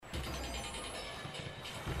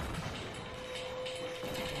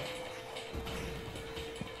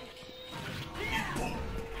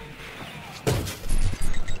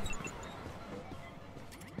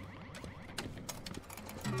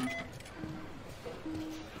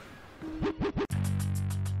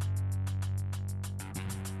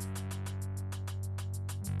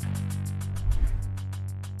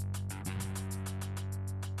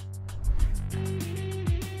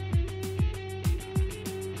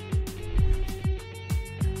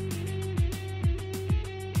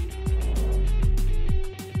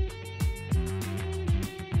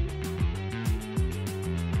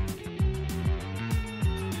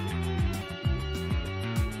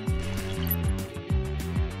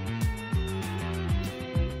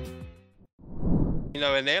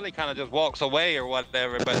know, and Ellie kind of just walks away or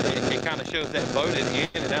whatever, but it kind of shows that vote at the end,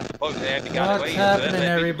 and that's the vote that Abby got away. What's happening,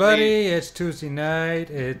 everybody? It's Tuesday night.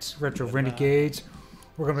 It's Retro Renegades.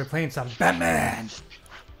 We're gonna be playing some Batman.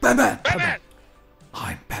 Batman.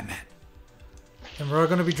 I'm Batman. And we're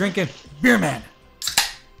gonna be drinking Beer Man.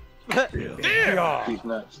 Beer. He's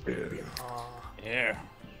nuts.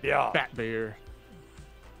 Yeah. Bat beer.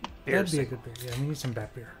 That'd be a good beer. Yeah, we need some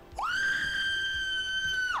bat beer.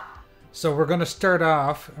 So we're gonna start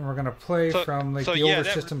off, and we're gonna play from like the older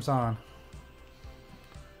systems on.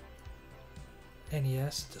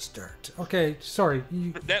 NES to start. Okay, sorry.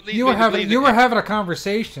 You were having a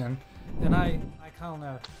conversation, and I kind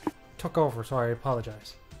of took over, so I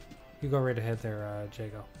apologize. You go right ahead there,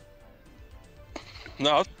 Jago.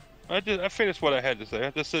 No, I finished what I had to say.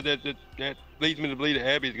 I just said that leads me to believe that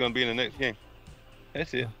Abby's going to be in the next game.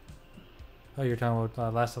 That's it. Oh, you're talking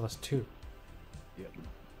about Last of Us 2. Yep.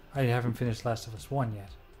 I haven't finished Last of Us 1 yet.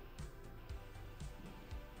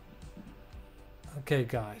 Okay,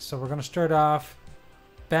 guys. So we're going to start off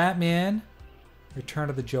Batman, Return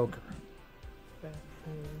of the Joker.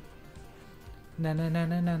 Na na na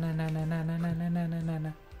na na na na na na na na na na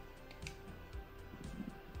na.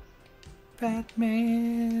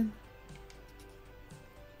 Batman.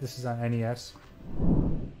 This is on NES.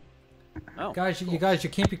 Oh, guys, you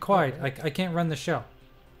can't be quiet. I can't run the show.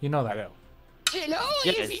 You know that. I know. Hello,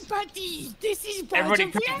 everybody. This is Everybody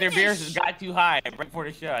cracked their beers and got too high right before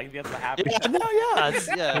the show. I think that's what happened.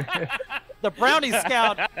 Yeah. The brownie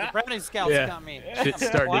scout. The brownie scouts got me. Shit's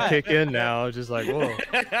starting to kick in now. Just like, whoa.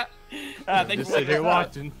 Just sit here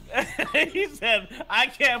watching. He said, "I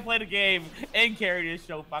can't play the game and carry this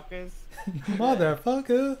show, fuckers."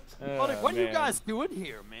 Motherfucker. What are you guys doing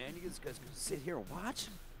here, man? You guys gonna sit here and watch?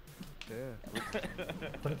 Yeah.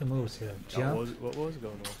 What are the moves here? Jump? What was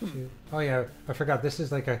going on? Oh yeah, I forgot. This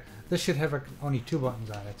is like this should have only 2 buttons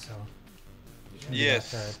on it, so.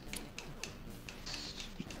 Yes.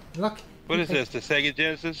 Look. What is this? The Sega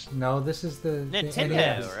Genesis? No, this is the Nintendo,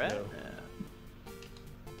 NES. right? No.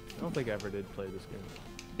 I don't think I ever did play this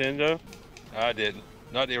game. Nintendo? I didn't.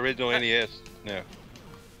 Not the original NES. No.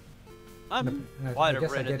 I I might have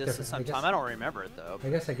guess I rented get this different- at some I guess- time. I don't remember it though. I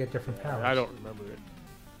guess I get different powers. I don't remember it.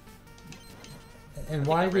 And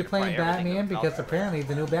why are we playing everything Batman? goes Because out. apparently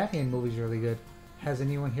the new Batman movie is really good. Has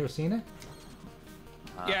anyone here seen it?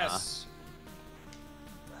 Yes,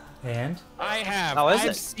 And? I have. How is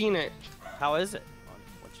I've it? seen it. How is it?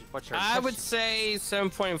 What's your I would say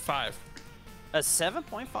 7.5. a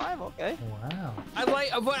 7.5. Okay. Wow. I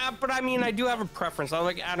like, but I mean, I do have a preference. I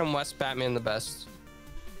like Adam West Batman the best.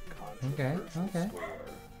 Okay.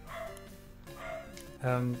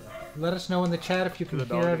 Let us know in the chat if you can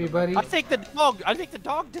hear everybody. I think the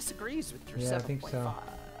dog disagrees with your 7.5. Yeah, I think so.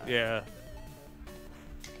 Yeah.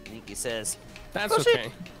 I think he says, That's Oh, shit.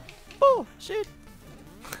 okay. "Oh shit."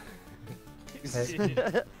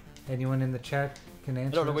 Anyone in the chat can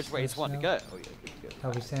answer? I don't know us, which way let he's us wanting to know go. Oh, yeah, good. How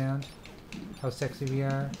we sound? How sexy we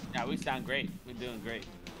are? Yeah, we sound great. We're doing great.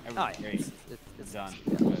 Everything's great. It's done.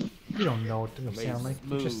 You don't know what we sound like.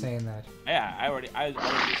 You're just Smooth. saying that. Yeah, I was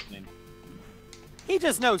listening. He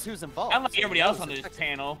just knows who's involved. Unlike everybody else on this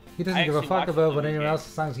panel. He doesn't give a fuck about what anyone else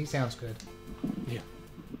as long as he sounds good.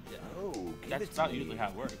 Oh, That's about usually how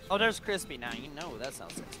it works. Oh, there's Crispy now. You know that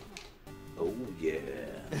sounds sexy. Oh, yeah.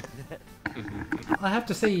 I have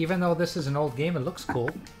to say, even though this is an old game, it looks cool.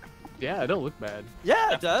 Yeah, it don't look bad.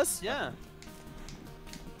 Yeah, it does. Yeah.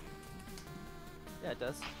 Yeah, it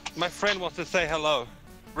does. My friend wants to say hello.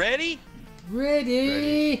 Ready?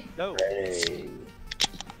 Ready? Go. Hey.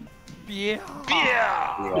 Yeah.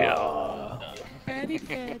 Yeah. Daddy,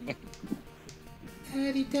 daddy.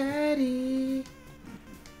 Daddy, daddy.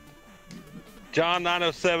 John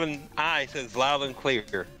 907I says loud and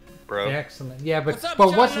clear, bro. Excellent. Yeah, but What's up,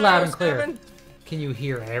 what's John loud and clear? 907? Can you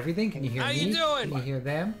hear everything? Can you hear How me? you doing? Can you hear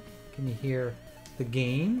them? Can you hear the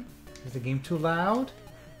game? Is the game too loud?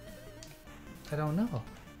 I don't know.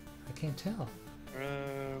 I can't tell.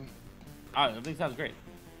 Everything sounds great.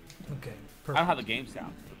 Okay. I don't know how the game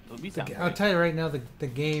sounds. It'll be sound I'll tell you right now, the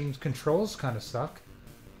game's controls kind of suck.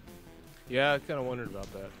 Yeah, I kind of wondered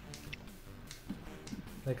about that.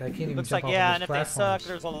 Like I can't even Looks jump like off yeah, of and those if they suck, platforms.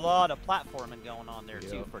 there's a lot of platforming going on there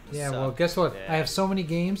too. For it to Yeah, suck. well, guess what? Yeah. I have so many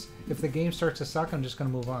games. If the game starts to suck, I'm just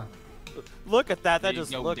gonna move on. Look at that. That There you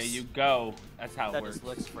just go, looks. There you go. That's how it That works. just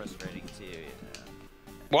looks frustrating too. Yeah.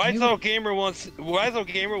 Wise Gamer wants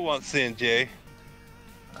in, Jay.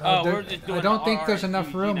 We're just doing I don't think there's RRQG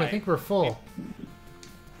enough room. I night. think we're full.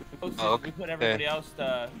 We put everybody else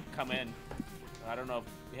to come in. I don't know if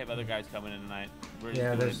we have other guys coming in tonight. We're just Yeah,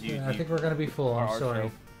 doing there's. a I think we're gonna be full. I'm our sorry.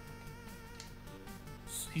 show.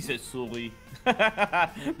 He said Sully.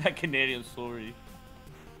 That Canadian Sully.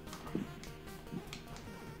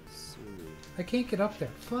 I can't get up there.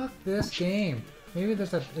 Fuck this game. Maybe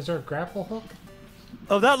is there a grapple hook?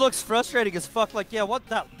 Oh, that looks frustrating as fuck. Like, yeah, what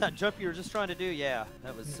that jump you were just trying to do? Yeah,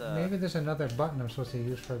 that was. Maybe there's another button I'm supposed to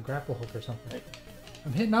use for a grapple hook or something.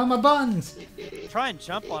 I'm hitting all my buttons. Try and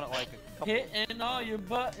jump on it like a couple. Hitting all your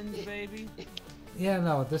buttons, baby. Yeah,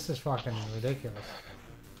 no, this is fucking ridiculous.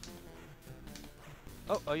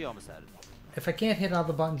 Oh, you almost had it. If I can't hit all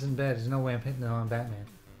the buttons in bed, there's no way I'm hitting it on Batman.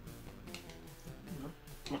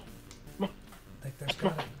 Like, there's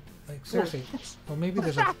gotta, like, seriously. Well, maybe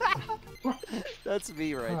there's a... That's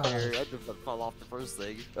me right Oh. there. I just fell off the first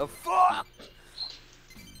thing. Oh, fuck!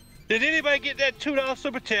 Did anybody get that $2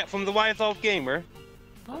 super chat from the Wise Old Gamer?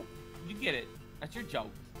 Oh, you get it. That's your joke.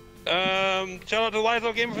 Shout out to Wise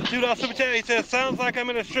Old Gamer for the $2 super chat. He says, "Sounds like I'm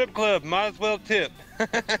in a strip club. Might as well tip."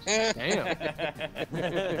 Damn.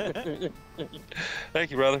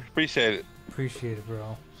 Thank you, brother. Appreciate it. Appreciate it,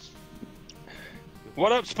 bro.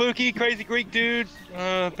 What up, Spooky? Crazy Greek dude?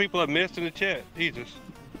 People have missed in the chat. Jesus.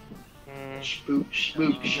 Spook,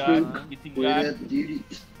 spook, God, spook. you think We God- have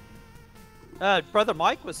duties. Brother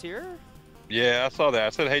Mike was here. Yeah, I saw that. I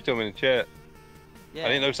said hey to him in the chat. Yeah. I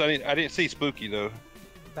didn't know. I didn't see Spooky though.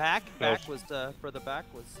 Back No. was brother back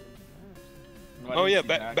was. Oh yeah,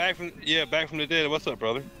 back from the dead. What's up,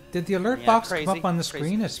 brother? Did the alert Yeah, box crazy, come up on the crazy.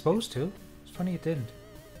 screen as supposed to? It's funny it didn't.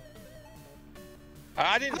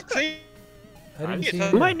 I didn't see. I didn't get see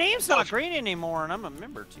some- it. My name's not green anymore, and I'm a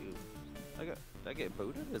member too. Did I get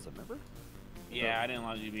booted as a member? Yeah, I didn't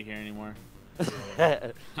allow you to be here anymore.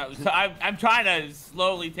 I'm trying to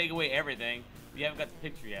slowly take away everything. You haven't got the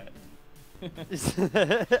picture yet.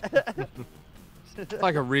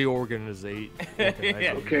 Like a reorganization.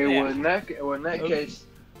 Yeah. Okay, Yeah. well in that case,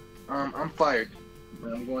 I'm fired.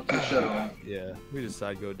 I'm going to the shuttle. Yeah, we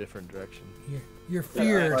decided to go a different direction. You're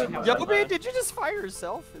feared. Yobi, did you just fire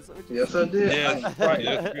yourself? Is that what you Yes, I did. Yeah, right.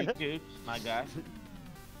 Yeah. Greek dude, my guy.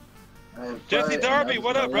 I am Jesse fired, Darby, and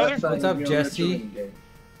what that's up, the last brother? time What's you'll up, be on that Jesse? shooting game.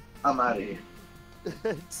 I'm out of here.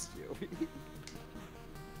 It's Yobi.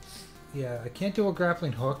 Yeah, I can't do a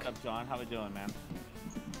grappling hook. What's up, John? How we doing, man?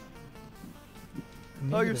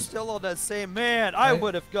 Maybe Oh, you're there's- still on that same man. I I-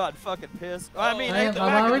 would have gotten fucking pissed. I mean, I'm back in the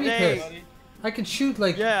already day- pissed. I can shoot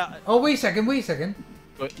like. Yeah. Oh, wait a second. Wait a second.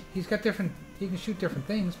 What? He's got different. He can shoot different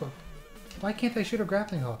things, but why can't they shoot a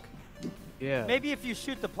grappling hook? Yeah. Maybe if you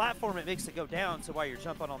shoot the platform, it makes it go down. So while you're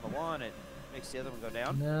jumping on the one, it makes the other one go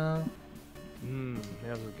down. No,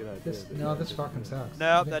 That was a good idea. this no, this fucking sucks.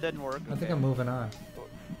 No, I think- that didn't work. I think I'm moving on.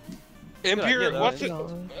 Imperial. idea, What's it?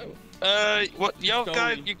 though. What y'all Stoli.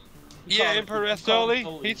 guys? Yeah, call it- Emperor you call it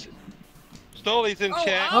Stoli. Stoli. He's Stoli's in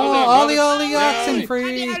chat. Oh, What up, Ollie, brother? Ollie, Yeah. oxen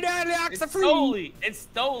free. It's Stoli. It's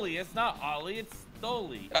Stoli. It's not Ollie. It's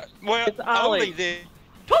Stoli. Well, It's Ollie. Ollie did.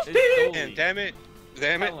 It's Man, Stoli. damn it.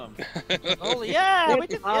 Damn it. Tell him. Oh yeah, we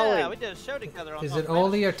did. Ollie. Yeah, we did a show together. On Is on it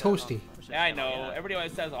Ollie or Fantasy Toasty? Show. Yeah, I know. Everybody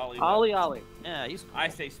always says Ollie. but Ollie. Yeah, he's. I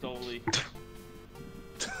say Stoli.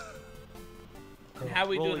 How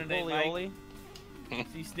we doing today, Mike? Ollie. Is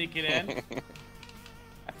he sneaking in?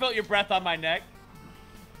 I felt your breath on my neck.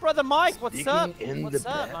 Brother Mike, what's Sneaking up? in What's the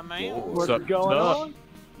up, back my man? door. What's up, going Snuff? on?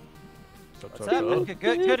 What's up?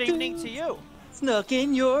 Good evening to you. Snuck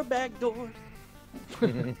in your back door.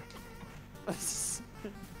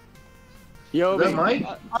 Yo, Is that Mike?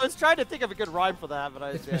 I was trying to think of a good rhyme for that, but I.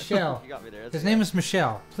 It's yeah, Michelle. You got me there. His name is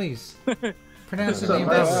Michelle. Please pronounce his What's name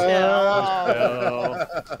up, properly.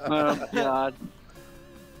 Oh God.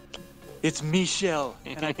 It's Michelle,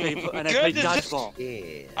 and I play Goodness.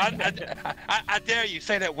 dodgeball. I dare you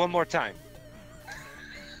say that one more time.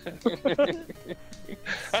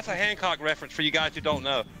 That's a Hancock reference for you guys who don't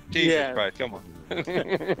know. Jesus Yeah. Christ, come on. You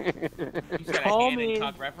said a Call hand and me,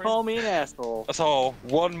 cock reference? call me an asshole. That's all.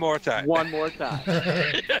 One more time. One more time.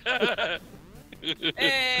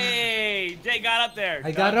 Hey, Jay got up there.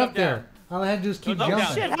 I got Jump up there. All I had to do is keep Go down.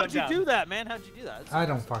 jumping. Shit, Go how'd you down. do that, man? How'd you do that? I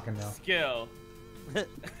don't fucking know. Skill. No,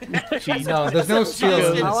 there's no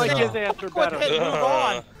skill in I like this his at all. answer Go ahead better. and move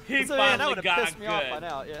on. He So, yeah, that finally would have got pissed me off by good.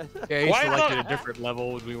 now. Yeah. Yeah, he Why is selected that- a different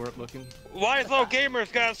level when we weren't looking. Wise Old Gamer's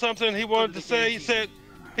got something he wanted to say. He said,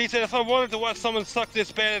 if I wanted to watch someone suck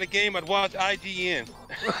this bad at a game, I'd watch IGN.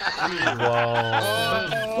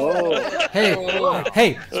 Oh. Hey,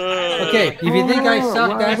 hey. Okay, if you think I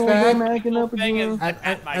suck that bad, Thing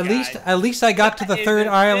is, at least I got to the third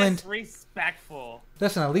island. Disrespectful.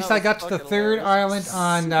 Listen, at least That I was got to the fucking third hilarious.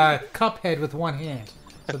 island on Cuphead with one hand.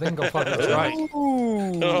 So they can go fuck themselves.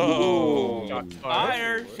 Oh.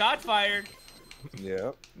 Fired. Shot fired.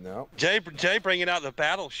 Yep. No. Jay bringing out the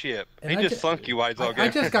battleship. And He I just ju- sunk you, Wise Old I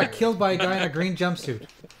Gamer. just got killed by a guy in a green jumpsuit.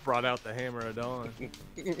 Brought out the hammer of dawn.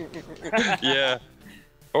 Yeah.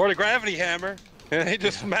 Or the gravity hammer. And he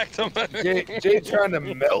just smacked him. Jay trying to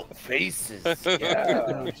melt faces. Yeah.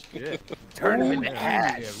 Oh, shit. Turn him into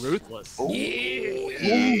ash. Yeah, ruthless.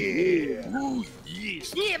 Yeah.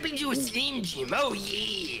 Snap into a Slim Jim. Oh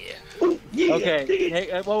yeah. Okay.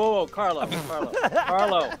 Hey, whoa, Carlo.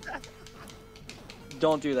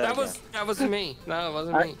 Don't do that. That wasn't me. No, it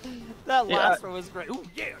wasn't me. That last one was great. Ooh,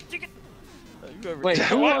 yeah, chicken. Wait,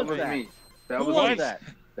 who That was was that? me. That Who was was me. that?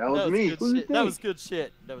 That was me. good Who you shit. That was think? good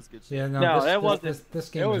shit. That was good shit. Yeah, No, this, that this, wasn't. This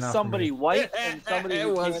game It is was not somebody for me. white and somebody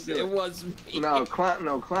who can't do It it. was me. No,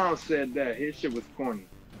 Clown said that. His shit was corny.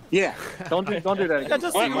 Yeah. Don't do that Yeah, again.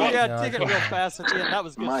 just What, see Mike? yeah, dig it real fast at the end. That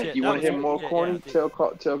was good Mike, shit. you That want to was hear more good. corny?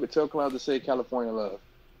 Yeah, Tell Clown to say California Love.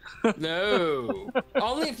 No.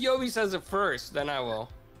 Only if Yobi says it first, then I will.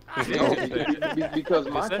 Because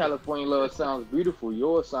my California Love sounds beautiful.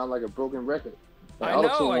 Yours sounds like a broken record. And I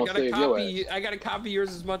Alex know. won't I gotta save your copy. I gotta copy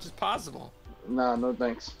yours as much as possible. ass. Nah, no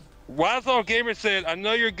thanks. Wise Old Gamer said, I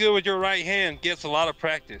know you're good with your right hand. Gets a lot of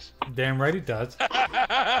practice. Damn right it does. Oh,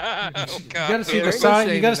 You God. gotta see the there's no size.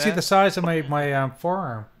 shame You gotta in see that. the size of my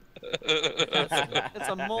forearm. It's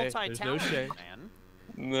a no multi-talented shame. man.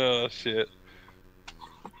 No, shit.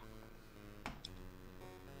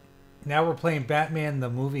 Now we're playing Batman the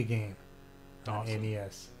movie game on Awesome.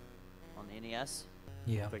 NES. On the NES.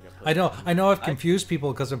 Yeah, think I played I know. that. I know. I've confused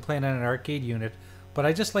people because I'm playing on an arcade unit, but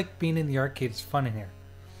I just like being in the arcade. It's fun in here.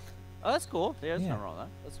 Oh, that's cool. Yeah, there's Yeah. nothing wrong with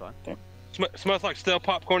that. That's fine. Smells like stale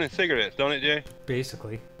popcorn and cigarettes, don't it, Jay?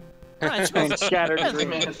 Basically. And shattered This dreams.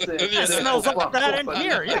 man said- It smells like that in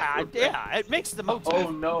here. Yeah, yeah. It makes the motel. Oh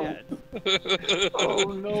no! Yeah. Oh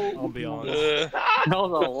no! I'll be honest.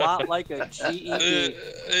 Smells a lot like a GED.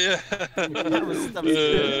 Yeah. That was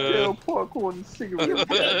Stale popcorn and cigarettes. God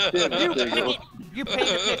damn it, there you go. You paint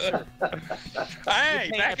a picture. Hey,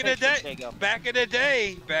 You paint back a in the picture, day, Jacob. back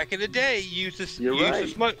in the day, you used to, You're you used right. to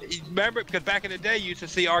smoke. Remember, because back in the day, you used to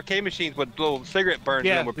see arcade machines with little cigarette burns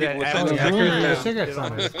in them, where people would yeah, send Oh, them yeah, cigarettes the down. cigarettes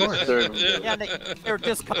on it, of course. Certainly. Yeah, they were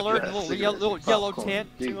discolored, little yellow Popcorn.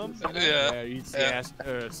 tint to them. Yeah. Yeah, you'd see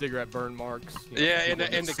cigarette burn marks. Yeah, in people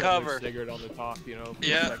the- in just the set their cover. Cigarette on the top, you know.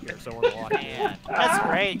 Yeah. Like there's someone watching. Man, that's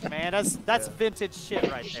great, man. That's Yeah. vintage shit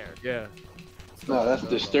right there. Yeah. No, that's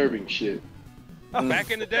disturbing shit.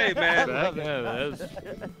 Back in the day, man, Yeah, that was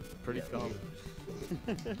pretty common.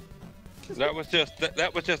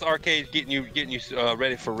 that was just arcades getting you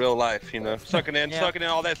ready for real life, you know, sucking in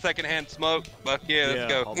all that secondhand smoke. Fuck yeah,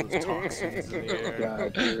 let's all go. those toxins in the air.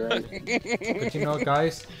 God, you're right. But you know,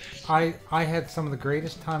 guys, I had some of the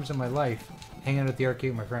greatest times of my life hanging out at the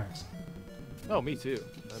arcade with my friends. Oh, me too.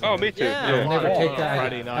 Oh, me too. Yeah. I'll never take that.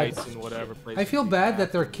 Friday nights and whatever. I feel bad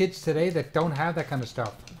that there are kids today that don't have that kind of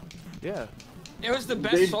stuff. Yeah. It was the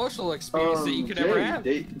best They- social experience that you could ever have.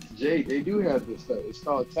 They do have this stuff. It's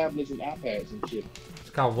called tablets and iPads and shit. It's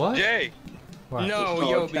called what? Jay, What? No, It's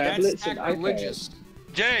called Yobi, that's tablets and sacrilegious.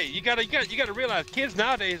 Jay, you gotta realize kids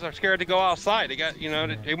nowadays are scared to go outside. They got, you know,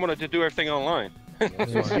 they wanted to do everything online.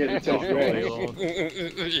 They're scared to touch grass.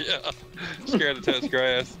 Yeah, scared to touch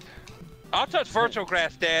grass. I'll touch virtual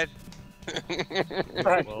grass, Dad.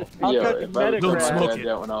 Well, I'll Yeah, touch if I the was metagrass. smoke had it.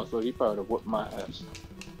 that when I was little, he probably would have whooped my ass.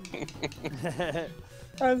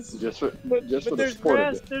 Just for But the there's sport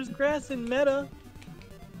grass. of it. There's grass in meta.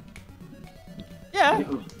 Yeah.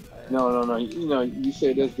 No. You know, you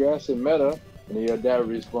say there's grass in meta, and then your dad would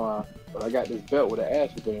respond, "But I got this belt with an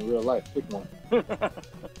ass with it in real life. Pick one."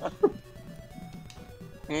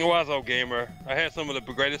 Wise old gamer. I had some of the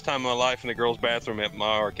greatest time of my life in the girls' bathroom at my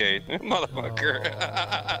arcade. Motherfucker.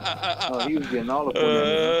 Oh, he was getting all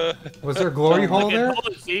the Was there a glory hole Looking there?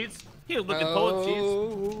 toilet seats. He was looking toilet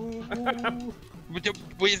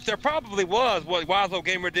seats. There probably was. What Wise old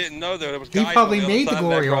gamer didn't know there was. He guys probably on the made the other side of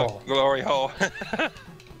glory that hole. Glory hole.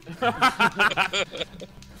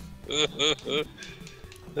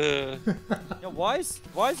 Yeah, Wise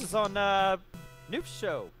is on Noob's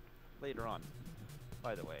show later on,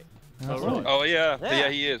 by the way. really? Oh yeah, Yeah. yeah,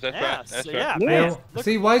 he is. That's Yeah, right. That's so right. yeah, You man. know,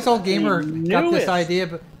 see, Wise Old Gamer got this newest. idea,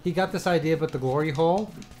 but he got this idea about the glory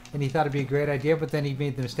hole, and he thought it'd be a great idea, but then he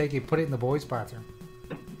made the mistake. He put it in the boys' bathroom.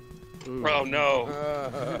 Oh no.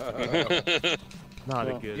 Not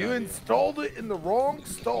a good You idea. installed it in the wrong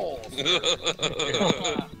stall.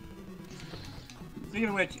 Speaking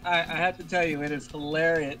of which, I have to tell you, it is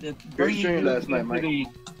hilarious. It's Great bringing stream Noob last night, into Mike. the-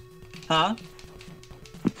 Huh?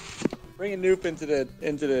 Bringing Noop into the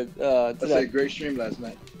I to said that. great stream last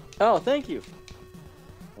night. Oh, thank you.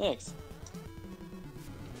 Thanks.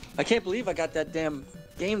 I can't believe I got that damn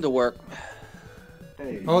game to work.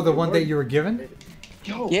 Hey, Oh, the it one that worked. you were given?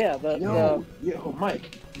 Yo, Yeah, yo,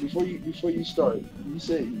 Mike. Before you start, you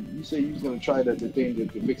say you was gonna try the thing to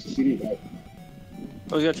fix the CD, right?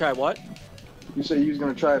 I was gonna try what? You say you was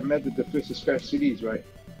gonna try a method to fix the scratch CDs, right?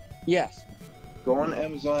 Yes. Go on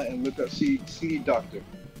Amazon and look up CD Doctor.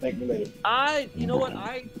 Thank me later. You know what?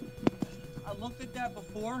 I looked at that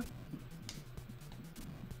before.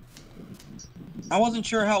 I wasn't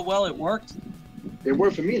sure how well it worked. It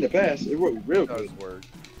worked for me in the past. It worked real good.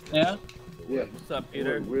 Yeah. Yeah. What's up, It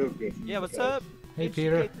Peter? worked real good. Yeah, what's up? Hey,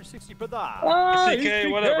 Peter. 360 brother.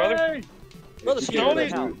 CK, what up, brother? Brother,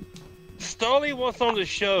 Stoley wants on the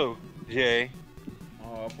show, Jay.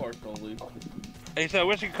 Oh, poor Stoley. He said, I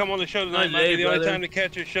wish you could come on the show tonight. Not Might be today, the only brother. time to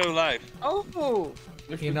catch your show live. Oh.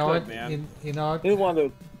 Wish You we know could, what? man. You know what? It's one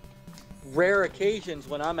of the rare occasions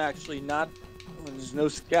when I'm actually not. When there's no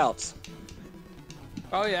scouts.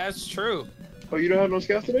 Oh yeah, that's true. Oh, you don't have no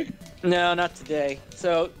scouts today? No, not today.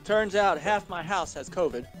 So turns out half my house has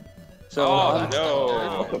COVID. So Oh,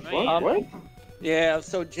 no. What the fuck? Um, What? yeah.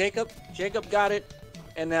 So Jacob got it,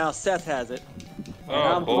 and now Seth has it. And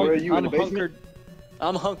Oh, boy. Where are you, in the basement?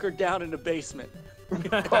 I'm hunkered down in the basement.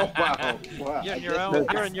 Oh, wow. Wow. You're in your own.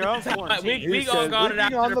 You're in your own quarantine. we all got it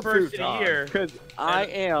after the first of the year. I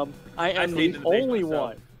am stayed the in the basement only myself.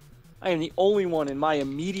 one. I am the only one in my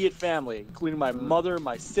immediate family, including my mother,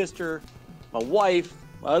 my sister, my wife,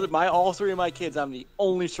 all three of my kids. I'm the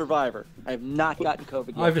only survivor. I have not gotten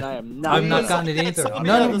COVID yet. and I am not. I've not gotten it either. Somebody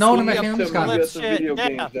No else one in my We got family's some- gotten we got it. some video Yeah.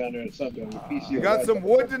 games down there or something. on PC You or got some laptop.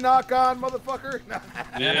 wood to knock on, motherfucker?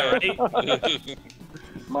 Yeah, right.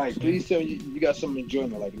 Mike, please tell me you got some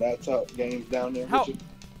enjoyment, like laptop games down there. How- with you?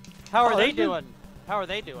 How are Oh, they they're doing? How are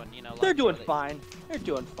they doing? You know, They're like, doing are they- fine. They're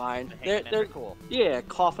doing fine. They're They're cool. yeah,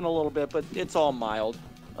 coughing a little bit, but it's all mild.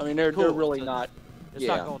 I mean, they're Cool. really So not. It's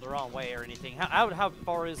Yeah. not going the wrong way or anything. How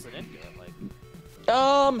far is it into it? Like,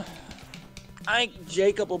 I think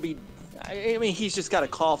Jacob will be. I mean, he's just got a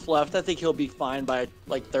cough left. I think he'll be fine by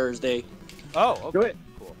like Thursday. oh, okay,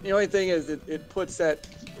 cool. The only thing is, it puts that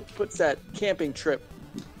camping trip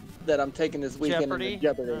that I'm taking this weekend Jeopardy? into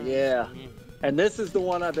jeopardy. Yeah, and this is the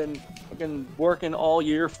one I've been working all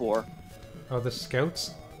year for. Oh, the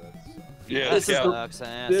scouts? Yeah, This is yeah. the- Sucks,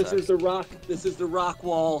 that This sucks. is the rock. This is the rock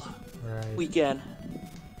wall Right. weekend.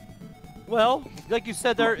 Well, like you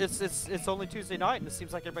said, there it's only Tuesday night, and it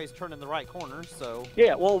seems like everybody's turning the right corner. So,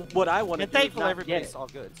 Yeah. Well, what I want to and do is thankfully not get everybody's it. all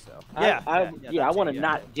good. So, I that want to too,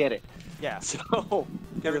 not get it. Yeah. So, 'cause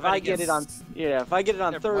if Everybody I get it on, gets- if I get it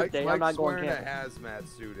on Thursday, Mike's I'm not going wearing a camping.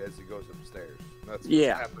 hazmat suit as he goes upstairs. That's what's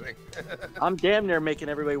Yeah. happening. I'm damn near making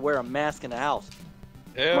everybody wear a mask in the house.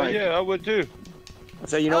 Hell Mike. yeah, I would too.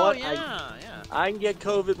 So you know oh what? yeah, I can get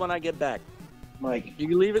COVID when I get back. Mike, You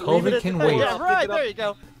can leave it. COVID leave it at can the wait. door. yeah, I'll pick right. it up. There you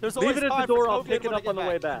go. There's always Leave it at the time for door. I'll COVID pick it when I up on the get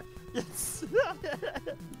way back. Yes.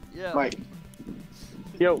 yeah. Mike,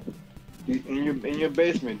 Yo. in your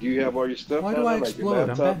basement, do you have all your stuff Why down do I there, like explode? your I'm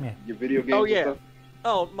laptop, Batman. your video games? Oh, and yeah. stuff?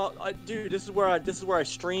 Oh, dude, this is where I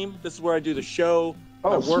stream. This is where I do the show.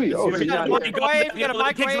 Oh, I work sweet. this Oh, year so You got a down you- here. microwave. You got a Get the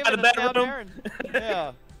kids microwave out of and the it's down bedroom. there, and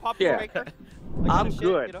yeah, popcorn Yeah. maker. That I'm kind of shit,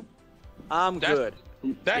 good. you know? I'm That's- good.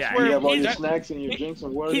 That's Yeah, You where have all your that- snacks and your drinks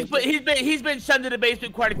and water. He's and stuff? he's been shunned to the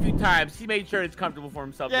basement quite a few times. He made sure it's comfortable for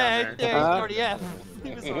himself Yeah, down yeah, there. he's already yeah.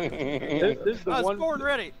 He was already- This is the I was one. born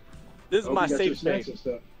ready. This is Oh, my you got your safe snacks space. and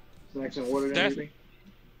stuff. Snacks and water and That's- everything.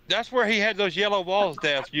 That's where he had those yellow walls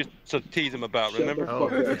Dad used to tease him about. Shut Remember? the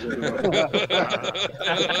fuck up, Jay.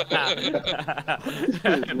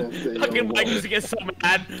 Fucking Mike used to get so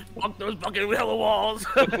mad. Fuck those fucking yellow walls.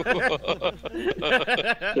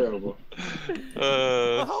 Terrible.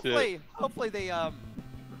 Well, Shit. hopefully they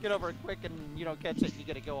get over it quick and you don't catch it. And you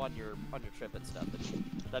got to go on your trip and stuff.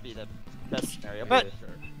 That'd be the best scenario. But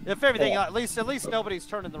if everything, at least nobody's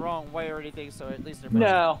turning the wrong way or anything. So at least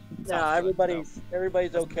everybody. No, Sounds good,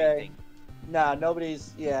 everybody's That's the main okay. thing. Nah,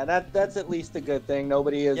 nobody's. Yeah, that's at least a good thing.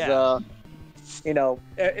 Nobody is. Yeah.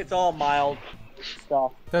 It's all mild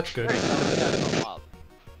stuff. That's good.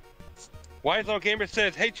 Wise Old Gamer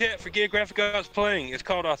says, "Hey chat, forget Graphic Arts playing. It's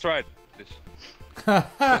called arthritis." What's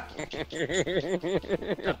up,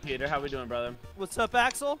 Peter? How we doing, brother? What's up,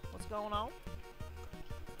 Axel? What's going on?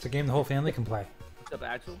 It's a game the whole family can play. What's up,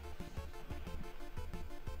 Axel?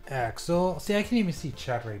 Axel. See, I can't even see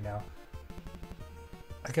chat right now.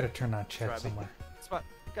 I gotta turn on chat Robbie. somewhere. Spot.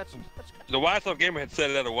 Got you. The Wise Old Gamer had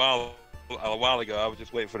said that a while ago. I was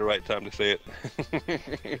just waiting for the right time to say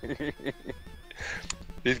it.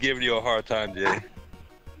 He's giving you a hard time, Jay.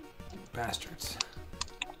 Bastards.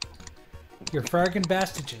 You're fargin'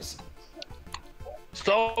 bastages.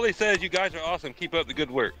 Stoley says you guys are awesome. Keep up the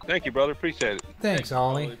good work. Thank you, brother. Appreciate it. Thanks,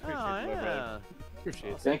 Ollie. Oh yeah.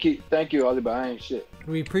 Thank you, Ollie, but I ain't shit.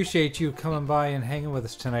 We appreciate you coming by and hanging with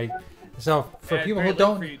us tonight. So for Yeah, people very who late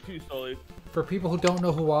don't, for you too, Sully. for people who don't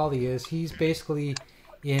know who Ollie is, he's basically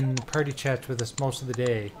in party chats with us most of the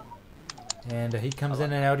day, and he comes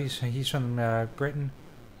in and out. He's from Britain,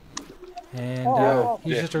 and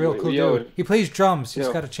he's just a real cool dude. He plays drums. He's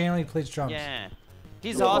got a channel. He plays drums. Yeah.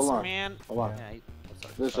 He's Hold awesome, on. man. Hold on. Yeah,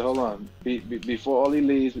 Listen, hold on. Before Ollie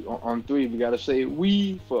leaves, on 3, we gotta say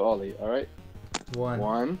 "we" for Ollie. All right.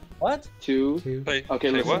 1. What? 2. Say- Okay,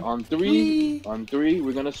 say listen. what? On 3,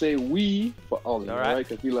 we're gonna say "we" for Ollie. All All right. right,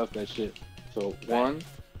 because he left that shit. So 1,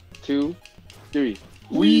 2, 3.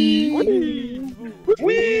 We.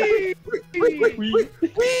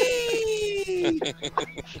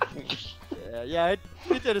 Yeah,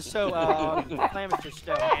 he did a show, Amateur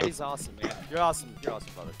show. Man, he's awesome, man. You're awesome, brother.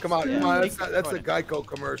 Come on, Yeah. come on. That's a Geico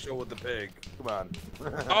commercial with the pig. Come on.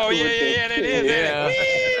 Oh yeah, that is. Yeah.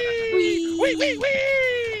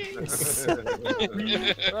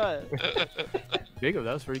 Right. Jacob,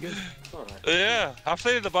 that was pretty good. Yeah, I've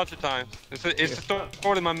seen it a bunch of times. It's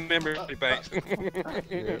stored in my memory banks.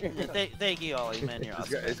 Thank you, Ollie, man. You're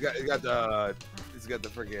awesome. It's got the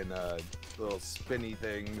freaking little spinny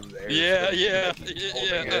thing. Yeah.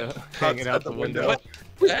 Hanging out the window.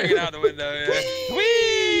 Hanging out the window, yeah.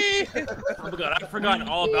 Whee! Oh my god, I've forgotten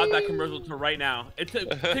all about that commercial until right now. It took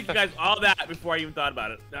you guys all that before I even thought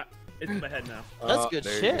about it. It's in my head now. That's good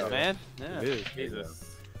there you shit, go. man. Yeah. Jesus.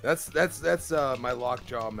 That's my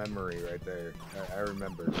lockjaw memory right there. I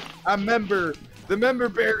remember. I remember. The member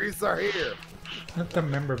berries are here. Not the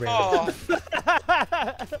member berry. Oh.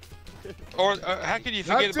 Or how can you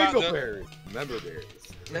forget Not about berries? Member berries.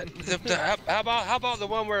 How about the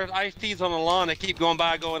one where Ice T's on the lawn? They keep going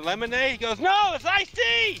by, going lemonade. He goes, "No, it's Ice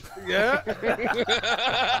T." Yeah.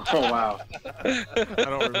 Oh wow. I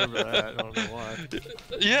don't remember that. I don't know why.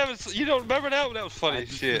 You don't remember that one? That was funny as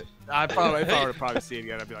shit. If I were to probably see it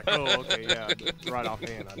again, I'd be like, oh, okay, yeah. Right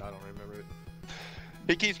offhand, I don't remember it.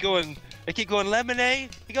 He keeps going. They keep going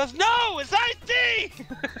lemonade. He goes, "No, it's Ice T."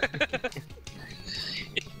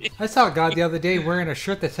 I saw a guy the other day wearing a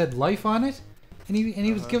shirt that said "Life" on it, and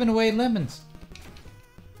he was giving away lemons.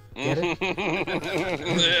 Get it?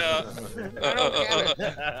 Yeah.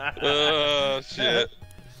 Oh shit.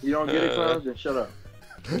 You don't get it, Cloud? Then shut up.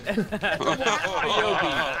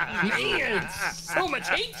 Man, so much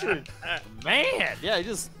hatred. Man, yeah, he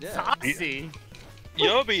just Toxie.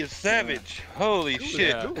 Yobi is savage. Holy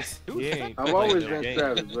shit. I've always been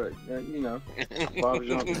savage, but you know, Bob's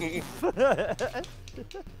jumping.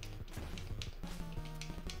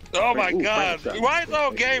 Oh my Ooh, god. Frankenstein. Why is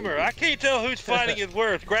all gamer? I can't tell who's fighting is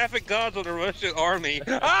worse. Graphic gods or the Russian army.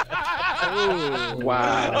 Wow.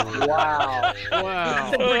 Wow.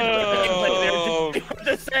 Wow. Oh,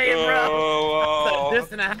 Just saying, bro. oh,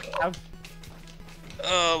 This and a half.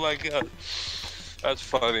 oh my god. That's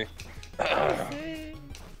funny.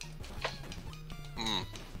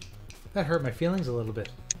 That hurt my feelings a little bit.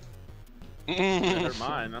 Never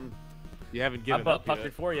mind. You haven't I'm given butt up yet.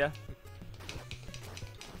 puckered for you.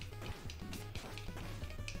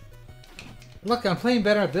 Look, I'm playing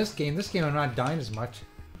better at this game. This game I'm not dying as much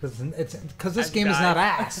because this I've game is not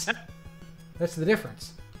died. ass. That's the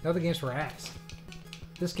difference. The other games were ass.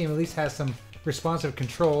 This game at least has some responsive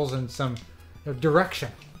controls and some direction.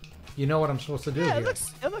 You know what I'm supposed to do Yeah, here.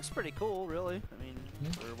 it looks pretty cool, really. I mean,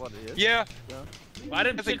 for what it is. Yeah. I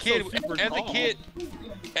didn't As a think kid, so super as a tall.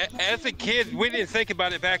 kid, we didn't think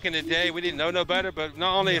about it back in the day. We didn't know no better. But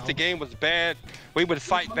not only if the game was bad, we would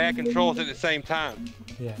fight bad controls at the same time.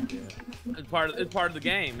 Yeah. It's part of the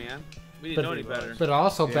game, man. We didn't know any better. But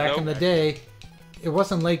also back Nope. in the day, it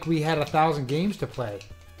wasn't like we had 1,000 games to play.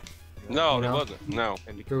 No, You it know? wasn't. No.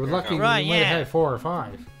 We were lucky Right, we might have yeah. had 4 or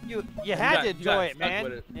 5. You had to you got enjoy it, stuck man.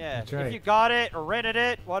 with it. Yeah. That's If right. you got it or rented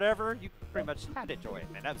it, whatever, you pretty much had to enjoy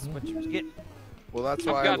it, man. That's what you was getting. Well, that's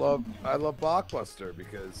I've why got- I love Blockbuster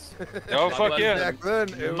because Oh fuck yeah. back then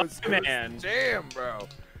it was Man. jam, bro.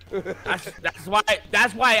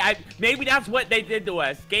 That's why maybe that's what they did to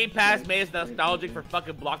us. Game Pass made us nostalgic for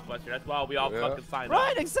fucking Blockbuster. That's why we all Yeah. fucking signed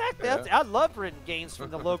Right, up. exactly. Yeah. I love renting games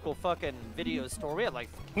from the local fucking video store. We had like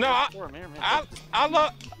No, I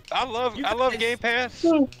love Game Pass.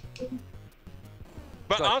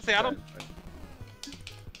 But honestly, I don't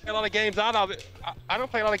play a lot of games out of it. I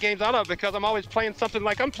don't play a lot of games out of it because I'm always playing something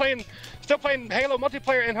like still playing Halo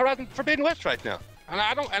multiplayer and Horizon Forbidden West right now. And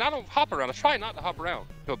I don't hop around. I try not to hop around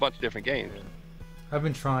to a bunch of different games. I've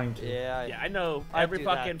been trying to. Yeah, I know. I Every do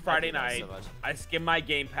that. fucking I Friday do that so night, much. I skim my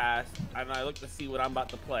Game Pass and I look to see what I'm about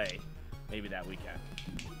to play. Maybe that weekend.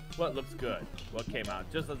 What looks good? What came out?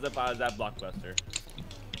 Just as if I was at Blockbuster.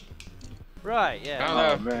 Right,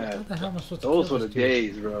 yeah. Oh man, How the hell am I supposed to those kill were the this dude?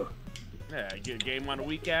 days, bro. Yeah, you get a game on a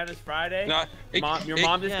weekend. It's Friday. No, Your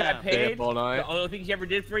mom just got paid. all night. The only thing she ever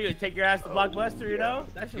did for you is take your ass to Blockbuster. You know?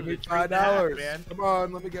 That should Give me be $5, man. Come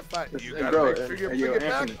on, let me get $5. You And gotta bro, make sure you and bring yo, it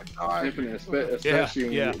back. Infinite,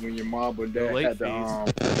 especially yeah. when your mom or dad late had the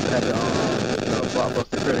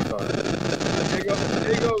Blockbuster credit card.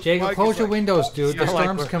 There you go. Jacob, close your windows, dude. The Sound like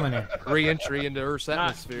storm's we're- coming in. Re-entry into Earth's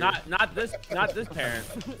atmosphere. Not this parent.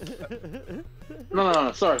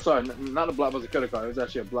 No. Sorry. Not a Blockbuster credit card. It was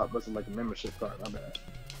actually a Blockbuster like a membership card. My bad.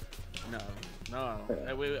 No.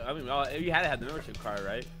 I mean, you had to have the membership card,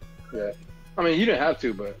 right? Yeah. I mean, you didn't have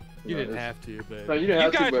to, but You know, didn't have to, but No, you didn't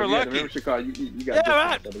have guys to, but were if you had lucky. the membership card, you got Yeah,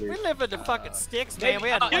 right. discounts, I We believe. live in the fucking sticks, man. We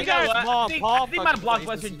had You like guys, mom, I Paul think my fucking Blockbuster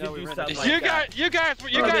places, did you know, we do rented something like like You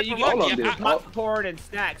that. guys You were get all of lucky. them did. popcorn and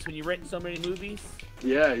snacks when you rent so many movies.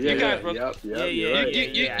 Yeah. You guys were- Yep. Yeah. You're right.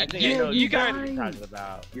 I think I know you what guys- you're talking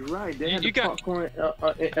about. You're right. They had You the got- popcorn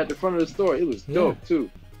at the front of the store. It was dope too.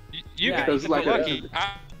 You Yeah, guys it's were like a- lucky.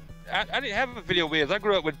 I didn't have a Video Wiz. I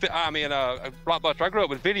grew up with, Blockbuster. I grew up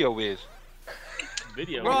with Video Wiz.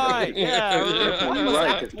 Video. Right, yeah. Mine was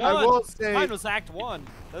Right, Act 1. I will say, Mine was Act 1.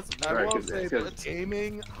 That's I Right, will 'cause- say 'cause- that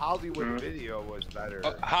gaming Hollywood Mhm. Video was better.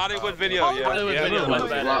 Hollywood Video, yeah. Hollywood Yeah, Video was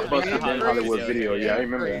better. Blockbuster Game and Hollywood Crazy. Video. Yeah, I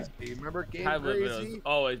remember Game that. Crazy. Remember Game Hollywood Video Crazy? is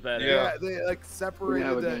always better. Yeah, they like We have separated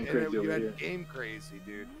a the, Game and Crazy then you over had here. Game Crazy,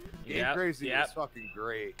 dude. Game Yep, Crazy yep. was fucking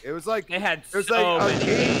great. It was like They had it was so like a many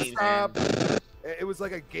games, man. GameStop. It was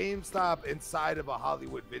like a GameStop inside of a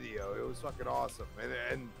Hollywood Video. It was fucking awesome.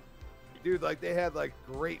 And dude, like they had like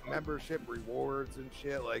great membership rewards and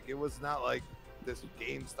shit. Like it was not like this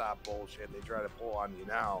GameStop bullshit they try to pull on you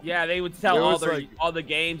now. Yeah, they would sell It all was their like- all the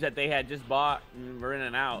games that they had just bought and were in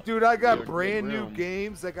and out. Dude, I They got were brand big new room.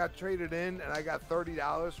 games that got traded in, and I got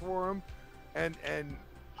 $30 for them, and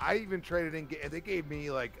I even traded in. And they gave me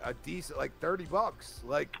like a decent, like $30,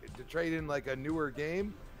 like to trade in like a newer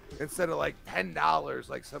game, instead of like $10,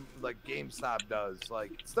 like some like GameStop does.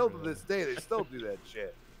 Like still to this day, they still do that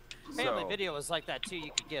shit. Family So- Video was like that too.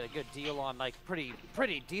 You could get a good deal on like pretty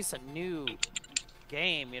decent new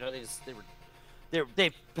game. You know,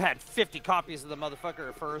 they had 50 copies of the motherfucker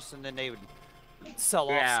at first, and then they would sell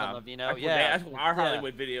off some of, you know. That's what our Yeah.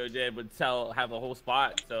 Hollywood Video did. Would have a whole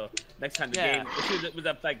spot. So next time the Yeah. game, as soon as it was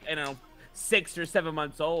up like I don't know 6 or 7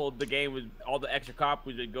 months old, the game was all the extra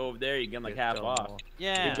copies would go over there. You get them like half off.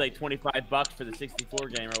 Yeah. It was like $25 for the 64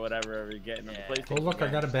 game or whatever you're getting on the PlayStation. Oh, look, I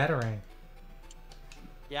got a batarang.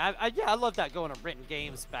 Yeah, I love that going to renting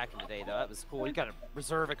games back in the day though. That was cool. You gotta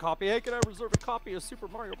reserve a copy. Hey, can I reserve a copy of Super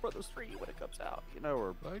Mario Brothers 3 when it comes out? You know,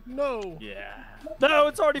 or Like, no. Yeah. no,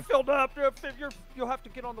 it's already filled up. You'll have to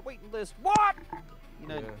get on the waiting list. What? You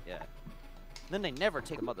know, yeah. Then they never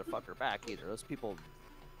take a motherfucker back either. Those people.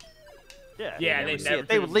 Yeah. Yeah, they see never it.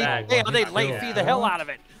 They took would it late. back. They late fee the hell out of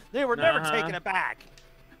it. They were never Uh-huh. taking it back.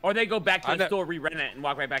 Or they go back to I the know- store, re-rent it, and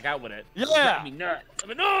walk right back out with it. Yeah. Drive me nuts. I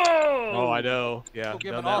mean, no. Oh, I know. Yeah. People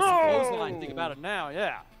give done an that. awesome clothesline. Think about it now.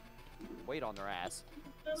 Yeah. Wait on their ass.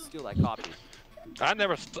 Steal that copy. I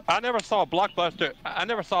never saw Blockbuster. I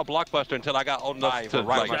never saw Blockbuster until I got old enough to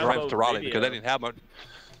ride my Jumbo drives to Raleigh Video. because they didn't have them.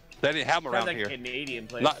 They didn't have them Sounds around like here. a Canadian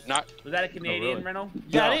place. Not. Was that a Canadian really? rental?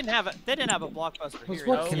 Yeah, No. they didn't have a Blockbuster What's here.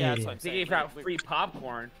 what Yeah, that's Canadian? what I'm They saying. gave out free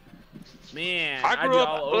popcorn. Man, I grew I'd be up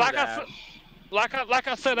all over like that. like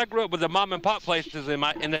I said. I grew up with the mom and pop places in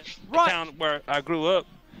the Right. town where I grew up.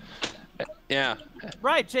 Yeah.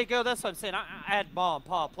 Right, Jaco, that's what I'm saying. I had mom and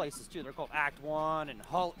pop places too. They're called Act One and Yep.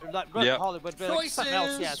 Hollywood, but like something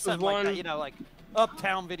else, yeah, Choices something was like that. one. You know, like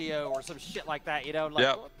Uptown Video or some shit like that. You know, like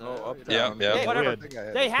Yep. what the, Oh, you know? Uptown. Yep. Hey, whatever.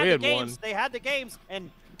 They had We the had games. one. They had the games,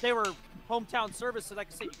 and they were hometown service. So like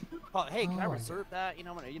I said, hey, can I reserve that? You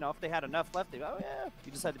know, if they had enough left, they oh yeah.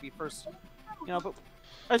 You just had to be first. You know, but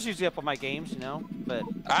I was usually up on my games. You know, but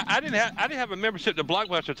I didn't have a membership to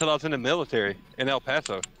Blockbuster until I was in the military in El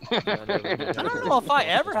Paso. I don't know if I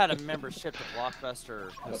ever had a membership to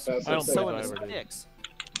Blockbuster. 'Cause I I don't was so think into I ever did. sticks.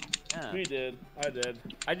 Yeah. We did. I did.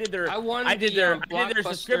 I did their. I won I did the, their. um, I did their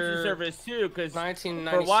subscription Blockbuster service too, because for a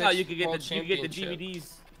 1996 while you could get World the Championship.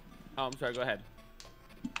 DVDs. Oh, I'm sorry. Go ahead.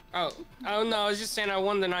 Oh no, I was just saying I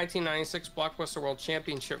won the 1996 Blockbuster World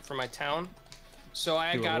Championship for my town. So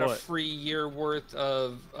I Doing got a what? free year worth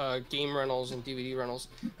of game rentals and DVD rentals.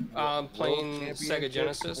 Playing Sega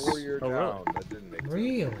Genesis. For your Oh, really? town. That didn't make sense.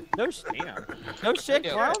 Really? No shit,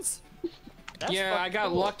 Yeah. clowns. That's Yeah, I fucking got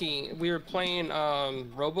cool. lucky. We were playing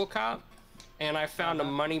RoboCop, and I found a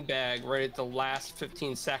money bag right at the last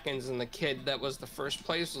 15 seconds, and the kid that was the first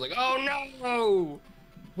place was like, "Oh no!"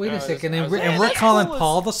 Wait a second. I And was we're, like, and we're that's calling cool as-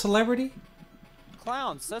 Paul the celebrity?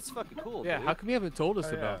 clowns. That's fucking cool. Yeah, dude. how come you haven't told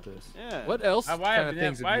us about this? Yeah. What else Why kind of haven't-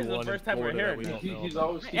 things why have is you it the wanted first time we're Florida that hearing we don't know He's about?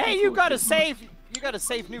 always Hey, you gotta save. You gotta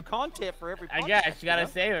save new content for every. I guess you gotta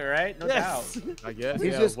podcast, save it, right? No Yes. doubt. I guess.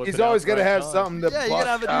 He's yeah, just whip he's it out always gonna right have time. something to Yeah, you gotta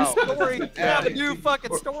have a bust new out. story. You gotta have a new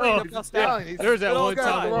fucking story to bust out. He's- There's that It all one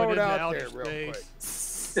gotta time I throw went it into out outer there real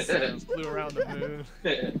space. Flew around the moon.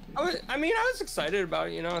 I mean, I was excited about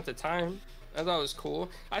it, you know, at the time. I thought it was cool.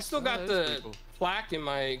 I still got the plaque in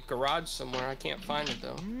my garage somewhere. I can't find it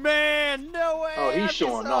though. Man, no way. Oh, he's I'd be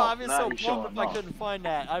showing so, off. I'd be Now so he's bummed showing if I off. couldn't find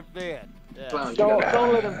that. I'm bad. Yeah. Clown, you Don't gotta-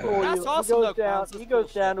 let him fool That's you. awesome, he though, goes down. Clowns. That's He goes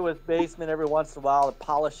bullshit. down to his basement every once in a while and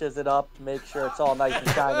polishes it up to make sure it's all nice and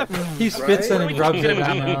shiny. He spits it and rubs it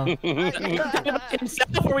on now.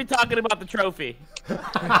 Himself, or are we talking about the trophy? No,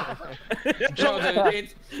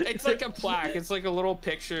 it's like a plaque. It's like a little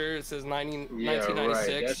picture. It says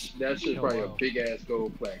 1996. That's just probably a big ass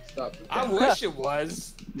gold plaque. Stop it. I wish it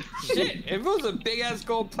was. Shit, if it was a big ass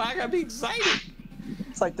gold plaque, I'd be excited.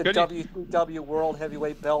 It's like the WCW World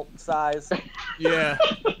Heavyweight Belt size. Yeah.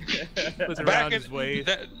 Puts it Back around in, his waist.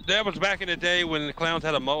 that was back in the day when the clowns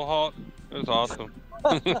had a mohawk. It was awesome.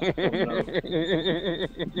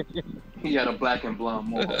 He had a black and blonde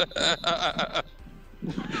mohawk.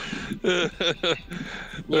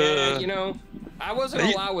 Yeah, you know, I wasn't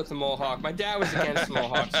allowed with the mohawk. My dad was against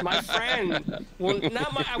mohawks. My friend, well,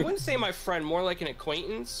 I wouldn't say my friend, more like an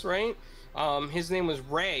acquaintance, right? His name was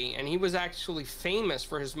Ray, and he was actually famous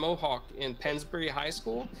for his mohawk in Pennsbury High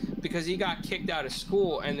School because he got kicked out of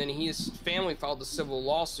school, and then his family filed a civil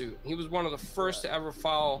lawsuit. He was one of the first to ever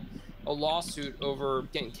file a lawsuit over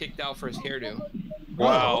getting kicked out for his hairdo.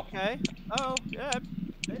 Wow. Okay. Oh, yeah.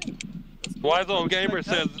 Wise Old Gamer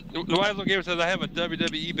says, I have a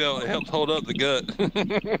WWE belt. It helps hold up the gut.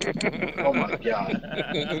 Oh my god.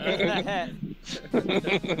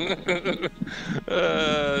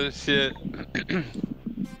 Shit.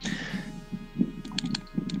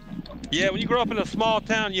 Yeah, when you grow up in a small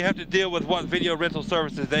town, you have to deal with what video rental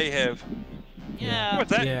services they have. Yeah.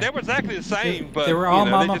 They were exactly the same, but They were all you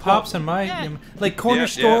know, mom they and just pops don't- and like corner Yeah,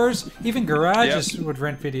 stores, even garages would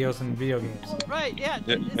rent videos and video games. Right, yeah.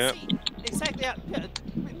 Yeah. See, exactly. Yeah.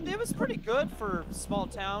 It was pretty good for small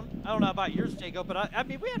town. I don't know about yours, Jacob, but I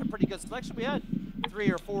mean, we had a pretty good selection. We had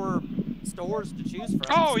 3 or 4 stores to choose from.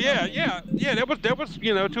 Oh yeah. There was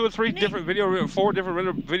 2 or 3 different four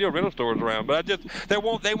different video rental stores around, but they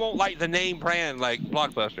won't like the name brand like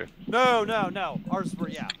Blockbuster. No. Ours were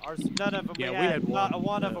ours. None of them. Yeah, we we had not one,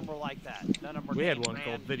 one of them were like that. None of them were. We had name one brand.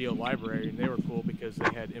 called Video Library, and they were cool because they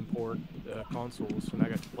had import consoles, and I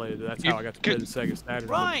got to play. That's how I got to play the Sega Saturn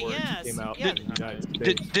Right, before yes, it came out yeah. in the United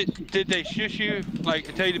States. Did they shush you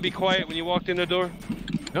like tell you to be quiet when you walked in the door?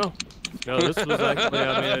 No, this was actually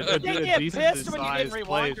a They get decent pissed when you didn't sized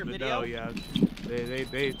rewind place, your but video. no, yeah,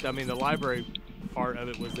 they. I mean, the library part of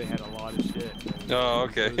it was they had a lot of shit. Oh,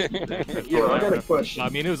 okay. Yeah, I got a question. I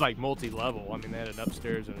mean, it was like multi-level. I mean, they had an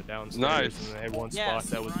upstairs and a downstairs, Nice. and they had one spot Yes,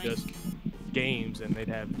 that was right. just games, and they'd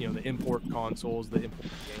have the import consoles, the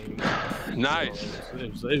import games. Nice.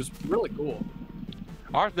 It was really cool.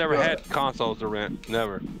 Ours never had consoles to rent.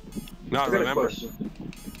 Never. Not I got a remember. question.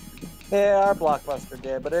 Yeah, our Blockbuster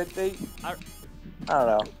did, but I don't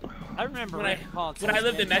know. I remember When renting consoles. When I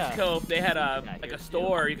lived in yeah. Mexico, they had a Yeah, like here a too.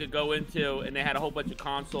 store you could go into, and they had a whole bunch of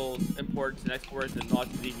consoles, imports and exports, and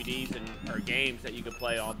lots of DVDs or games that you could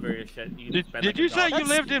play on various shit. You could spend Did like you a say dollar. you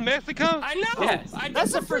lived in Mexico? I know. Yes.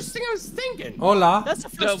 That's the first thing I was thinking. Hola. That's the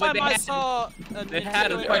first No, but time they I had- saw. They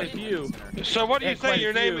had quite a few. So what do you Had quite say?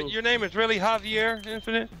 a few. Your name is really Javier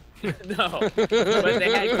Infinite? No, but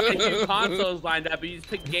they had quite a few consoles lined up. You just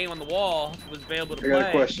pick a game on the wall, it was available to I got a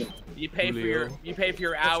play. question. You pay for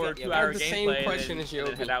your hour, get- 2 I had hour the gameplay. same and question then as you,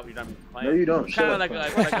 and head out, you're done playing. No, you don't. Shut Kind of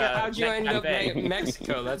up, like man. a How'd you end up cafe. in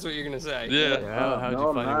Mexico? That's what you're gonna say. Yeah. How'd no,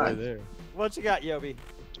 you find I'm your way not. there? What you got, Yobi?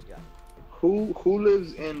 Who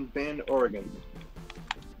lives in Bend, Oregon?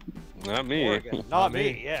 Not me. Oregon. Not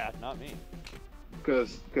me. Yeah, not me.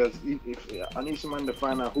 Because if I need somebody to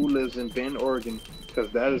find out who lives in Bend, Oregon,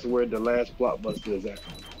 because that is where the last Blockbuster is at.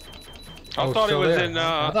 I Oh, thought it still was there. in.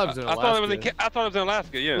 I thought it was in I thought it was in. Alaska. I thought it was in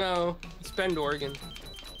Alaska. Yeah. No, it's Bend, Oregon.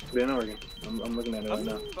 Bend, Oregon. I'm looking at it right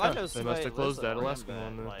now. I know They somebody must have that closed lives that in Alaska Oregon,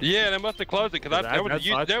 one. Then. like- Yeah, they must have closed it because there was a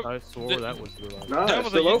I swore that was the last. Nah, there it's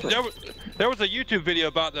was still open. there was a YouTube video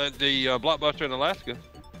about the Blockbuster in Alaska.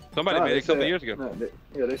 Somebody Nah, made it a they couple said- years ago.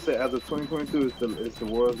 nah, they said as of 2022, it's the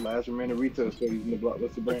world's last remaining retail store using the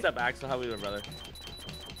Blockbuster brand. What's up, Axel? How we doing, brother?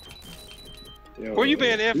 Yo, Where you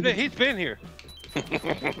been, Infinite? He's been here.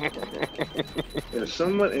 If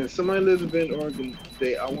somebody lives in Bend, Oregon,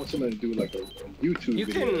 I want somebody to do like a YouTube You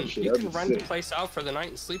video. can and shit. you That'd can be rent sick. the place out for the night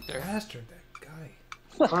and sleep there. Bastard, that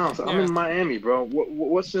guy. Clowns. I'm in Miami, bro.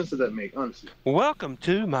 What sense does that make, honestly? Welcome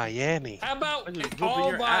to Miami. How about Whooping all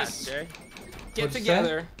your of ass, us Jay. get What'd you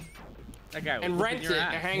together That guy was and whooping rent your it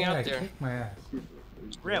ass. and hang Yeah, out there? kick my ass.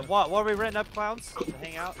 Rent what? What are we renting up, clowns? To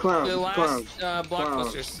hang out? Clowns. The last Clowns.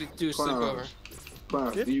 Blockbuster do a sleepover.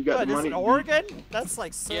 Clowns. This Do you got good. the This money? in Oregon? That's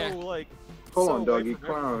like so Yeah. like. Hold so on, away doggy. from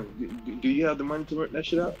Clowns. Do you have the money to rent that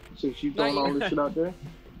shit out? Since you throwing all this shit out there?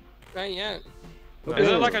 Not yet. Is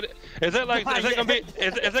it like a? Is it like? Is it gonna be?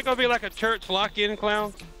 Is it gonna be like a church lock-in,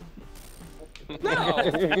 clown? No.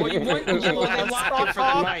 Well, you want to lock it for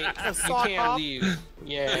the night. You can't leave.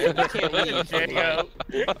 Yeah, you can't leave. For the night.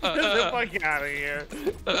 Get the fuck out of here.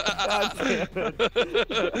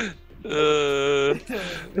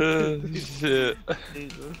 Shit.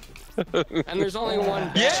 And there's only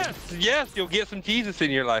one bed. Yes, you'll get some Jesus in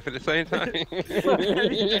your life at the same time.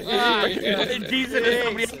 Jesus is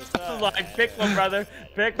somebody else's life. Pick one, brother.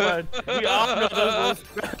 Pick one. We all know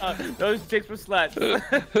those chicks were sluts.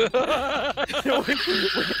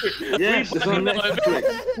 Yes, it's on Netflix.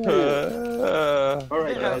 All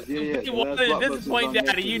right, guys. Yeah. You wanted to disappoint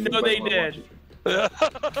Daddy. You know they did.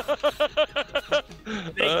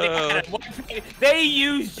 They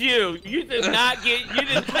used you. You did not use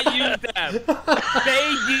them. They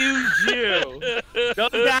used you.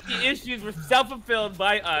 Those daddy issues were self-fulfilled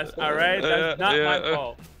by us, alright? That's not my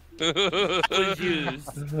fault. I was used.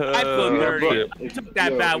 I feel dirty. I took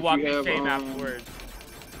that bad walk of shame afterwards.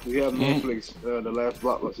 We have Netflix, the last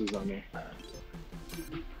Blockbusters on there.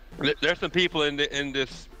 There's some people in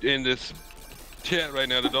this chat right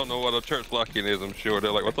now that don't know what a church lock-in is. I'm sure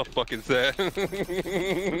they're like, "What the fuck is that?"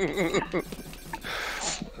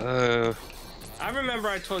 I remember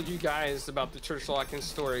I told you guys about the church lock-in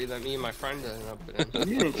story that me and my friend ended up in.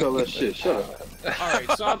 You didn't tell that shit. Shut up. All right,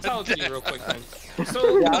 so I'll tell it to you real quick then.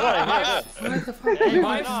 So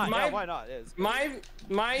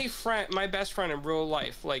my friend, my best friend in real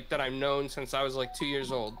life, like that I've known since I was like 2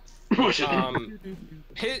 years old. His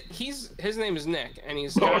name is Nick, and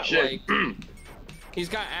he's got he's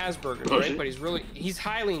got Asperger's, right? But he's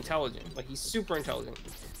highly intelligent. Like he's super intelligent.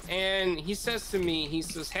 And he says to me, he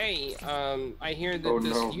says, "Hey, I hear that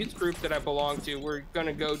this youth group that I belong to, we're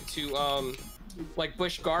gonna go to like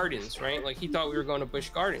Busch Gardens, right? Like he thought we were going to Busch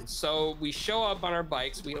Gardens. So we show up on our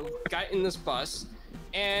bikes, we got in this bus,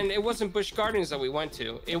 and it wasn't Busch Gardens that we went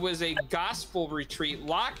to. It was a gospel retreat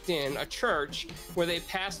locked in a church where they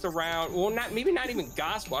passed around, well, maybe not even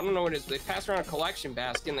gospel, I don't know what it is, but they passed around a collection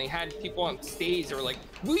basket and they had people on stage that were like,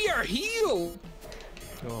 'We are healed.'"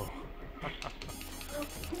 Oh.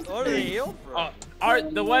 What are they healed from?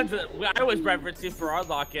 The ones that I was referencing for our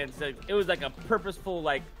lock-ins, it was like a purposeful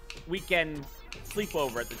like weekend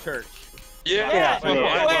sleepover at the church. I think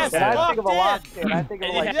of a lot. I think of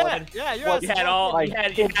like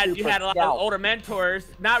you had a lot of older mentors.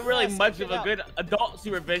 Not really much of a good adult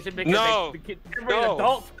supervision because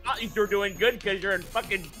adults thought you were doing good because you're in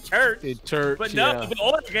fucking church. In church, but no, the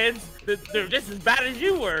older kids, they're just as bad as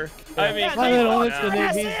you were. I mean, going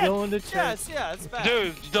to church. It's bad.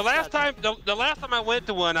 Dude, the last time I went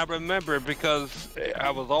to one, I remember because I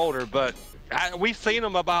was older, but we seen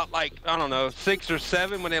them about like, I don't know, 6 or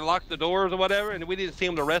 7 when they locked the doors or whatever, and we didn't see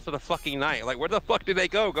them the rest of the fucking night. Like, where the fuck did they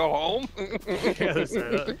go? Go home? Fuck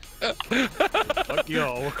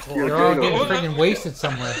y'all. They're all getting freaking wasted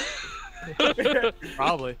somewhere.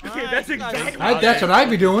 Probably. That's exactly. That's what I'd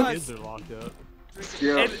be doing. Kids are locked up.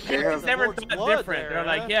 Yeah, It's never thought different. They're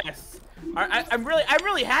like, yes. I'm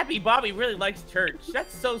really happy Bobby really likes church.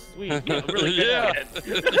 That's so sweet. You know, really good.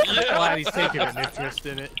 Glad he's taking an interest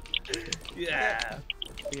in it. Yeah.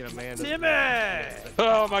 Being a man. Timmy!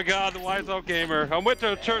 Oh my God, the wise old gamer. I went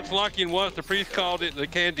to a church lock-in once. The priest called it the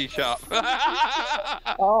candy shop.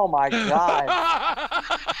 Oh my God.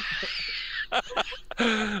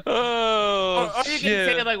 Oh, or you shit.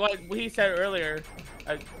 can say like what he said earlier.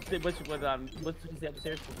 What's his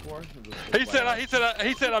upstairs before? He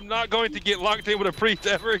said, "I'm not going to get locked in with a priest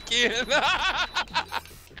ever again."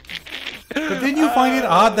 But didn't you find it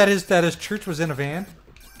odd that his church was in a van?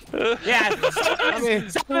 Yeah. I mean,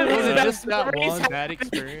 was it just that one bad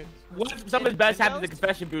experience? Some of his best happened in the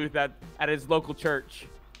confession booth at his local church.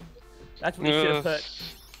 That's what he should have put.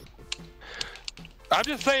 I'm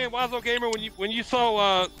just saying, Wise Old Gamer, when you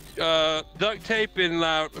saw duct tape and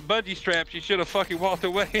bungee straps, you should have fucking walked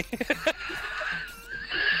away.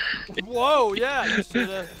 Whoa, yeah, you should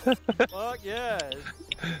have. Fuck yeah.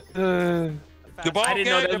 The ball I didn't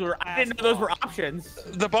gag, know those were options.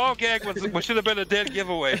 The ball gag should have been a dead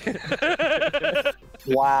giveaway.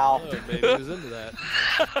 Wow. Oh, maybe he was into that.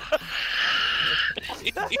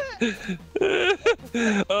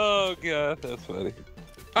 Oh God, that's funny.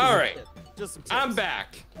 All right. Just some tips. I'm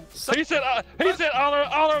back. So, He said all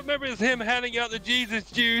I remember is him handing out the Jesus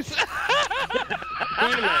juice. wait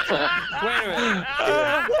a minute.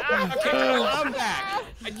 Okay, well, I'm back.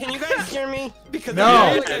 Can you guys hear me? Because No.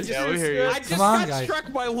 I feel like I Yeah, we hear you. I just Come on, got guys.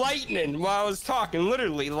 struck by lightning while I was talking.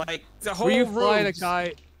 Literally, like the whole Were you room. flying a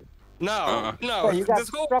kite? No, no. You got this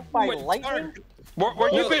whole struck by room was lightning? dark. Were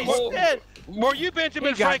you No, Ben- the whole- were you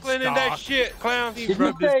Benjamin He got Franklin in that stalked. shit, clown? He Did you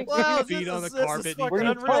rubbed say- his Wow, feet this on the is- this is carpet. fucking He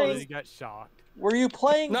unreal. he got shocked. Were you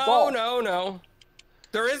playing No, ball? no.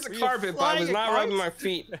 There is a Were you carpet, but I was flying not a rubbing kite? my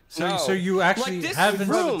feet. So, No. so you actually Like this haven't.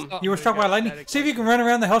 room. You were struck by lightning. See if you can run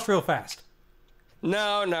around the house real fast.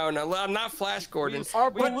 No. I'm not Flash Gordon.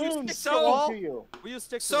 Our But balloons so- to you. Will you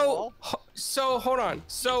stick to the wall? So hold on.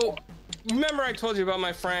 So remember I told you about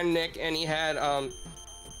my friend Nick, and he had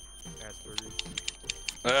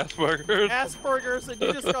Asperger's. Asperger's, and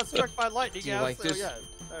you just got struck by lightning. Do you Yeah, like so this? yeah.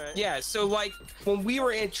 All right. Yeah, so like when we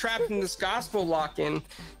were trapped in this gospel lock-in,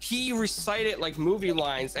 he recited like movie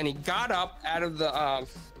lines, and he got up out of the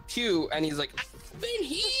pew, and he's like, "I've been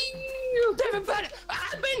healed, everybody!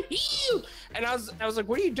 I've been healed!" And I was like,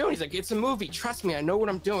 "What are you doing?" He's like, "It's a movie. Trust me, I know what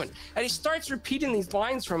I'm doing." And he starts repeating these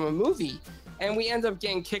lines from a movie, and we end up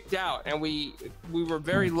getting kicked out. And we were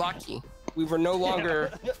very lucky. We were no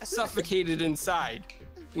longer suffocated inside.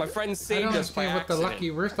 My friend I saved don't us by understand what the accident.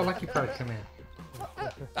 lucky. Where's the lucky part come in?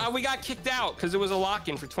 We got kicked out because it was a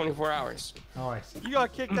lock-in for 24 hours. Oh, I see. You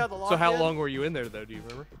got kicked out the lock. So how long were you in there though? Do you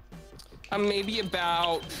remember? Maybe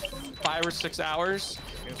about 5 or 6 hours.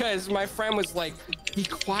 Because my friend was like, "Be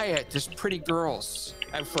quiet, there's pretty girls."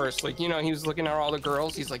 At first, like, you know, he was looking at all the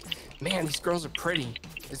girls. He's like, "Man, these girls are pretty."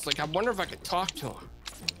 It's like, I wonder if I could talk to them.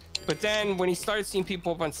 But then when he started seeing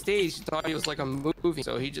people up on stage, he thought it was like a movie.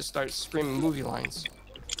 So he just started screaming movie lines.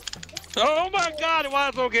 Oh my God! Why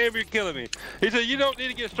is okay if you're killing me? He said you don't need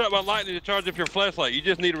to get struck by lightning to charge up your flashlight. You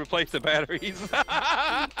just need to replace the batteries.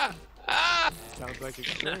 Sounds like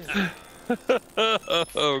experience.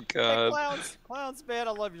 Oh Hey, God! clowns, man,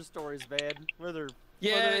 I love your stories, man. Whether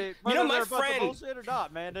Yeah, whether you know, my they're a bunch of friend- bullshit or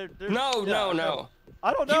not, man. They're, No.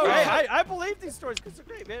 I don't know. You Hey, are- I believe these stories because they're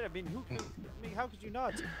great, man. I mean, how could you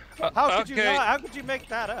not? How could you okay. not? How could you make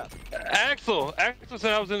that up? Axel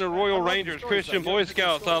said I was in the Royal love the Rangers, stories, Christian though. Boy Yeah, the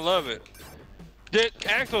Scouts. I stories. love it.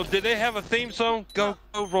 Did they have a theme song? Go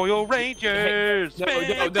Royal Rangers! No,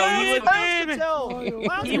 baby, no, he was-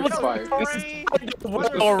 baby. He was fired.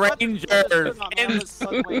 the Royal Rangers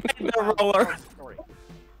in the roller.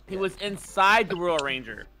 He was inside the Royal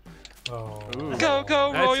Ranger. Oh. Go That's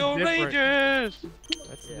Royal different. Rangers!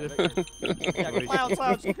 That's Yeah, different. Yeah,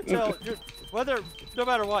 clowns, you can tell. No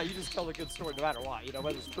matter what, you just tell a good story no matter what. You know,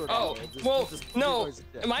 whether it's true or not. Oh, well, no.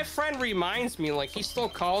 My friend reminds me, like, he still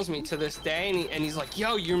calls me to this day, and he's like,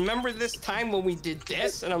 "Yo, you remember this time when we did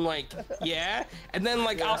this?" And I'm like, "Yeah." And then,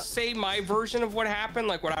 like, I'll say my version of what happened,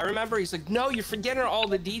 like what I remember. He's like, "No, you're forgetting all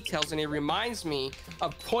the details." And he reminds me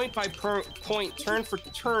of point by point, turn for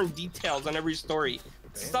turn details on every story.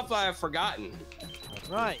 Stuff that I've forgotten.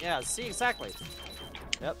 Right, yeah, see, exactly.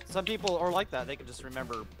 Yep, some people are like that. They can just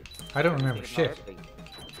remember. I don't remember thinking about shit. everything.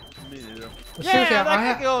 Seriously, Yeah, I I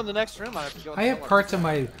have- could go in the next room. I have to go. I have parts of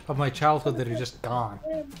my childhood that are just gone.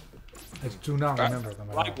 I do not remember them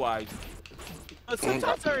at all. Likewise. But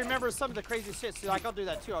sometimes I remember some of the crazy shit. So like I'll do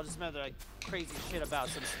that too. I'll just remember like crazy shit about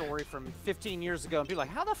some story from 15 years ago and be like,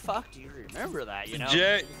 how the fuck do you remember that? You know?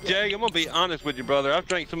 Jay, I'm gonna be honest with you, brother. I've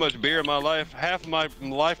drank so much beer in my life, half of my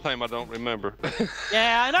lifetime I don't remember.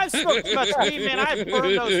 Yeah, and I've smoked too much weed, man. I've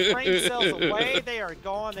burned those brain cells away. They are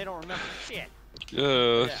gone. They don't remember shit.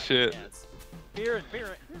 Oh Yeah, shit. yeah, it's beer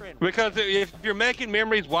and Because if you're making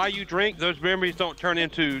memories while you drink, those memories don't turn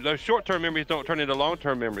into those short-term memories don't turn into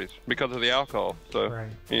long-term memories because of the alcohol. So Right.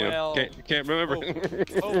 you know, Well, can't remember.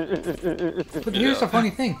 But here's the funny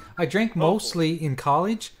thing: I drank mostly in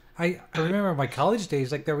college. I remember my college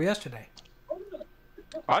days like they were yesterday.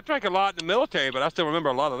 I drank a lot in the military, but I still remember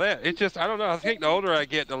a lot of that. It's just I don't know. I think the older I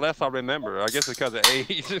get, the less I remember. I guess it's because of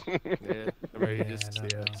age. Yeah, or you Yeah, just I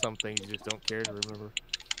don't know. some things you just don't care to remember.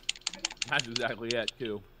 That's exactly it,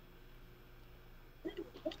 too.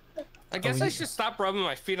 I guess I should stop rubbing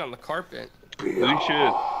my feet on the carpet. You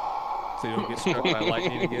should. So you don't get struck by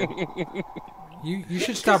lightning again. You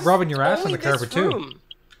should stop rubbing your ass on Only the carpet this too. room.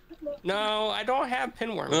 No, I don't have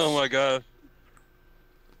pinworms. Oh my god.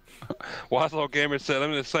 Wise Gamer said,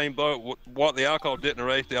 I'm in the same boat. What the alcohol didn't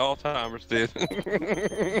erase, the Alzheimer's did.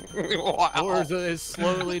 Wow. Or is it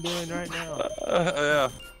slowly doing right now? Yeah.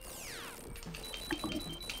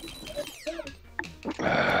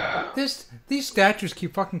 These statues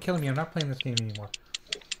keep fucking killing me. I'm not playing this game anymore.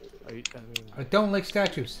 I don't like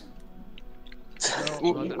statues. I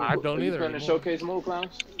don't Are you either. trying to anymore. showcase mode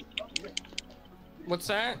clowns? What's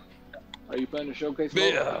that? Are you playing the showcase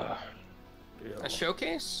mode? Yeah. A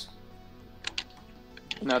showcase?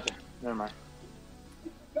 Nothing. Never mind.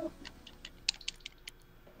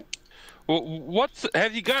 Well, what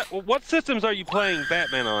systems are you playing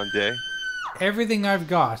Batman on, Jay? Everything I've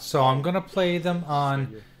got. So I'm gonna play them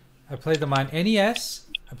on. I played them on NES.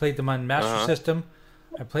 I played them on Master System.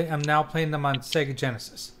 I'm now playing them on Sega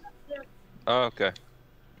Genesis. Oh, okay.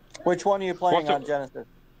 Which one are you playing on Genesis?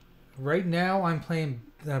 Right now, I'm playing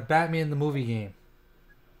Batman the movie game.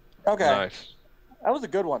 Okay. Nice. That was a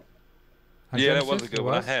good one. On Yeah, Genesis, that was a good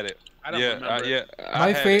one. I had it. I don't remember. Yeah.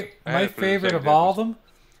 My favorite of all of them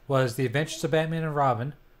was The Adventures of Batman and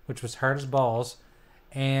Robin, which was hard as balls,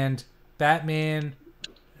 and Batman.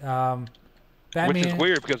 Which is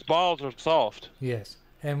weird because balls are soft. Yes.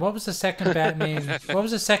 And what was the second Batman? What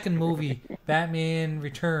was the second movie? Batman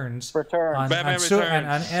Returns. On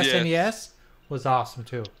SNES yes. was awesome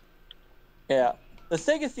too. Yeah. The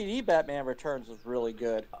Sega CD Batman Returns was really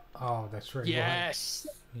good. Oh, that's right. Yes.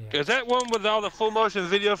 Yeah. Is that one with all the full motion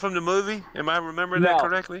video from the movie? Am I remembering that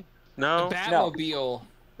correctly? No. The Batmobile. No.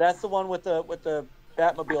 That's the one with the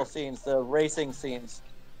Batmobile scenes, the racing scenes.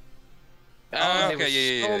 Oh,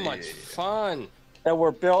 okay, so much fun. That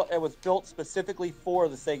were built. It was built specifically for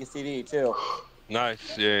the Sega CD too.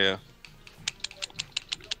 Nice. Yeah.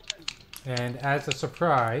 And as a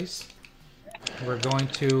surprise, we're going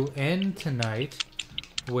to end tonight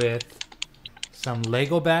with some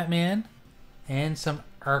Lego Batman and some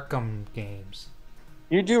Arkham games.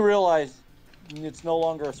 You do realize it's no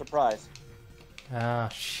longer a surprise. Ah,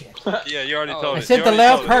 shit. Yeah, you already told I it. said the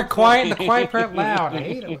loud part quiet and the quiet part loud. I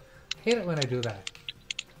hate it when I do that.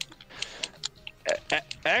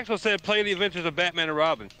 Axel said play The Adventures of Batman and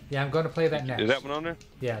Robin. Yeah, I'm going to play that next. Is that one on there?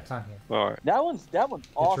 Yeah, it's on here. All right. That one's awesome.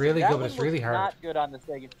 It's really that good, but one it's really was hard. Not good on the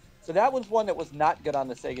Sega. So that was one that was not good on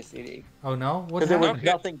the Sega CD. Oh no? What? Because it was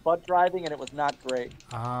nothing but driving, and it was not great.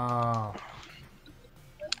 Oh.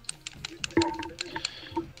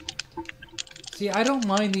 See, I don't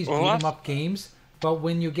mind these beat 'em up games, but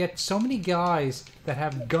when you get so many guys that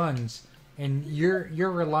have guns and you're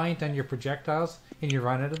reliant on your projectiles and you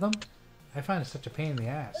run into them, I find it such a pain in the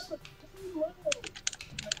ass.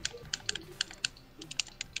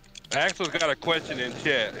 Axel's got a question in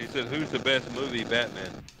chat. He said, "Who's the best movie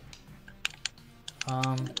Batman?"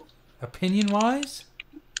 Opinion-wise?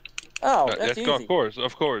 Oh, that's easy. Of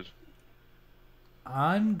course.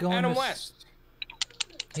 I'm going Adam to... West.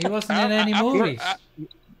 He wasn't in any movies.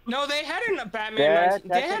 No, they had a Batman.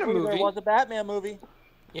 They had a movie. There was a Batman movie.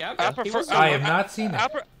 Yeah, I have not seen it.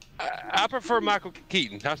 I prefer Michael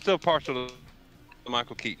Keaton. I'm still partial to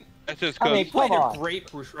Michael Keaton. That's just I because mean, he played a great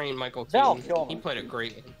Bruce Wayne, Michael Keaton. He played a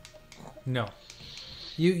great one. No.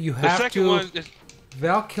 You have to... one is...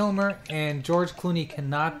 Val Kilmer and George Clooney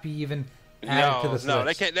cannot be even added to this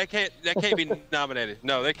list. They can't be nominated.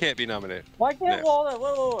 No, they can't be nominated. Why can't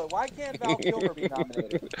why can't Val Kilmer be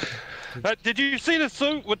nominated? Did you see the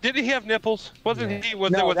suit? Did he have nipples? Wasn't he?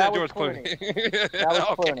 Was No, that was George Clooney? That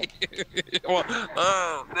was Clooney. Well,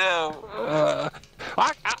 no.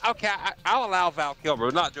 I'll allow Val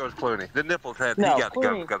Kilmer, not George Clooney. The nipples he got to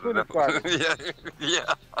go because of the nipples.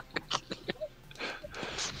 yeah.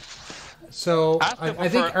 So I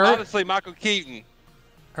think honestly, Michael Keaton.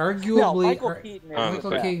 Arguably,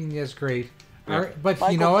 Michael Keaton is great. But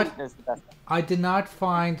Michael you know what? Keaton is the best. I did not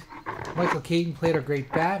find Michael Keaton played a great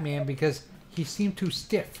Batman because he seemed too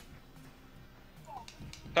stiff.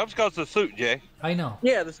 That was because of the suit, Jay. I know.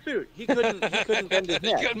 Yeah, the suit. He couldn't bend his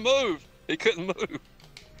neck. He couldn't move.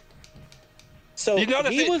 So you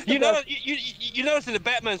notice he was you notice in the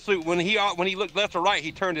Batman suit when he looked left or right,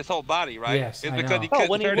 he turned his whole body, right? Yes, it's I because know. he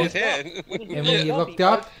couldn't turn his head. And when he looked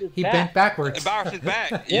up, he bent backwards. Bounced his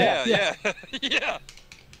back. Yeah.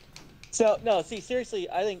 So no, see, seriously,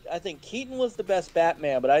 I think Keaton was the best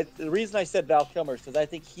Batman, but the reason I said Val Kilmer is because I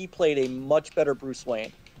think he played a much better Bruce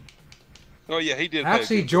Wayne. Oh yeah, he did.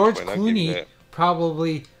 Actually, George Clooney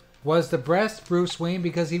probably was the best Bruce Wayne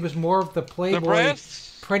because he was more of the playboy,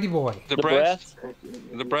 pretty boy. The breast.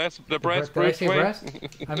 Did I say breast?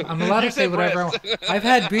 I'm allowed to say whatever I want. I've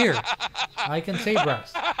had beer. I can say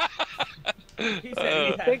breast.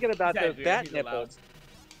 Thinking about those bat nipples.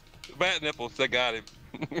 Bat nipples, they got him.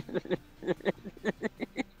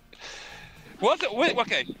 Was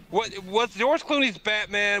George Clooney's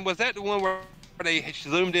Batman? Was that the one where they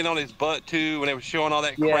zoomed in on his butt too when they were showing all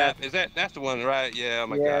that crap? That's the one, right? Yeah. Oh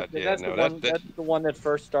my God. Yeah. That's the one that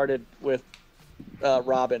first started with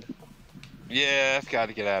Robin. Yeah, it's got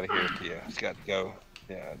to get out of here. Yeah, it's got to go.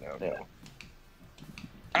 Yeah, no.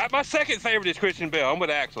 My second favorite is Christian Bale. I'm with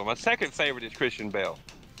Axel. My second favorite is Christian Bale.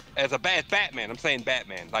 As a bad Batman, I'm saying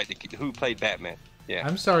Batman, like who played Batman. Yeah.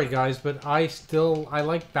 I'm sorry, guys, but I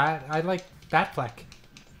like Batfleck.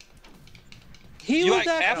 He You was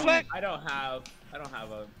like actually. Affleck? I don't have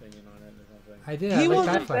an opinion on it or something. I did. He I like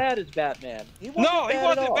wasn't Batfleck. bad as Batman. He wasn't No, he bad at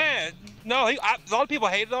wasn't all. bad. No, a lot of people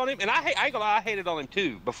hated on him, and I ain't gonna lie, I hated on him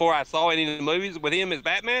too before I saw any of the movies with him as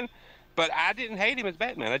Batman. But I didn't hate him as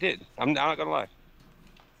Batman. I did. I'm not gonna lie.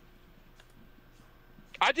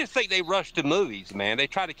 I just think they rushed the movies, man. They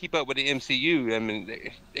try to keep up with the MCU. I mean,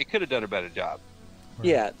 they could have done a better job.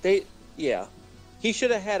 Yeah, he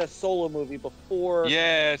should have had a solo movie before.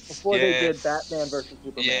 Yes. Before they did Batman versus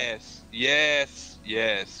Superman.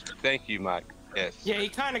 Yes. Thank you, Mike. Yes. Yeah, he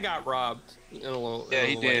kind of got robbed. In a little, Yeah,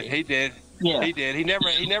 he in a did. way. He did. Yeah. He did. He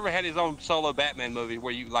never had his own solo Batman movie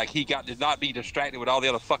where he did not be distracted with all the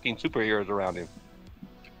other fucking superheroes around him.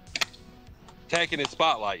 Taking his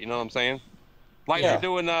spotlight, you know what I'm saying? Like they're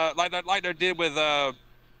doing like they did with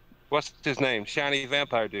what's his name? Shiny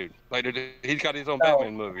Vampire Dude. He's got his own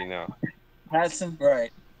Batman movie now. Hudson,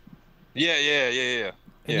 right? Yeah.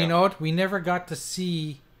 And you know what? We never got to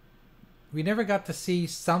see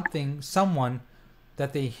someone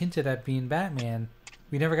that they hinted at being Batman.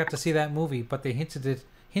 We never got to see that movie, but they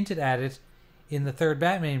hinted at it in the third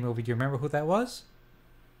Batman movie. Do you remember who that was?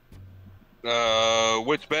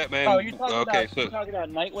 Which Batman? Oh, you're talking okay, about you're talking about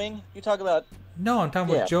Nightwing. You talk about No, I'm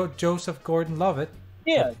talking about Joseph Gordon-Levitt.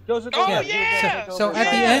 Joseph. Oh, Gordon-Levitt. yeah! So at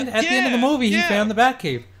the end of the movie, he found the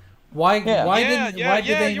Batcave. Why did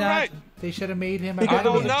they not? Right. They should have made him. Because I it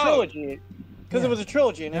don't was a know. trilogy. Because it was a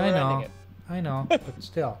trilogy, and they were ending it. I know, but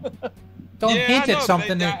still, don't Yeah, hint I know, at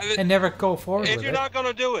something but and never go forward If with you're it. not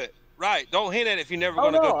gonna do it, right? Don't hint at it if you're never Oh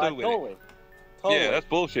gonna no, go through with totally. it. Totally. Yeah, that's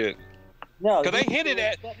bullshit. No, Because they hinted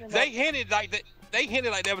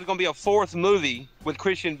like there was gonna be a fourth movie with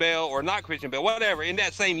Christian Bale or not Christian Bale, whatever, in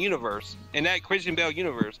that same universe, in that Christian Bale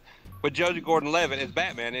universe, with Joseph Gordon-Levitt as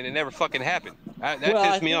Batman, and it never fucking happened. That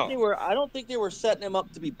pissed me off. I don't think they were setting him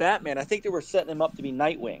up to be Batman. I think they were setting him up to be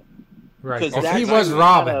Nightwing. Right. 'Cause Well, that's he was kinda-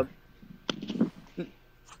 Robin.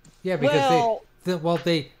 Yeah, because Well-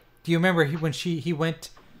 do you remember when he went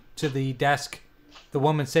to the desk, the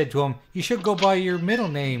woman said to him, "You should go by your middle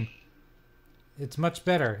name. It's much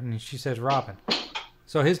better." And she said Robin.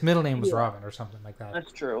 So his middle name was Robin or something like that.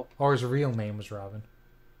 That's true. Or his real name was Robin.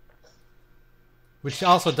 Which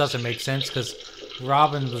also doesn't make sense because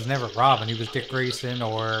Robin was never Robin. He was Dick Grayson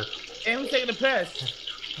or... And who's taking a piss?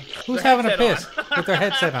 Who's Their having a headset piss on. with their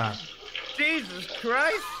headset on? Jesus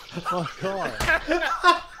Christ! Oh God!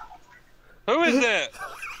 Who is that?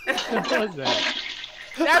 What was that?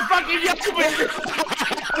 That fucking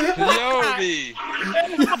Yobi.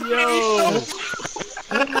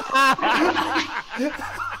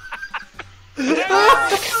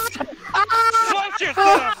 Watch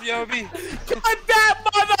yourself, Yobi. Clip that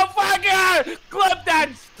motherfucker! Clip that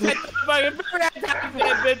shit, fucking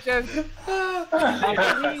bitches!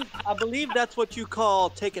 I believe that's what you call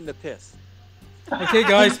taking the piss. Okay,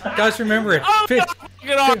 guys, remember it. Oh,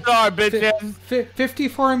 get off our bitches!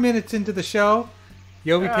 54 minutes into the show,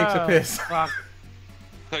 Yobi takes a piss. Fuck.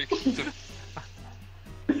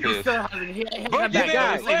 He still hasn't- he hasn't But back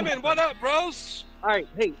guys. Lemon, what up, bros? All right,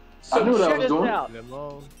 hey. So I knew what I check was this doing. out.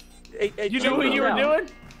 Hey, You check knew what this you were out. doing?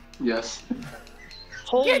 Yes.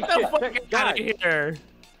 Holy Get the shit! fuck Check- out of here!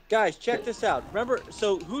 Guys, check this out. Remember,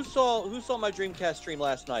 so who saw my Dreamcast stream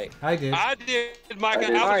last night? I did. I did, Mike. I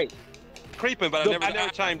All was right. creeping, but I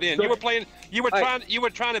never chimed in. You were playing. You were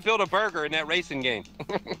trying to build a burger in that racing game,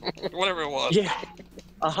 whatever it was. Yeah,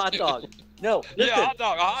 a hot dog. No, listen. Yeah, a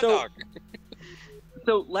hot dog.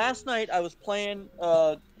 So last night I was playing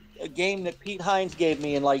a game that Pete Hines gave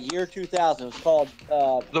me in like year 2000. It was called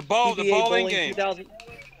The PBA bowling game. 2000.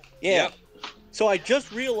 Yeah. Yep. So I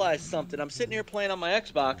just realized something. I'm sitting here playing on my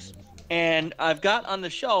Xbox, and I've got on the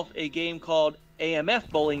shelf a game called AMF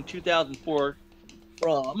Bowling 2004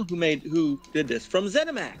 from who did this from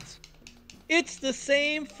ZeniMax. It's the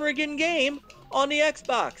same friggin' game on the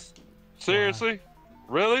Xbox. Seriously?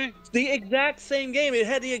 Really? It's the exact same game. It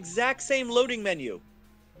had the exact same loading menu.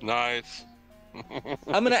 Nice.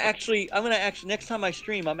 I'm gonna actually next time I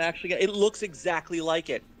stream, it looks exactly like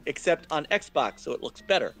it, except on Xbox, so it looks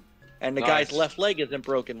better. And the guy's left leg isn't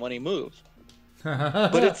broken when he moves.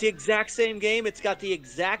 But it's the exact same game. It's got the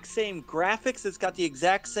exact same graphics. It's got the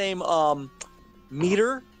exact same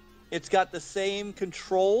meter. It's got the same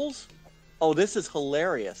controls. Oh, this is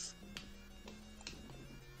hilarious.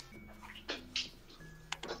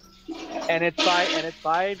 And it's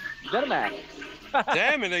by ZeniMax.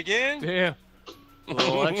 Damn it again. Damn.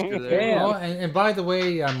 Oh, and by the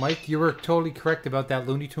way, Mike, you were totally correct about that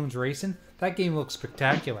Looney Tunes racing. That game looks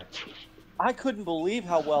spectacular. I couldn't believe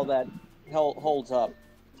how well that holds up.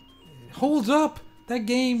 Holds up. That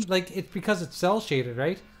game, like, it's because it's cell shaded,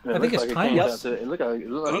 right? Yeah, I think it's timeless. it looked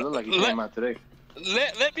like it came out today.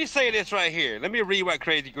 Let me say this right here. Let me read what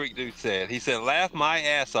Crazy Greek Dude said. He said, laugh my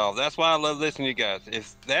ass off. That's why I love listening to you guys.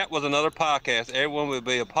 If that was another podcast, everyone would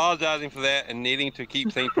be apologizing for that and needing to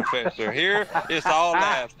keep things professional. Here, it's all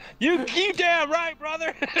laughs. You damn right,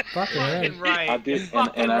 brother. Fucking right. I did,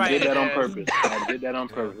 and I did that on purpose. I did that on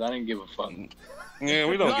purpose. I didn't give a fuck. Yeah,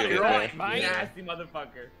 we don't give a fuck. Nasty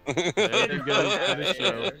motherfucker.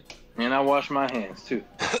 And I wash my hands, too.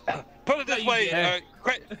 Put it this way,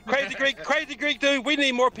 Crazy Greek Dude, we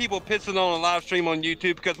need more people pissing on a live stream on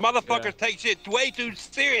YouTube because motherfuckers take shit way too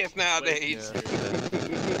serious nowadays.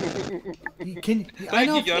 I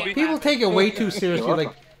know people take it way too seriously.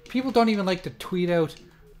 Like, people don't even like to tweet out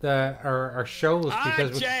our shows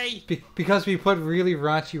because we put really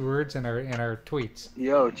raunchy words in our tweets.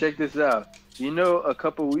 Yo, check this out. You know, a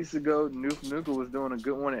couple weeks ago, Nuka was doing a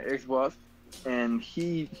good one at Xbox, and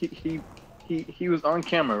he was on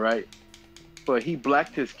camera, right? But he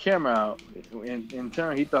blacked his camera out. In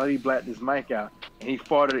turn, he thought he blacked his mic out, and he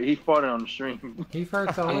farted on the stream. He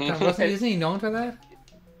farts all the time. Isn't he known for that?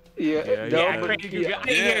 Yeah. I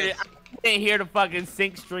didn't hear the fucking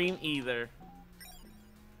sync stream either.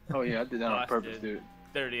 Oh yeah, I did that on purpose, dude.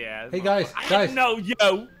 Dirty ass. Hey guys. No,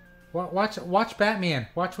 yo. Watch Batman.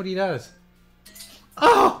 Watch what he does.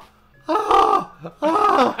 Oh! Oh!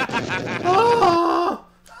 Oh! Oh!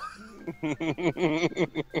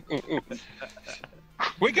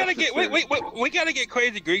 We gotta get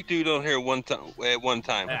Crazy Greek Dude on here at one time.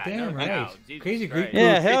 Damn right. Crazy Greek Dude.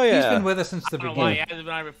 Yeah, hell yeah. He's been with us since the I don't know why he beginning. hasn't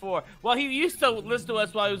been on before. Well, he used to listen to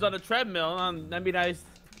us while he was on the treadmill. That'd be nice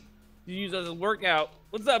to use as a workout.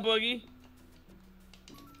 What's up, Boogie?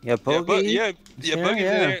 Yeah, Boogie. Boogie's in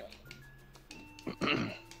there.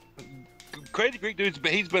 Crazy Greek Dude's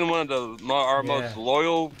he's been one of our most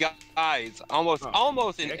loyal guys,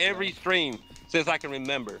 almost in every stream since I can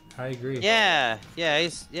remember. I agree. Yeah,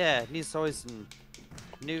 he's always some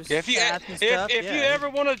new If you stats and stuff. if you ever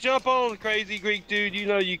want to jump on Crazy Greek Dude,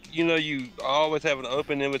 you always have an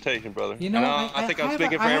open invitation, brother. You know, I think I'm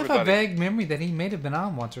speaking for I everybody. have a vague memory that he may have been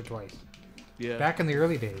on once or twice. Yeah. Back in the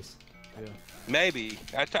early days. Yeah. Maybe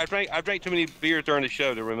I drank too many beers during the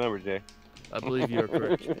show to remember, Jay. I believe you're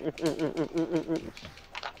correct.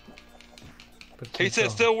 He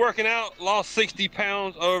said still working out, lost 60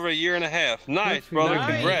 pounds over a year and a half. Nice, brother.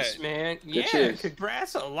 Nice, Congrats. man. Good Yeah, cheers.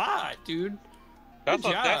 congrats a lot, dude. That's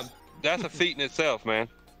Good job. that's a feat in itself, man.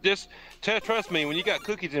 Just trust me, when you got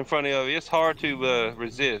cookies in front of you, it's hard to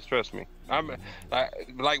resist. Trust me.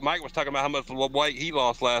 Like Mike was talking about how much weight he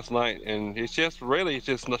lost last night, and it's just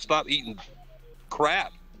stop eating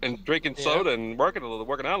crap and drinking soda and working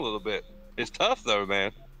out a little bit. It's tough though,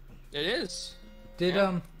 man. It is. Did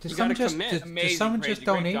someone just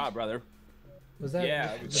donate? Job, brother. Was that?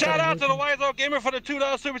 Yeah. Shout out to the Wise Old Gamer for the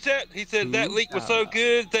 $2 super chat. He said that leak was so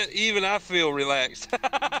good that even I feel relaxed.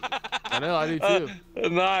 I know, I do too.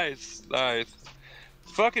 Nice.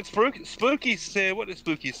 Fucking Spooky said, what did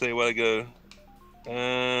Spooky say a while ago?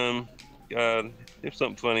 God, there's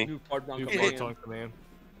something funny. New part-time command.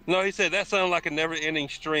 No, he said that sounded like a never-ending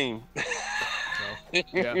stream.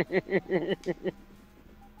 Yeah.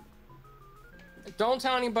 Don't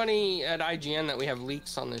tell anybody at IGN that we have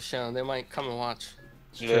leaks on this show. They might come and watch.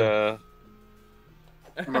 Yeah.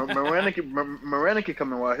 Miranda can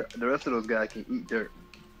come and watch. The rest of those guys can eat dirt.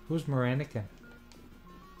 Who's Miranda?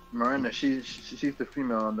 Miranda, she's the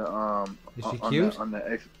female on the Is she cute?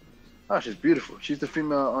 Oh, she's beautiful. She's the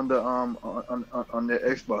female on the on the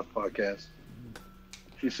Xbox podcast.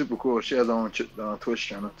 She's super cool. She has her own Twitch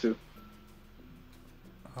channel too.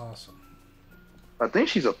 Awesome. I think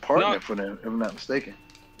she's a partner for them, if I'm not mistaken.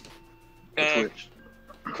 Twitch.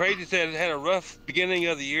 Crazy said it had a rough beginning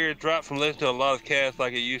of the year, dropped from listening to a lot of casts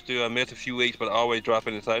like it used to. I missed a few weeks, but always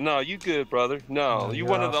dropping inside. No, you good, brother. No, you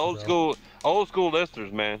one of the old school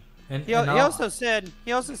listeners, man. And he also said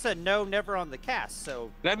no, never on the cast.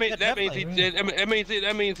 So that means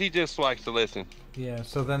he just likes to listen. Yeah.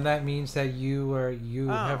 So then that means that you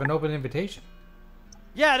have an open invitation.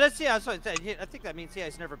 Yeah, So I think that means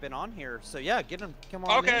he's never been on here. So yeah, come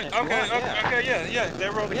on. Okay, yeah.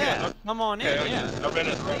 They're on the cast. Come on in. Yeah. I've been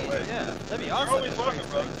in the wrong way. Yeah, that'd be awesome. You're always welcome,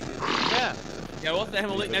 brother. Yeah. Yeah, we'll have to have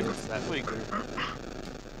a link next week.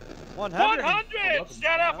 100.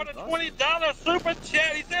 Shout out for the $20 super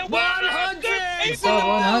chat. He said 100. He said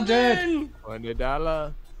 100.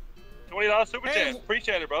 $20. $20 super chat.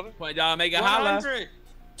 Appreciate it, brother. $20 make a holla.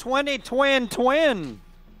 20 twin. 20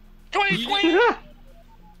 twin.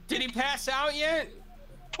 Did he pass out yet?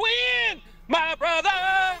 Twin, my brother.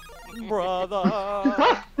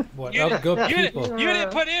 brother. What up, good people? You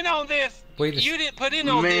didn't put in on this. Wait a You didn't put in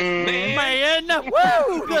on this, man.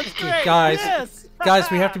 Woo! That's great. Guys, Yes. guys,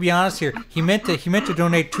 we have to be honest here. He meant to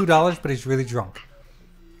donate $2, but he's really drunk.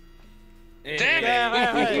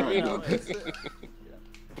 Damn it.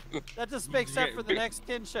 That just makes up for the next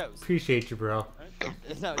 10 shows. Appreciate you, bro.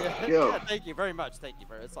 No, Yo. yeah, thank you very much. Thank you,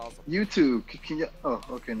 bro. It's awesome. YouTube, can you? Oh,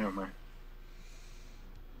 okay, never mind.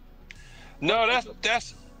 No,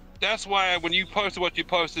 that's why when you posted what you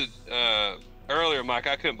posted earlier, Mike,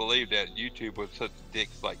 I couldn't believe that YouTube was such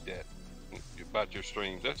dicks like that about your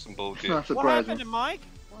streams. That's some bullshit. Not What surprising. happened to Mike?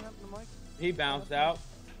 What happened to Mike? He bounced out.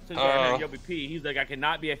 Since I heard Yobi P, he's like, I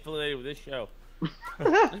cannot be affiliated with this show.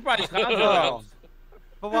 That's probably Oh.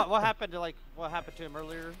 But what happened to him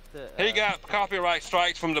earlier? He got copyright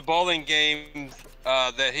strikes from the bowling games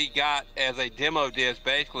that he got as a demo disc.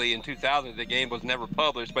 Basically, in 2000, the game was never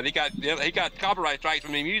published, but he got copyright strikes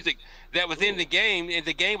from the music that was in the game, and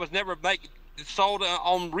the game was never sold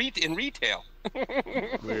in retail.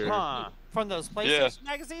 Weird. Huh. From those PlayStation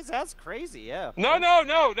magazines? That's crazy. Yeah. No.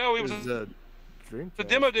 It was the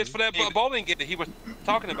demo disc for that bowling game that he was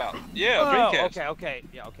talking about. Yeah, Dreamcast. Okay.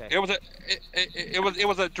 Yeah, okay. It was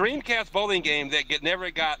a Dreamcast bowling game that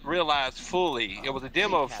never got realized fully. It was a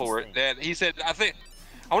demo for it that he said. I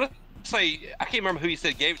want to say I can't remember who he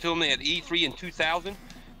said gave it to him at E3 in 2000,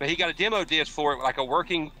 but he got a demo disc for it, like a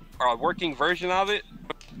working version of it.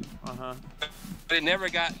 But it never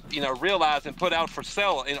got realized and put out for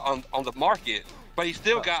sale on the market. But he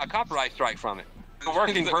still got a copyright strike from it. A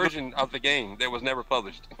working version of the game that was never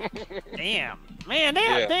published. Damn, man,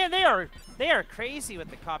 they are crazy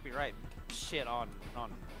with the copyright shit on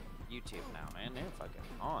YouTube now, man. They're fucking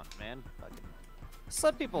on, man. Fucking, just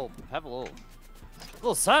let people have a little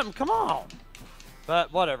something. Come on.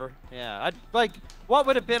 But whatever. Yeah, what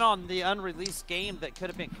would have been on the unreleased game that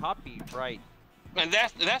could have been copyright? And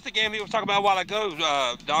that's the game he was talking about a while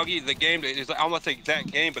ago, Doggy. The game that is almost the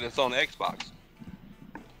exact game, but it's on the Xbox.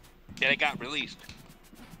 Yeah, it got released.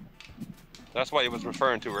 That's what he was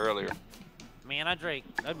referring to earlier. Man, I've drank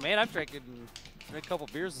a couple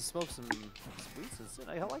beers and smoked some sweets and shit.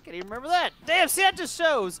 I like it. You remember that? Damn, see, that just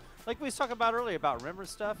shows, like we was talking about earlier about remember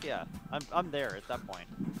stuff. Yeah, I'm there at that point.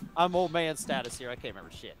 I'm old man status here. I can't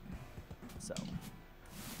remember shit. So.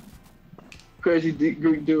 Crazy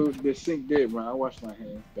Greek dude, the sink dead, man. I washed my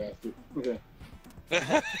hands, bastard. Okay.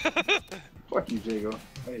 Fuck you, Jago.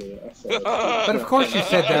 But of course you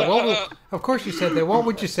said that. Of course you said that. What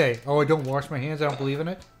would you say? Oh, I don't wash my hands. I don't believe in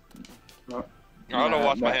it. No. I don't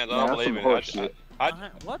wash my hands. I don't believe in it.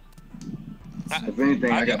 What? If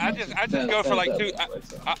anything, I just go for like 2.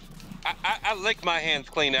 I lick my hands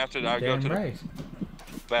clean after I go to the bathroom.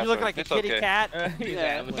 You look like a kitty cat.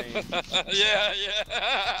 Yeah.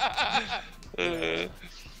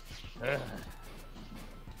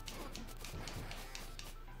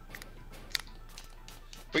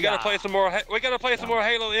 We gotta play some more. We gotta play some more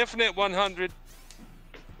Halo Infinite 100.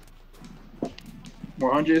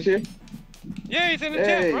 100 is here. Yeah, he's in the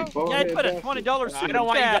chat, bro. Yeah, I put a $20 super I don't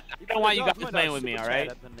want chat. you guys playing with me, all right?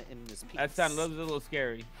 That sounds a little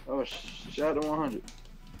scary. Oh, shout out to 100.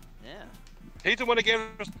 Yeah. He's the one that gave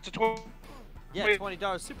us the 20. Yeah,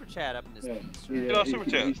 $20 super chat up in this. Super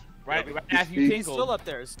chat. Right after you He's still up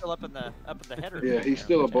there. It's still up in the header. Yeah, he's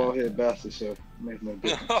still a bald head bastard, so it makes no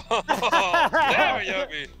difference. Damn,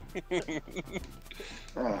 Yogi.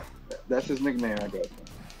 That's his nickname, I guess.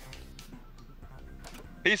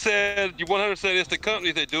 He said, you 100 said it's the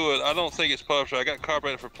companies that do it. I don't think it's publisher. I got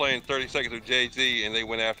copyrighted for playing 30 seconds of Jay-Z, and they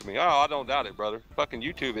went after me. Oh, I don't doubt it, brother. Fucking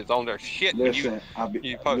YouTube is on their shit when you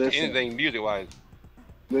post anything music-wise.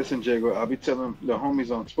 Listen, Jago, I'll be telling the homies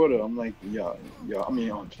on Twitter. I'm like,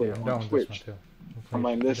 on Twitter, on Twitch. I'm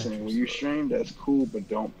like, listen, when you stream, that's cool, but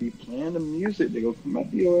don't be playing the music. They go come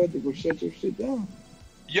after your head. They go shut your shit down.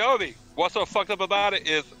 Yobi, what's so fucked up about it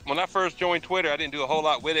is when I first joined Twitter, I didn't do a whole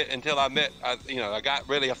lot with it until I found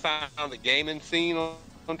the gaming scene on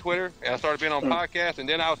Twitter, and I started being on podcasts, and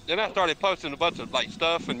then I started posting a bunch of like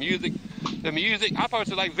stuff and music. The music, I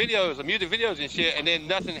posted like videos of music videos and shit, and then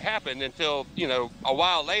nothing happened until a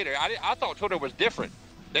while later. I thought Twitter was different.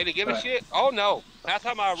 They didn't give a shit. Oh no, that's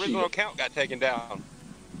how my original account got taken down.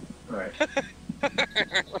 Right.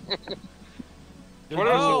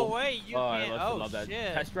 Oh wait, you I can't. love that.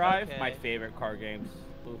 Shit. Test Drive, Okay. my favorite car games.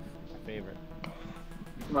 Oof, my favorite.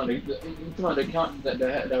 Come on, the account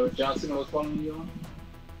that was John Cena was following you on?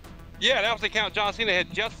 Yeah, that was the account John Cena had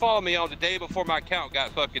just followed me on the day before my account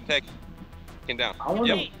got fucking taken down.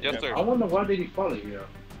 Yes, sir. I wonder why did he follow you?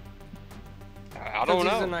 I don't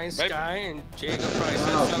know. He's a nice guy, and Jacob probably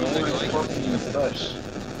said something like.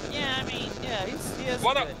 Yeah, I mean, Yeah, he is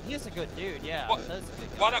What good. He's a good dude. Yeah, What- that's a good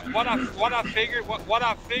guy. what I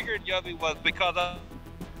figured, Yubby, was because I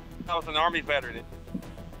was an Army veteran, and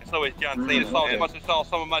so is John Cena. So I must have saw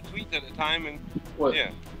some of my tweets at the time, and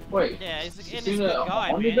yeah. Wait. Yeah, he's a Cena, good guy,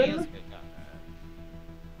 man. Army He is a veteran? good guy.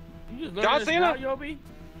 You just John learned this Cena? now, Yobi?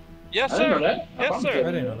 Yes, I didn't sir. know that. Yes, I sir.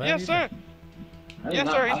 didn't know that Yes, either. sir. Yes,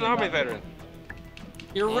 sir. He's an Army veteran.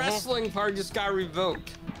 Your wrestling part just got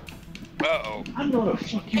revoked. Uh-oh. I know the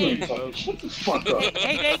fuck you ain't talking. Shut the fuck up.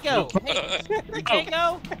 Hey, Dago. Hey,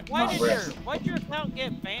 Dago. Not wrestling. Why'd your account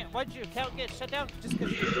get banned? Why'd your account get shut down? Just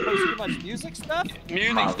because you post too much music stuff?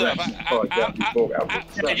 Music Not stuff. wrestling. Fuck that. You spoke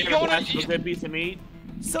out. You know That's a good piece of meat.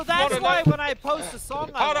 So that's why when I post a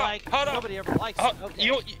song I like, nobody ever likes it. Okay.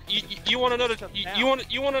 You want to know the you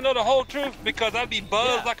want to know the whole truth? Because I'd be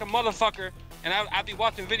buzzed like a motherfucker, and I'd be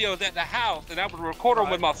watching videos at the house, and I would record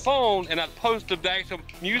them with my phone, and I'd post the actual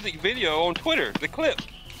music video on Twitter, the clip.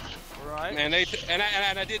 Right. And I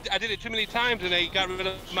did it too many times, and they got rid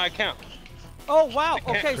of my account. Oh wow.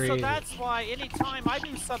 Okay, so Crazy. that's why anytime I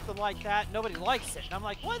do something like that, nobody likes it. And I'm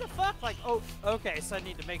like, why the fuck? Like, oh, okay. So I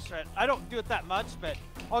need to make sure I don't do it that much, but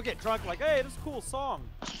I'll get drunk like, hey, this is a cool song.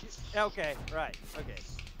 Okay, right. Okay.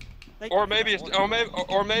 Thank Or you. maybe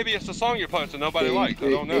it's the song you're posting nobody likes. I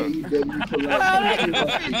don't know.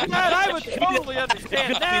 That I would totally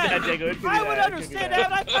understand that. I would understand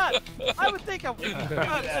that. I would think of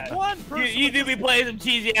one person. You do be playing some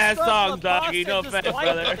cheesy ass songs, doggy. No offense,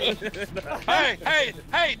 brother.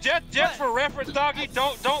 hey, just for reference, doggy,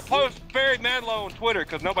 don't post Barry Manilow on Twitter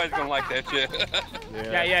because nobody's gonna like that shit.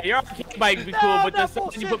 Yeah, your arcade might be cool, but there's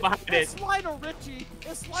something you put behind it. It's Lionel Richie.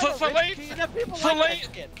 It's Lionel Richie, and then people like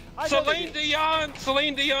that shit.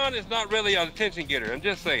 Celine Dion is not really an attention getter. I'm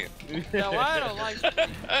just saying. No, I don't like.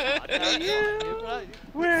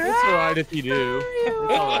 It's alright if you do. It's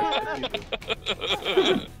alright if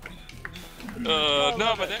you do.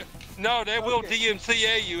 They will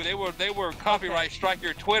DMCA you. They will copyright strike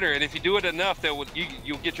your Twitter, and if you do it enough, you'll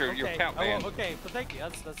get your account banned. Okay, but thank you.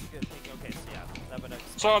 That's a good thing. Okay, so yeah, that would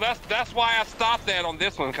So that's why I stopped that on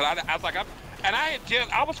this one, because I was like,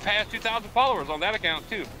 I was past 2,000 followers on that account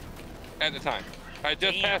too, at the time. I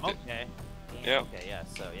just passed it. Okay. Yeah. Okay, yeah.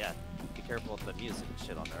 So yeah, be careful with the music and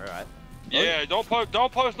shit on there, all right? Yeah, don't post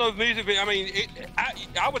no music video. I mean,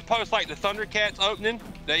 I would post like the Thundercats opening,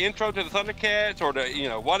 the intro to the Thundercats, or the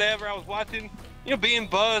whatever I was watching. Being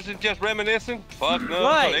buzzed and just reminiscing. Fuck no,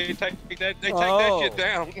 Right. they take that shit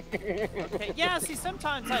down. Okay, yeah. See,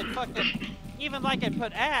 sometimes I fucking even like I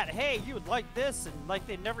put hey, you would like this, and like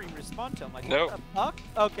they never even respond to them. Like, Nope. what the fuck?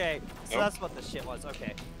 Okay, so Nope. that's what the shit was.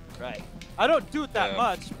 Okay, right. I don't do it that Yeah.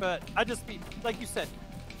 much, but I just be like you said,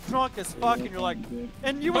 drunk as fuck, and you're like,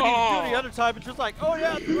 and you wouldn't even do it the other time, but you're like, oh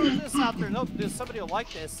yeah, throw this out there, and somebody will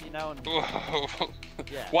like this, And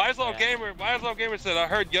yeah. Wise Little Gamer said, I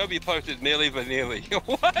heard Yobi posted Milli Vanilli.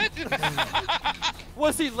 What?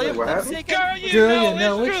 Was he lip syncing? Girl, you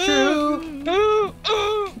know it's true. Ooh,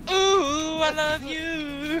 ooh, ooh, I love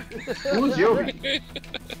you. Who's Yobi?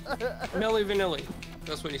 Milli Vanilli.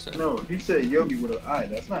 That's what he said. No, he said Yobi with an I.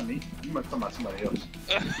 That's not me. You must talk about somebody else.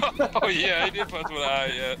 Oh yeah, he did post with an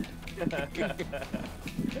eye, yeah.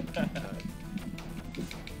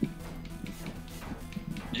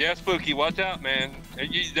 Yeah, Spooky, watch out, man.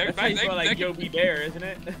 That's more like Yobi Bear, isn't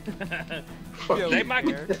it? They might,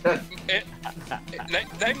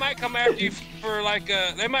 they might come after you for like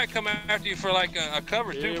a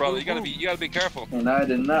cover too, brother. You gotta be careful. And I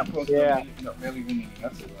did not post no Milli Vanilli.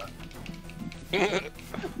 That's a lie.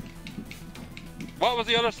 What was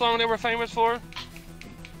the other song they were famous for?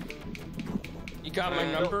 You got my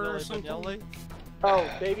number or something? Oh,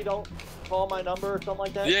 baby, don't call my number or something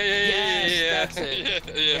like that? Yeah. That's it.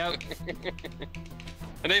 Yeah.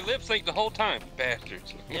 And they lip sync the whole time,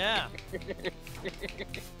 bastards. Yeah.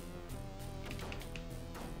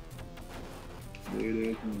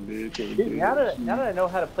 Dude, now that I know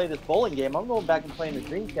how to play this bowling game, I'm going back and playing the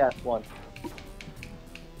Dreamcast one.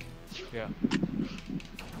 Yeah.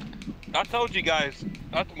 I told you guys.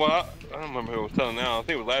 I don't remember who I was telling now. I think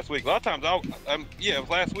it was last week. A lot of times, it was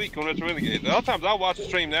last week on Retro Renegade. A lot of times I'll watch the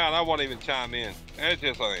stream now and I won't even chime in. And it's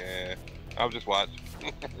just like, I'll just watch.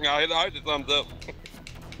 I just thumbs up.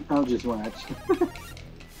 I'll just watch.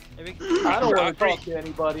 I don't want to talk to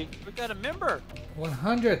anybody. We got a member.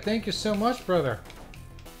 100. Thank you so much, brother.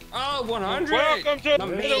 Oh, 100.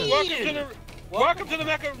 Welcome to the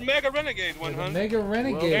Mega Renegade 100. Mega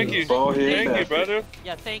Renegade. Thank you. Thank you, brother.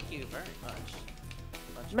 Yeah, thank you very much.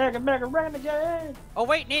 Mega Renegade. Oh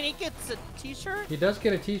wait, Nanny gets a T-shirt. He does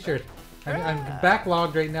get a T-shirt. I'm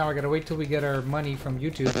backlogged right now. I gotta wait till we get our money from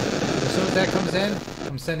YouTube. As soon as that comes in,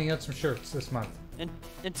 I'm sending out some shirts this month.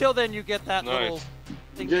 Until then, you get that Nice. little.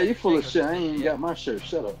 Thing Yeah, that you full of shake shit. with- I ain't even got my shirt.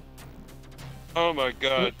 Shut up. Oh my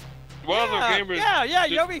God. Wild Gamers. Yeah,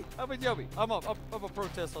 did- Yobi. I'm with Yobi. I'm a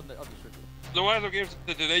protest on the street. The Wild Gamers,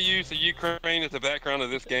 did they use the Ukraine as the background of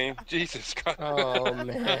this game? Jesus Christ. Oh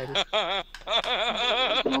man.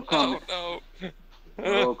 No comment. Oh, no.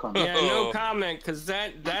 No comment. Yeah, no comment, because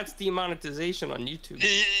that's demonetization on YouTube.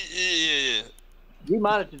 Yeah.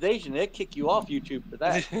 Demonetization, they'll kick you off YouTube for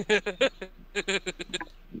that.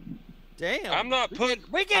 Damn. I'm not putting.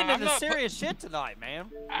 We getting I'm into not serious shit tonight,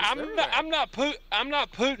 man. I'm not putting my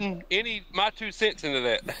 2 cents into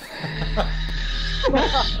that.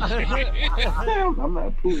 I'm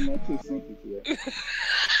not putting my 2 cents into that.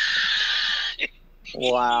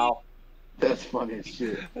 Wow. That's funny as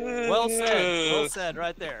shit. Well said. Well said,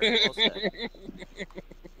 right there. Well said.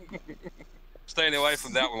 Staying away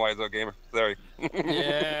from that one, Wild Gamer. Sorry.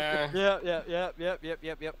 Yeah.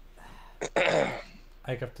 Yep.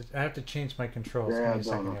 I have to change my controls. Yeah, Give me I a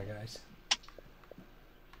second don't here, guys.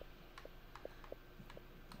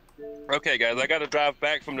 Okay, guys, I got to drive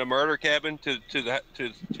back from the murder cabin to the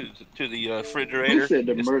refrigerator. You said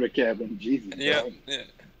the murder cabin. Jesus. Yeah, God. yeah.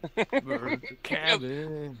 Murder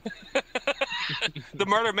cabin. The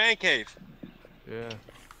murder man cave. Yeah.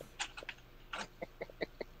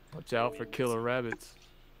 Watch out for killer rabbits.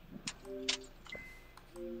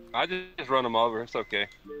 I just run them over. It's okay.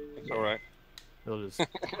 It's all right. They'll just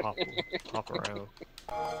hop around.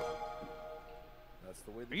 That's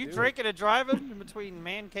the way. Are you drinking and driving in between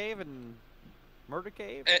Man Cave and Murder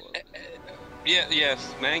Cave? Yeah,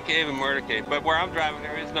 yes, man cave and murder cave. But where I'm driving,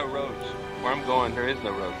 there is no roads. Where I'm going, there is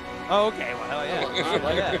no roads. Oh, okay. Well, hell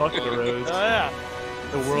yeah. Fuck the roads. Oh, yeah.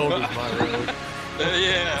 The world is my road.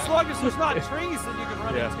 Yeah. As long as there's not trees that you can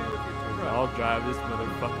run Yeah. into with your truck. I'll drive this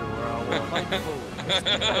motherfucker where I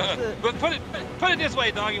want. But put it this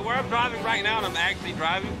way, doggy. Where I'm driving right now, and I'm actually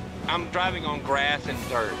driving. I'm driving on grass and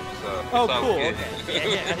dirt. So. Oh, it's cool. okay.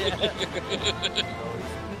 Okay. Yeah.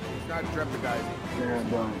 He's not jeopardizing.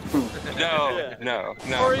 No.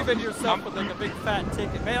 Or even yourself with like a big fat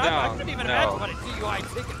ticket. Man, I couldn't even imagine what a DUI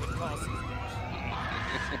ticket would cost.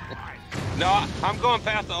 No, I'm going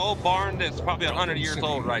past the old barn that's probably 100 years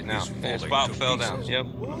old right now. And it's about fell down. Yep.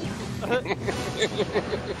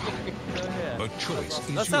 The choice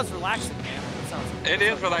that sounds relaxing, man. That sounds It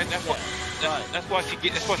is relaxing. That's what you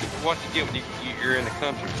get. That's what you get when you're in the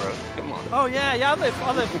country, bro. Come on. Oh yeah. I live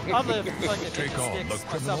fucking Take on the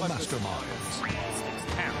criminal masterminds.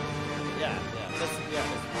 Yeah.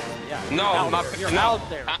 No, you're out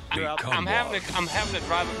there. I'm having to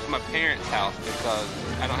drive up to my parents' house because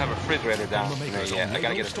I don't have a refrigerator down there yet. I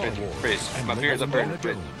gotta get a fridge. My beer's up there in the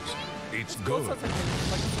fridge. It's good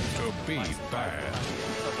to be bad.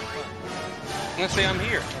 Let's say I'm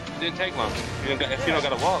here. It didn't take long. If you don't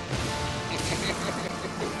gotta walk.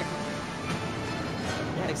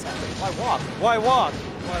 Yeah, exactly. Why walk?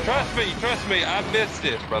 Trust me. I missed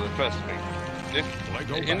this, brother. Trust me.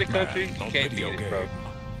 In the country, you can't beat it, bro.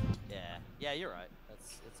 Yeah, you're right.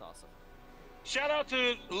 It's awesome. Shout out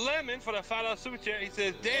to Lemon for the $5 super chat. He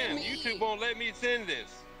says, "Damn, YouTube won't let me send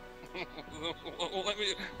this.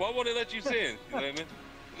 Why won't it let you send, Lemon?"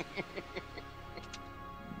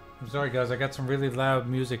 I'm sorry, guys. I got some really loud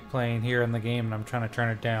music playing here in the game, and I'm trying to turn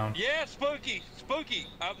it down. Yeah, spooky.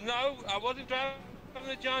 No, I wasn't driving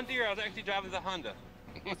the John Deere. I was actually driving the Honda.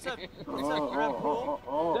 What's up? Okay.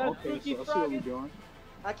 Spooky So I see what we're Froggy? doing.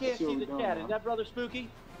 I can't See what see we're the doing chat. now. Is that Brother Spooky?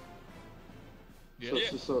 So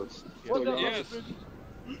What's up, y'all- Brother Spooky?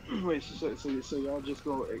 Wait, so y'all just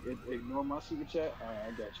go ignore my super chat? Alright,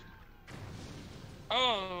 I got you.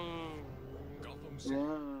 Oh. Yeah,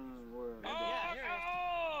 word. Oh,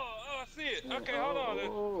 I see it. Okay, hold on.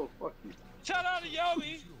 Oh, fuck you. Shout out to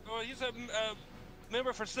Yobi. Oh, he's a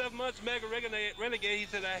member for 7 months. Mega Renegade. He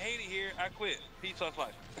said, "I hate it here. I quit. Peace of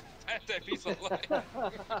life." Hashtag peace of life.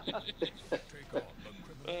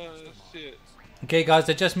 Shit. Okay, guys,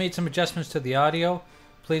 I just made some adjustments to the audio.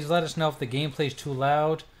 Please let us know if the gameplay is too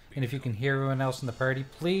loud, and if you can hear everyone else in the party.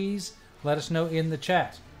 Please let us know in the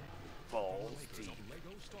chat.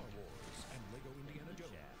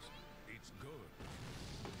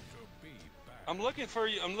 I'm looking for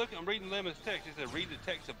you. I'm reading Lemon's text. It said, "Read the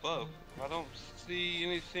text above." I don't see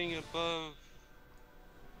anything above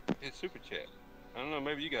his super chat. I don't know.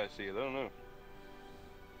 Maybe you guys see it. I don't know.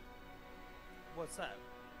 What's that?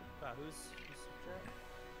 Who's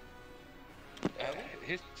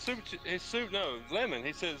No, Lemon.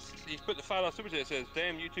 He says he put the $5 super chat. It says,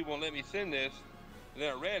 "Damn, YouTube won't let me send this." And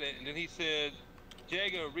then I read it, and then he said,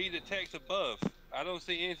 "Jago, read the text above." I don't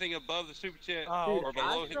see anything above the super chat or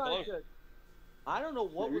below. I don't know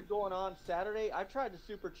what was going on Saturday. I tried to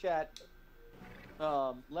super chat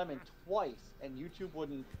Lemon twice, and YouTube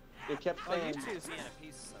wouldn't. They kept Oh, saying. YouTube's seeing a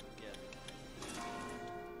piece of it.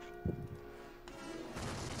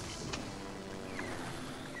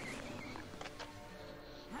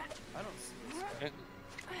 I don't see this.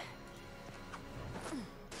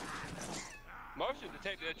 Motion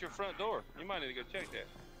detected at your front door. You might need to go check that.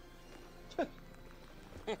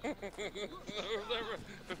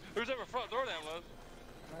 whose ever front door that was.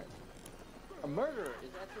 Right. A murderer is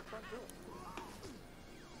at your front door.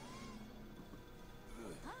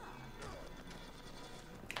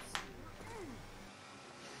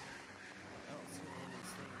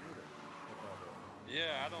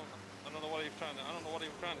 Yeah, I don't know what he was trying to. I don't know what he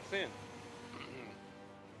was trying to send.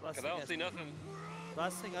 Cause I don't see nothing.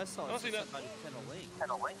 Last thing I saw was somebody pin a link. That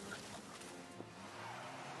was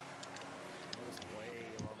way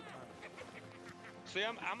a long time ago. See,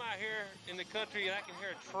 I'm out here in the country and I can hear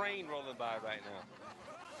a train rolling by right now.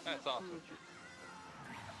 That's awesome.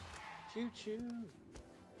 Choo choo.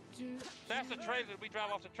 That's the train that we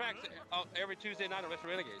drive off the tracks every Tuesday night on Mr.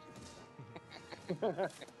 Renegade.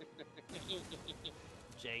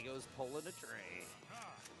 Jago's pulling a train.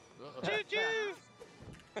 Choo choo.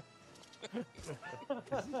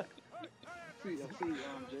 See, Jay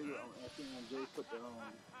put the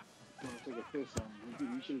gonna take a piss on. You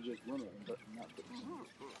should have just won it and not put this on.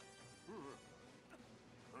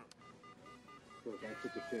 Because I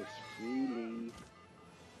took a piss freely.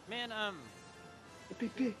 Man,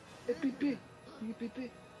 Pee.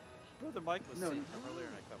 Brother Mike was No. saying earlier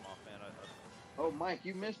and I cut him off, man. Oh, Mike,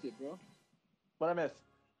 you missed it, bro. What I missed?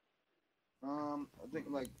 I think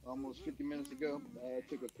like almost 50 minutes ago, I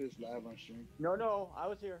took a piss live on stream. No, I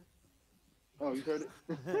was here. Oh, you heard it?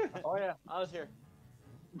 Oh yeah, I was here.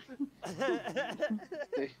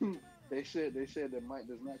 they said that Mike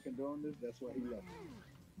does not condone this. That's why he left.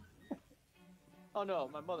 Oh no,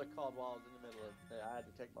 my mother called while I was in the middle of. I had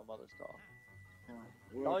to take my mother's call.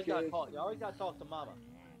 You Well, always got to kids, call. You always got to talk to mama.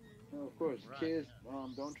 no, of course, Right. kids,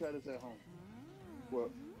 don't try this at home. Well,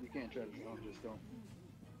 you can't try this at home. Just don't.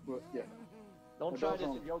 Well, yeah, Don't But try that's this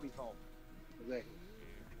on- in Yogi's home. exactly.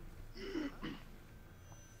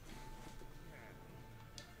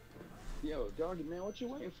 Yo, Doggy, man, what you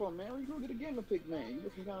waiting for, man? We gonna get a gamer pick, man. You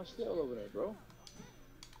looking kind of stale over there, bro.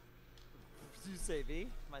 Did you say V?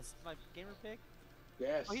 My gamer pick?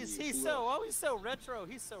 Yes. Oh, he's so retro.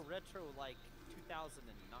 He's so retro, like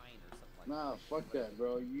 2009 or something like that. Nah, fuck that,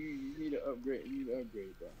 bro. You need to upgrade. You need to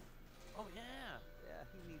upgrade, bro. Oh yeah,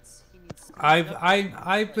 he needs.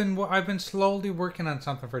 I've been slowly working on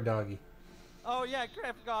something for Doggy. Oh yeah,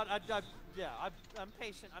 crap, God, I'm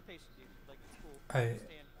patient. I'm patient, dude. Like it's cool. I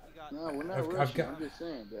understand. You got. No, we're not I've rushing. got- I'm just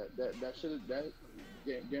saying that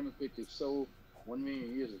gamer pick is so 1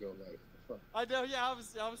 million years ago. Like, fuck. I know. Yeah, I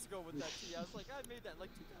was going with that too. I was like, I made that in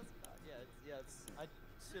like 2009. Yeah, I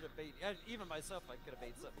should have made. Even myself, I could have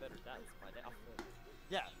made something better. That's my now. But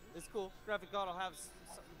yeah, it's cool. Graphic God will have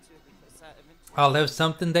something to because that eventually. I'll have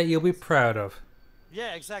something that you'll be proud of.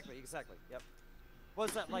 Yeah, exactly. Yep. What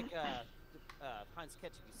was that like? Heinz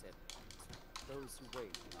Ketchup, you said. Those who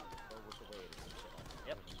wait, go with the wait.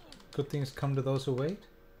 Yep. Good things come to those who wait.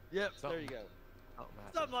 Yep. There you go.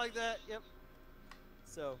 Something like that. Yep.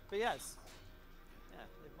 So, but yes. Yeah,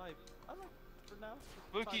 it might. I don't know. For now.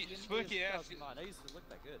 Spooky asked. I used to look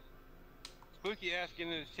that good. Spooky asking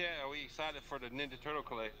in the chat, are we excited for the Ninja Turtle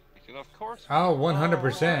collection? Of course. Oh,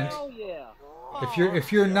 100%. Oh yeah.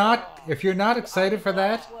 If you're not excited for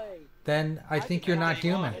that, then I think you're not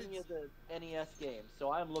human. Any of the NES games,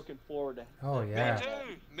 so I'm looking forward to. Oh yeah.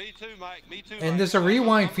 Me too, Mike. Me too. And Mike. there's a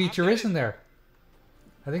rewind feature, isn't there?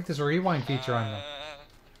 I think there's a rewind feature on them.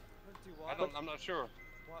 I'm not sure.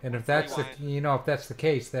 And if that's the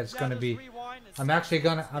case, that's going to be. I'm actually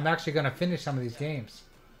gonna finish some of these games.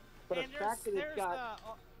 But the And fact that it's there's got.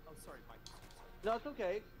 oh, sorry, Mike. No, it's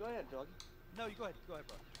okay. Go ahead, Doug. No, you go ahead. Go ahead,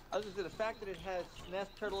 bro. I was gonna say the fact that it has SNES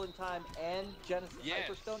Turtle in Time and Genesis Yes.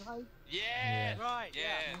 Hyperstone Heist. Yes. Right. Yes.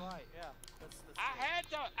 Yeah. Right. Yeah. That's I had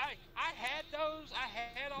those. I had those. I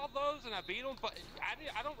had all those, and I beat them. But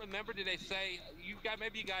I don't remember. Did they say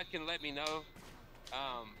maybe you guys can let me know?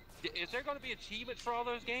 Is there going to be achievements for all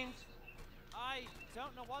those games? I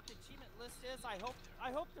don't know what the achievement list is. I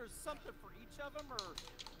hope there's something for each of them. Or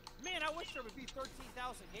man, I wish there would be 13,000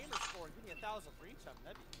 gamer score and give me 1,000 for each of them.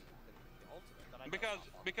 That'd be the ultimate. But I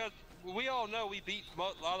Because we all know we beat a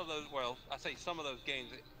lot of those. Well, I say some of those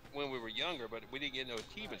games when we were younger, but we didn't get no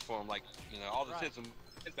achievements for them. Like all the systems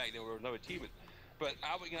back then there were no achievements. But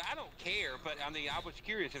I don't care. But I mean, I was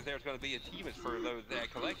curious if there's going to be achievements for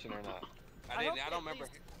that collection or not. I don't remember.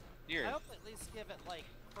 years. I hope they at least give it like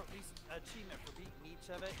for at least achievement for beating each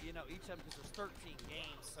of it. You know, each of them because there's 13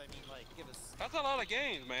 games. So I mean, like give us. That's a lot of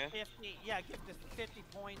games, man. 50, yeah, give us 50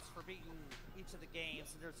 points for beating each of the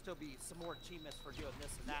games, and there'd still be some more achievements for doing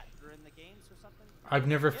this and that during the games or something. I've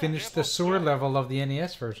never finished the sword level of the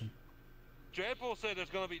NES version. Dreadpool said there's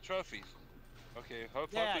gonna be trophies. Okay,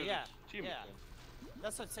 hopefully. Yeah.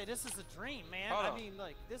 That's what I'd say. This is a dream, man. I mean,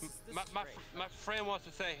 like this is my friend wants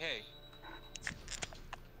to say, hey.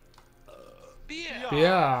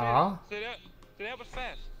 Yeah. So that was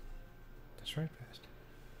fast. That's right, fast.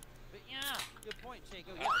 But yeah, good point,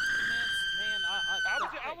 Jacob. Yeah,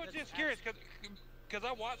 I was just curious because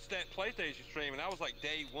I watched that PlayStation stream and I was like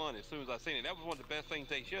day one as soon as I seen it. That was one of the best things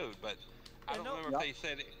they showed, but I don't remember if they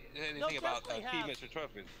said anything about achievements or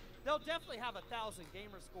trophies. They'll definitely have 1,000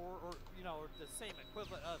 gamer score, or you know, or the same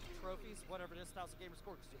equivalent of trophies, whatever it is, 1,000 gamer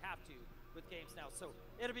score, because you have to with games now. So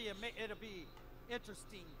it'll be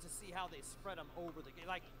interesting to see how they spread them over the game.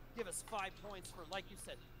 Like, give us 5 points for, like you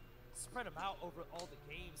said, spread them out over all the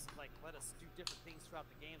games. Like, let us do different things throughout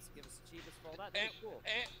the games and give us achievements for all that. That's cool.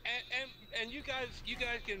 And you guys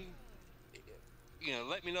can, you know,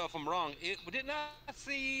 let me know if I'm wrong. Didn't I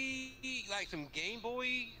see like some Game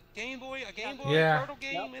Boy Turtle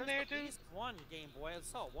game in there too? At least one Game Boy. I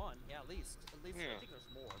saw one. Yeah, at least. Yeah. I think there's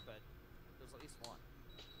more, but there's at least one.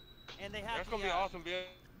 And they had that's gonna be awesome.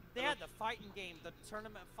 They had the fighting game, the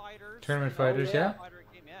Tournament Fighters. Tournament Fighters, yeah. Fighter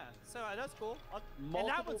game, yeah. So that's cool. And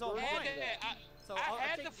that one's online. So I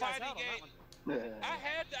had take the you guys fighting out on that game. one. I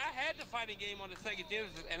had the fighting game on the Sega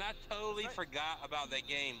Genesis, and I totally forgot about that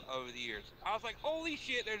game over the years. I was like, holy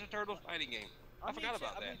shit, there's a Turtles fighting game. I forgot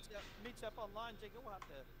about that. Meet you up online, Jake. We'll have to.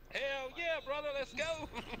 Hell yeah, brother, let's go.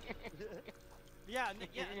 Yeah, and the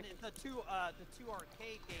two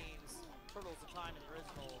arcade games, Turtles of Time and the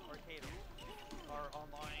original arcade, are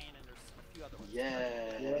online, and there's a few other ones.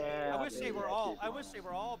 Yeah. I wish they were all,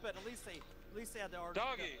 but at least they had the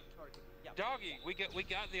arcade. Doggy, we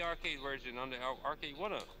got the arcade version on the arcade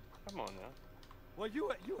 1-up. Come on now. Well, you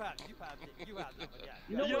have that one, yeah.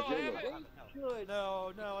 You know what they should?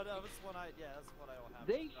 No, that's one I don't have.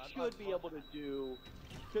 They should be able to do.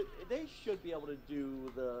 They should be able to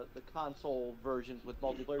do the console versions with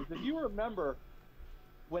multiplayer. If you remember,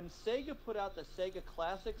 when Sega put out the Sega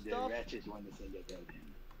Classic stuff, Ratchet won the Sega game.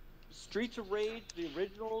 Streets of Rage, the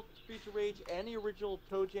original Streets of Rage, and the original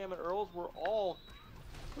Toe Jam and Earls were all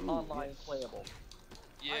online playable.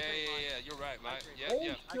 Yeah, you're right, Mike. They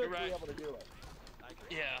Yeah, should you're right. be able to do it.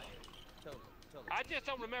 Yeah. I just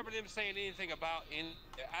don't remember them saying anything about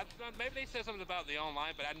maybe they said something about the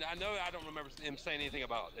online, but I know I don't remember them saying anything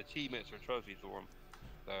about achievements or trophies for them.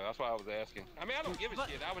 So that's why I was asking. I mean, I don't give a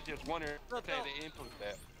shit. I was just wondering if they implement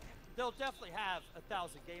that. They'll definitely have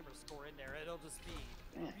 1,000 gamer score in there. It'll just be,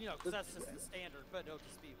 you know, because that's just the standard, but it'll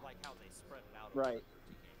just be like how they spread it out. Right.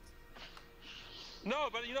 No,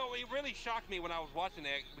 but you know, it really shocked me when I was watching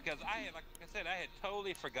that because like I said, I had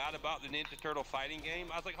totally forgot about the Ninja Turtle fighting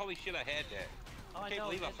game. I was like, holy shit, I had that. I can't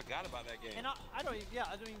believe I forgot about that game. And I don't even,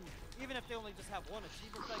 even if they only just have one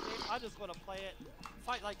achievement for that game, I just want to play it,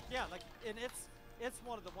 fight, and it's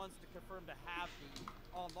one of the ones to confirm to have the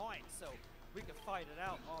online, so we can fight it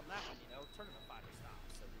out on that one, you know, Tournament Fighter style.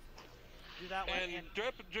 So do that one. And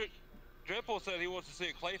Dreadpool said he wants to see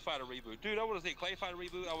a Clay Fighter reboot. Dude, I want to see a Clay Fighter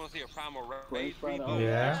reboot. I want to see a Primal Rage reboot.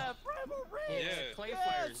 Yeah. Primal Rage. Yeah. Clay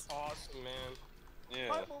Fighter is awesome, man.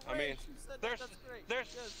 Yeah. I mean, there's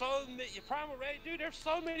so many Primal Rage, dude. There's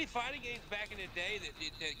so many fighting games back in the day that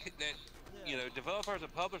you know, developers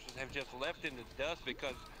and publishers have just left in the dust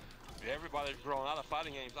because everybody's grown out of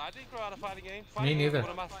fighting games. I did grow out of fighting games. Me neither.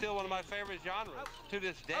 Still one of my favorite genres to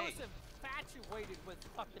this day. I was infatuated with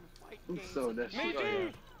fucking fight games. So that's me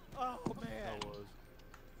too. Oh man.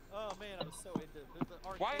 Oh man, I was so into the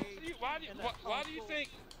arcade. Why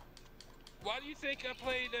do you think I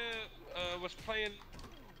was playing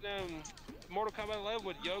Mortal Kombat 11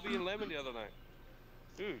 with Yobi and Lemon the other night?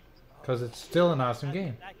 Dude. Because it's still an awesome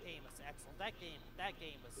game. That game was excellent. That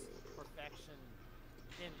game was perfection.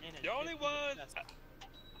 The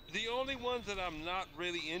only ones that I'm not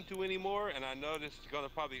really into anymore, and I know this is gonna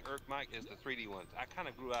probably irk Mike, is the 3D ones. I kind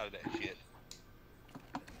of grew out of that shit.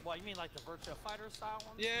 What, you mean like the Virtua Fighter style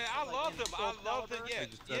ones? Yeah, I love them. I love them.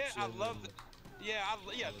 I love them.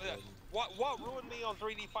 What ruined me on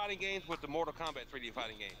 3D fighting games was the Mortal Kombat 3D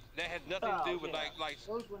fighting games. That had nothing to do with like I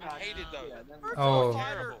hated those.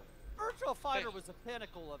 Virtua Fighter was the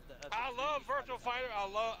pinnacle of the. I love Virtua Fighter. I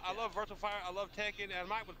love Virtua Fighter. I love Tekken, and I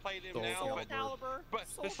might would play them now. Soul Calibur. But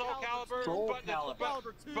the Soul Calibur. Soul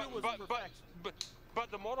Calibur 2 was perfection. But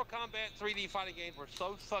the Mortal Kombat 3D fighting games were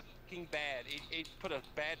so fucking bad. It put a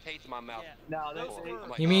bad taste in my mouth. No, that's I'm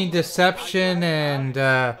like, You mean Deception and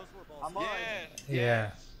yeah.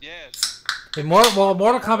 Yes. And Mortal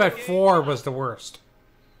Kombat 4 was the worst.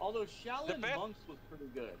 Although Shaolin Monks was pretty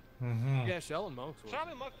good. Mm-hmm. Yeah, Shaolin Monks was.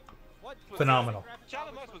 Shaolin Monks was Phenomenal.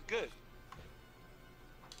 Shaolin Monks was good.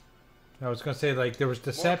 I was gonna say like there was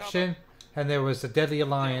Deception and there was the Deadly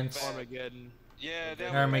Alliance. Armageddon. Yeah,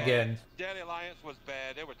 Armageddon. Deadly Alliance was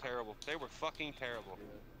bad. They were terrible. They were fucking terrible.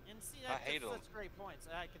 And see, I hate them. such great points.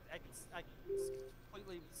 I can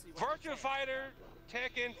completely see what Virtua you're saying. Fighter,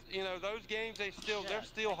 Tekken, you know they're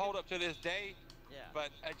still hold up to this day. Yeah. But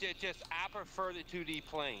I prefer the 2D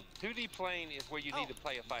plane. 2D plane is where you need to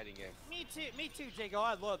play a fighting game. Me too, Jago.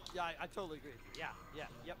 I totally agree with you.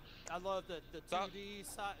 Yep. I love the 2D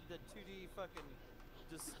side, the 2D fucking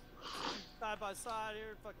just side by side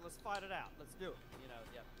here. Fucking, let's fight it out. Let's do it. You know,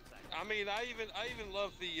 yep, exactly. I mean, I even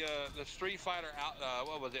love the Street Fighter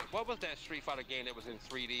what was it? What was that Street Fighter game that was in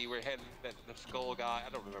 3D where it had the skull guy? I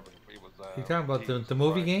don't remember. It was. You talking about the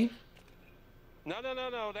movie game? No.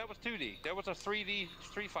 That was 2D. That was a 3D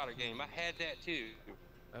Street Fighter game. I had that too.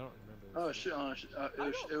 I don't remember. Oh shit!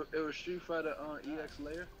 It was Street Fighter EX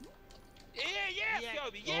Layer. Yes,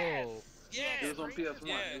 Yobi. Yes. Oh. Yes. It was on PS1.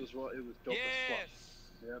 Yeah. It was dope as fuck.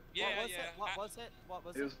 Yep. What was it?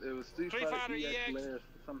 It was Street Fighter Fighter EX EX. Layer,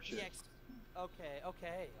 some shit. EX. Okay,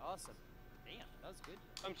 awesome. Damn, that was good.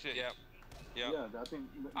 Some shit. Yeah. Yeah, I think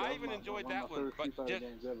I even enjoyed that one, but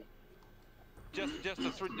games ever.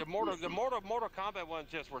 the Mortal Kombat ones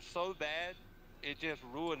just were so bad. It just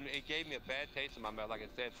ruined. It gave me a bad taste in my mouth, like I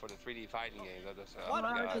said, for the 3D fighting games. I just,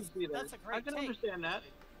 That's a great I can take. understand that.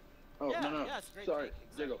 Oh no! Yeah, it's a great Sorry,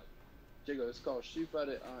 take. Jago. It's called Street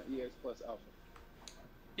Fighter EX Plus Alpha.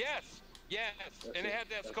 Yes. That's And it had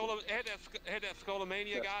that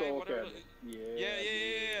Skullomania guy, Skull whatever. Academy.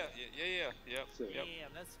 Yeah. Yep.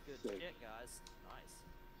 Damn, that's good shit, guys. Nice.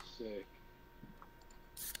 Sick.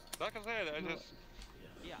 Like I said,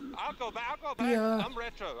 Yeah. I'll go back. Yeah. I'm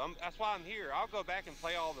retro. That's why I'm here. I'll go back and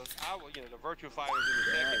play all the Virtua Fighters in the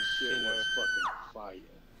That second. shit was fucking fire.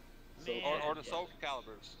 Or the Soul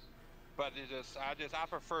Calibers. But I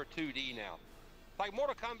prefer 2D now. Like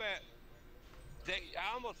Mortal Kombat.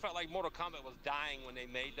 I almost felt like Mortal Kombat was dying when they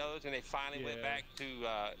made those, and they finally went back to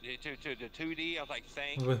the 2D. I was like,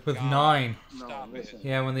 thank With God. 9. Stop it.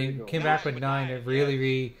 Yeah, when they came back with 9, it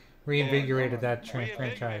really reinvigorated that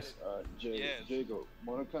franchise. Jago,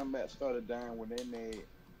 Mortal Kombat started dying when they made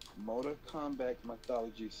Mortal Kombat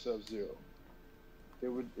Mythology Sub-Zero.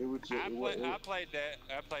 I played that.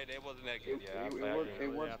 It wasn't that good.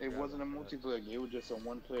 It wasn't a multiplayer game. It was just a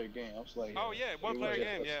one-player game. I was like, one-player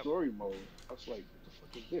game. Yeah. Story mode. I was like, what the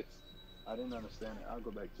fuck is this? I didn't understand it. I'll go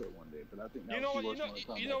back to it one day. But I think You know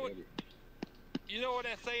what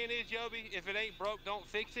that saying is, Yobi? If it ain't broke, don't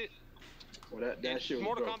fix it. Well, that shit was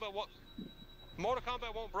Mortal broke.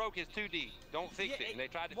 Kombat won't broke his 2D. Don't fix it. And they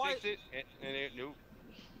tried to fix it, and it nope.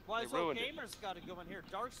 Wise They ruined it. Gamers got to go in here.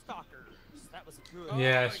 Darkstalkers. That was good.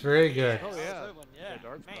 Yeah, it's very good. That was a yeah. good one, yeah.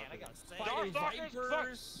 Man, I gotta say.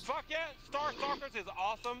 Starstalkers, fuck yeah, Starstalkers is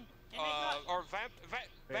awesome. Or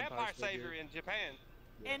Vampire Savior in Japan.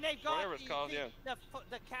 And they've got Whatever it's called,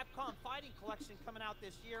 the Capcom Fighting Collection coming out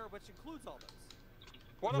this year, which includes all those.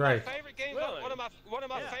 One of my favorite games. Really? One of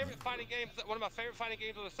my favorite fighting games. One of my favorite fighting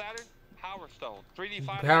games on the Saturn. Power Stone. 3D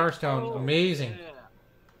fighting. Power Stone, amazing. Yeah.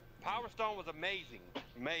 Power Stone was amazing.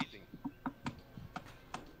 Amazing.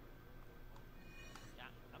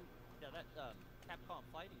 That Capcom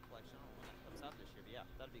Fighting Collection. I don't know when that comes out this year, but yeah,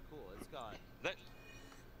 that'd be cool. It's got.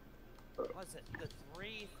 Was it the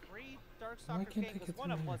three Darkstalkers games? Because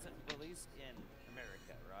one of them wasn't released in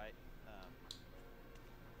America, right?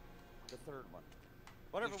 The third one.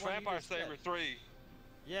 Whatever one. Vampire Savior 3.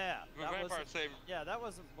 Yeah. Vampire Savior. Yeah, that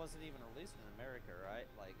wasn't even released in America, right?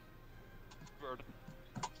 Like.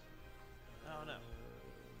 I don't know.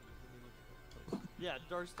 Yeah,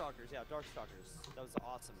 Darkstalkers. Yeah, Darkstalkers. That was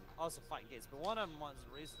awesome fighting games. But one of them wasn't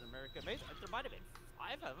released in America. Maybe there might have been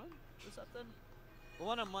 5 of them or something. But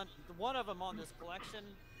one of them on this collection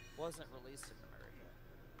wasn't released in America.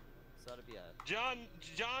 So that'd be a. John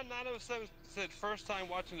 907 said first time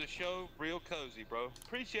watching the show, real cozy, bro.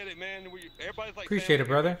 Appreciate it, man. Everybody's like. Appreciate it,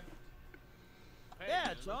 brother. Hey,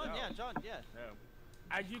 yeah, John. Yeah, John. Yeah.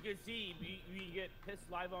 As you can see, we get pissed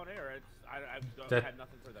live on air. I've had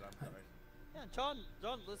nothing for that. I'm sorry. Yeah, John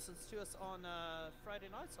listens to us on Friday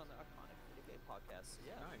nights on the Iconic Video Game Podcast. So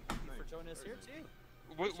yeah, thank you for joining us here too.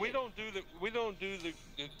 We don't do the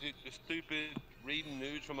stupid reading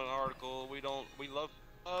news from an article. We love.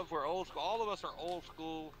 We're old school. All of us are old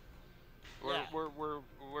school. We're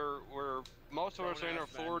most of us are in our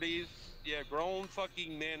 40s. Yeah, grown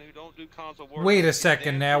fucking men who don't do console wars. Wait a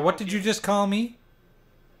second now. What did you just call me?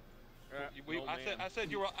 I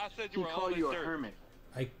said you were. I said you were. He called you a hermit.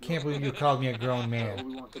 I can't believe you called me a grown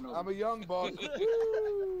man. I'm a young boss.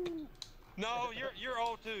 No, you're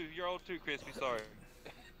old too. You're old too, Crispy. Sorry.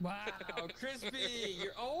 Wow, Crispy,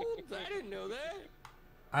 you're old? I didn't know that.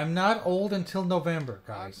 I'm not old until November,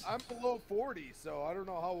 guys. I'm below 40, so I don't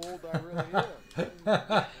know how old I really am.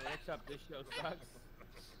 Next up, this show sucks.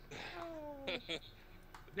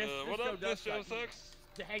 What up? This show sucks.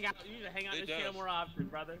 To hang out, you need to hang out It this channel does. more often,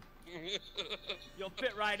 brother. You'll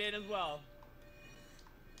fit right in as well.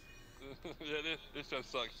 Yeah, this show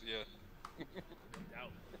sucks. Yeah.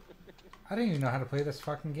 I didn't even know how to play this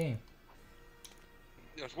fucking game.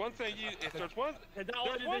 There's one thing you. If there's one. Not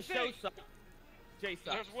only There's did one this show thing. suck, Jay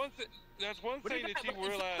sucks. There's one thing that you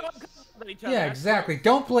realize. Yeah, exactly.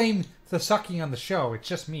 Don't blame the sucking on the show. It's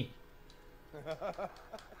just me.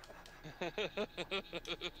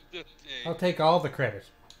 I'll take all the credit.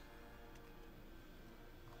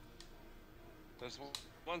 There's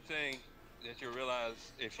one thing that you realize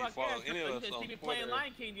if you Fuck follow yeah, any of us you on see me playing Twitter.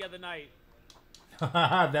 Lion King the other night.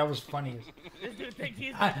 That was funny. This dude thinks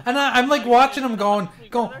he's. I'm like watching him going,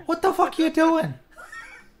 what the fuck are you doing?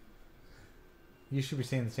 You should be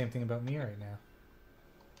saying the same thing about me right now.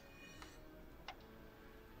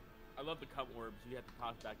 I love the cunt orbs. You have to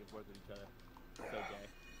toss back and forth with each other. So gay.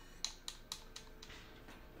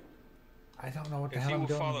 I don't know what the If hell you I'm will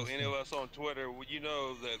doing. follow in this any game. of us on Twitter, you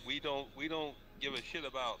know that we don't give a shit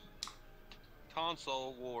about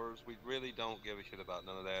console wars. We really don't give a shit about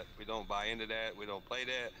none of that. We don't buy into that. We don't play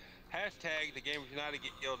that. Hashtag the Gamers United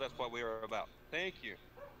Guild. That's what we are about. Thank you.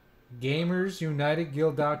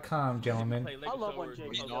 GamersUnitedGuild.com, gentlemen. I love when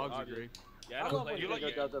Jake Dogs agree. I love when You like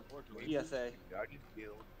Jake does the PSA.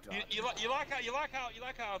 You like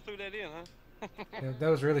how I threw that in, huh? Yeah, that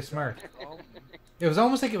was really smart. It was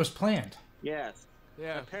almost like it was planned. Yes.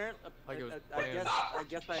 Yeah. Apparently, Like it was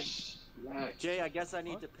Jay, I guess I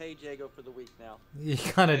need to pay Jago for the week now. You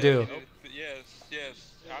kind of do. Yes.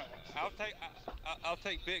 I'll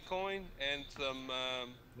take Bitcoin and some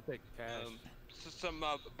take cash. some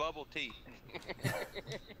bubble tea.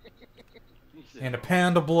 And a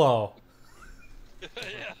pound of blow.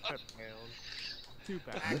 Yeah. 2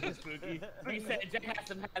 pounds. Spooky. He said Jay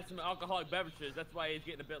had some alcoholic beverages. That's why he's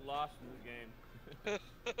getting a bit lost in this game.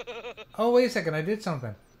 Oh, wait a second. I did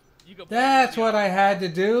something. You go That's what I had to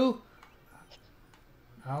do.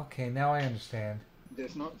 Okay, now I understand.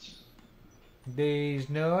 There's nuts. These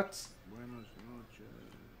nuts.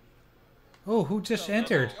 Oh, who just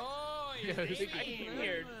entered? Oh, yeah,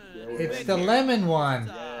 weird. It's the lemon one.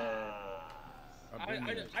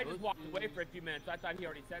 I just walked away for a few minutes. I thought he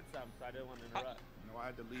already said something, so I didn't want to interrupt. No, I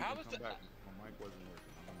had to leave How and does come the- back. My mic wasn't working.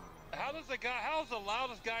 How's the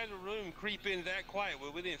loudest guy in the room creep in that quiet?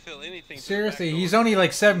 Well, we didn't feel anything. to the Seriously, back he's door. only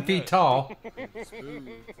like 7 feet tall. He's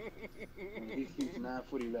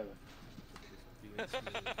 9'11".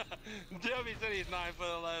 Debbie said he's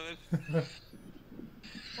 9'11".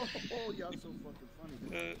 Oh, y'all so fucking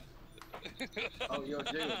funny. Oh, yo,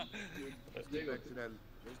 Jalen. Let's get back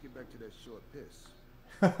to that short piss.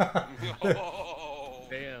 Oh,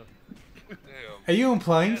 Damn. Are you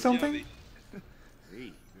implying something? Hey,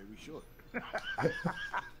 very short. I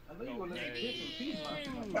know you want to kiss some peas last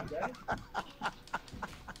night,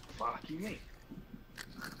 fuck you, me.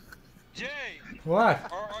 Jay. What?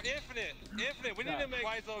 Or Infinite. We need to make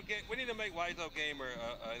Wiseau Gamer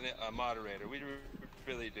a moderator. We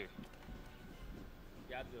really do.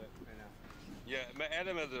 Yeah, I'll do it right now. Yeah, add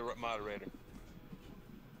him as a moderator.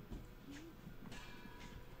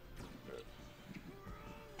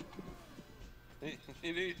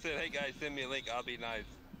 He said, "Hey guys, send me a link. I'll be nice."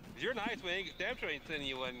 If you're nice, man. Damn sure ain't sending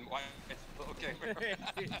you one. Okay.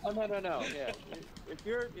 Oh no. Yeah. If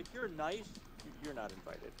you're nice, you're not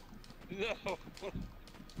invited. No.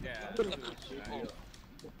 Yeah.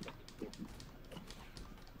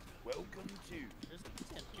 Welcome to.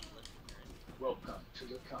 Welcome to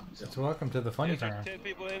the content. It's welcome to the funny There's time. 10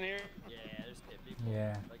 people in here. Yeah, there's 10 people.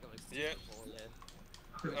 Yeah. Like only 6 Yeah. people,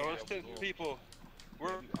 yeah. Oh, it's 10 people.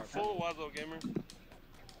 We're full, Wiseau Gamer.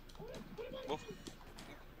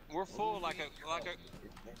 We're full like a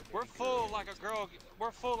we're full like a girl.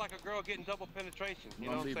 We're full like a girl getting double penetration. You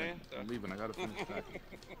know what I'm saying? I'm leaving. I gotta finish packing. I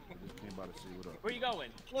just came by to see what up. Where you going?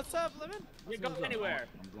 What's up, Lemon? You're going anywhere.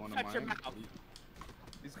 I'm going to Shut your Miami. mouth.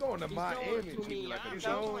 He's going to Miami. He's going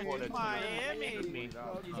to Miami.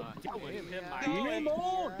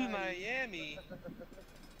 Going to Miami.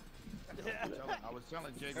 I was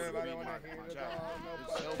telling Jake to read my chat.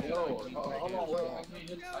 Yo, hold on, wait.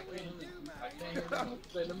 I can't hear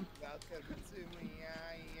him.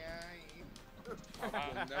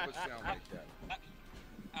 I'll never sound like that.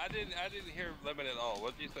 I didn't hear Lemon at all.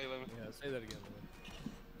 What did you say, Lemon? Yeah, say that again, Lemon.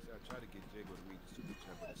 See, I tried to get Jake to read the super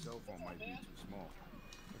chat, but the cell phone might be too small.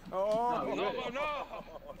 Oh no!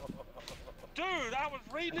 Dude, I was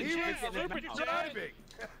reading the chat. Super driving.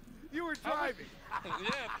 You were driving.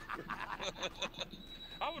 Yeah.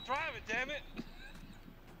 I was driving, damn it.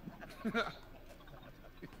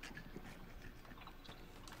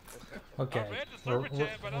 Okay. I read the super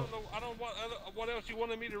chat, but I don't know. I don't know what else you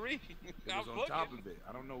wanted me to read. It was on top of it.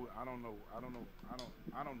 I don't know why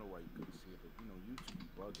you couldn't see it, but you know, YouTube be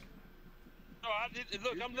bugging. No, I did.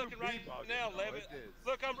 Look, I'm looking right now, Lemon.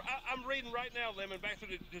 Look, I'm reading right now, Lemon. Back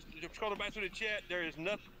through just scrolling back through the chat. There is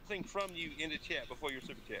nothing from you in the chat before your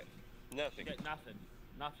super chat. Nothing. Yeah,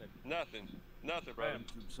 nothing, bro.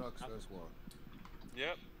 YouTube sucks. That's why.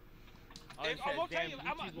 Yep. I gonna tell you,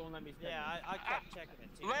 won't let me I kept checking it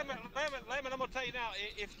too. Lemon, I'm gonna tell you now.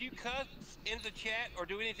 If you cuss in the chat or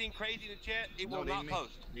do anything crazy in the chat, it will not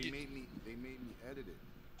post. They made me edit it,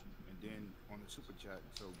 and then on the super chat.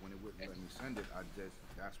 So when it wouldn't let me send it,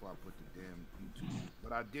 that's why I put the damn YouTube.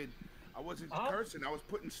 But I wasn't cursing. I was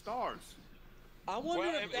putting stars. I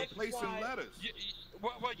wonder if that's placing letters.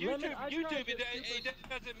 Well, YouTube,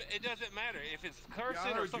 it doesn't matter if it's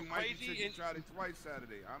cursing or something crazy. You tried it twice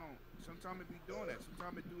Saturday. I don't. Sometimes it be doing that.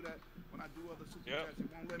 Sometimes it do that when I do other super chats. It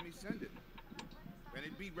won't let me send it, and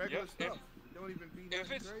it be regular stuff. It don't even be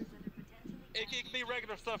nothing crazy. It can be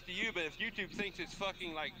regular stuff to you, but if YouTube thinks it's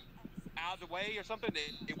fucking like out of the way or something,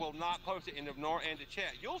 it will not post it in the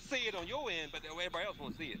chat. You'll see it on your end, but everybody else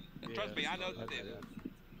won't see it. Yeah, trust me, I know that.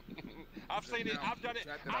 I've seen it. I've done it.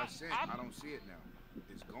 Chat that I sent, I don't see it now.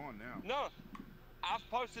 It's gone now. No, I've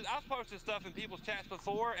posted stuff in people's chats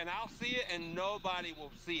before, and I'll see it, and nobody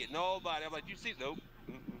will see it. Nobody. I'm like, you see it? Nope.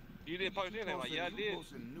 You didn't post anything. I'm like, yeah, I did.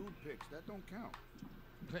 Posting nude pics. That don't count.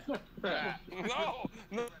 No.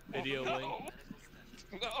 Video link.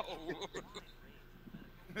 No.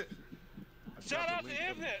 Shout out to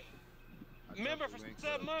Infinite. Member for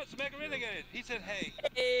 7 months, Mega Renegade. He said, hey.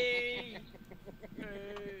 Hey.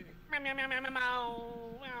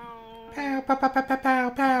 Pow, pow, pow, pow, pow, pow,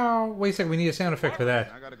 pow. Wait a second, we need a sound effect for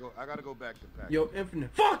that. I gotta go back to packing. Yo,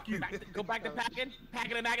 Infinite, fuck you! Go back to packing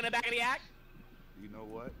and back in the back of the act. You know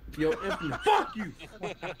what? Yo, Infinite, fuck you!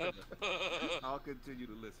 I'll continue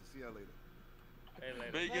to listen. See y'all later. Hey,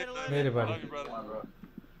 later. Later, buddy. Love you, brother.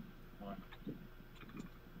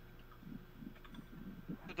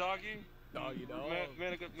 The doggy. Doggy dog.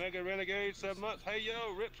 Mega Renegade, 7 months. Hey,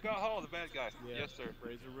 yo, Rip Scott Hall, the bad guy. Yeah. Yes, sir.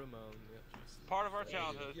 Razor Ramon. Yeah. Part of our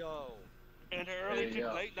childhood. Yo. In the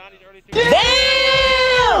late 90s, early 2000s.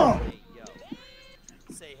 Damn! Hey, yo.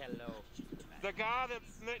 Say hello. The guy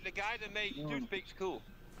that made toothpicks cool.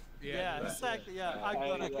 Yeah, exactly. Yeah, I'm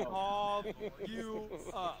gonna call you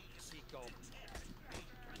up, Chico.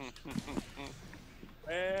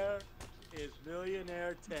 Where is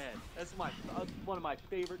Millionaire Ted? That's one of my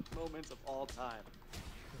favorite moments of all time.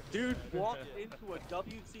 Dude walked into a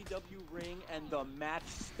WCW ring and the match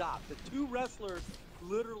stopped. The two wrestlers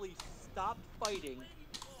literally stopped fighting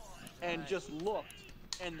and just looked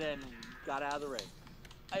and then got out of the ring.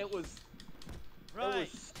 It was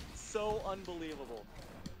so unbelievable.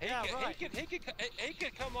 He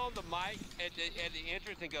could come on the mic at the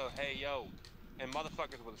entrance and go, hey, yo. And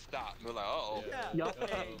motherfuckers would stop. We're like, uh-oh. Yeah.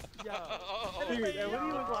 Hey, yo. Dude, and when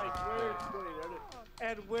he was like,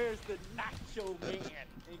 where's the Nacho Man?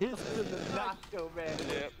 And he comes to the Nacho Man.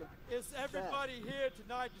 Yep. Is everybody here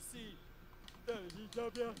tonight to see the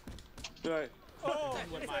EW? Right. Oh,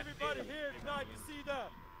 is everybody here tonight to see the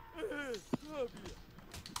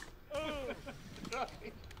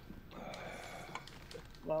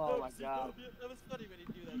Oh my God. That was funny when he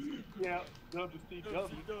do that shit. Yeah,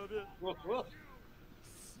 WCW.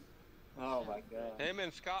 Oh my God. Him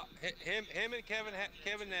and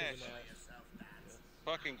Kevin Nash.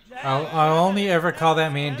 Fucking. I'll only ever call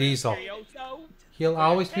that man Diesel. He'll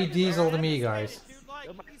always be Diesel to me, guys.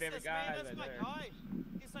 Those my favorite guys. That's my guy.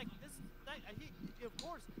 He's like, of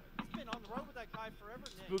course, he's been on the road with that guy forever.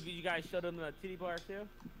 Spooky, you guys showed him the titty bar too?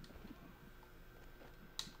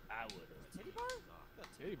 I would have. Titty bar?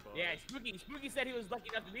 Titty bar. Yeah, Spooky said he was lucky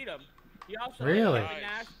enough to meet him. He also really?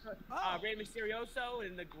 Nash, Rey Mysterioso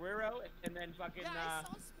and the Guerrero, and then fucking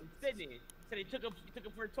Sydney. Said he took him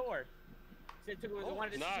for a tour. Said he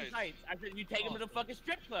wanted to see some sights. I said, you take him to the fucking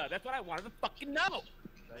strip club. That's what I wanted to fucking know.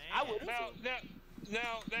 I would.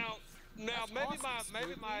 Now, maybe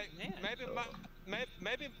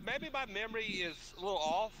maybe my memory is a little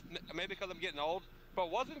off. Maybe because I'm getting old. But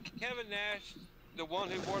wasn't Kevin Nash the one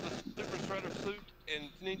who wore the Super Shredder suit in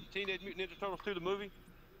Teenage Mutant Ninja Turtles 2, the movie?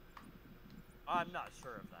 I'm not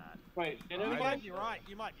sure of that. Wait, you might be right.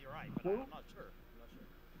 You might be right, but I'm not sure.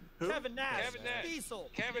 Who? Kevin Nash. Kevin Nash. Diesel.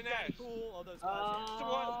 Kevin Nash. Cool. All those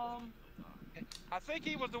guys. I think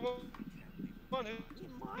he was the one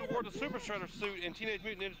who wore the Super Shredder suit in Teenage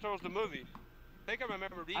Mutant Ninja Turtles, the movie. I think I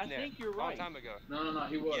remember reading that. I think you're a long right. time ago. No,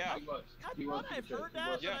 he was. Yeah. He was. I've heard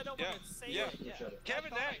that, but I don't want to say it. Yeah.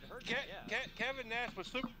 Kevin Nash was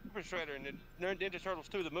Super Shredder in the Ninja Turtles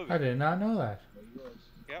 2, the movie. I did not know that.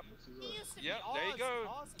 Yep. He used to be there you go.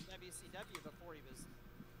 awesome WCW before he was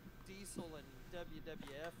Diesel and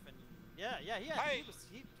WWF and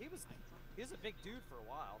he was a big dude for a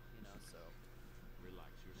while, you know. So relax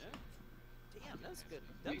yourself. Damn, that's good.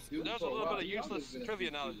 That's a little bit of useless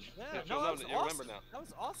trivia knowledge. Yeah, that no, you remember now. That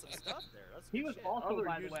was awesome stuff there. That's He good was shit. also,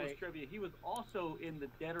 by the way, trivia. He was also in the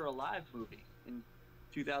Dead or Alive movie in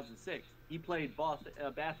 2006. He played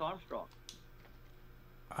Bass Armstrong.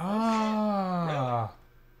 Ah.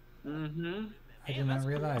 Mm-hmm. I did not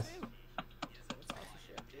realize.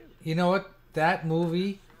 You know what? That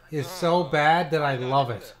movie is so bad that I love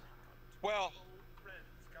it. Well,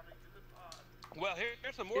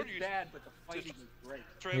 here's some more It's bad, but the fighting is great.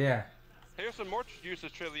 trivia. Yeah. Here's some more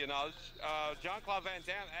useless trivia knowledge. Jean-Claude Van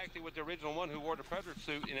Damme actually was the original one who wore the Predator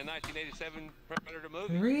suit in the 1987 Predator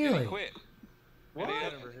movie. Really? And he quit. What? And I he-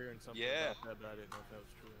 remember hearing something Yeah. about that, but I didn't know if that was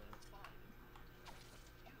true or not.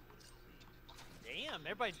 Damn,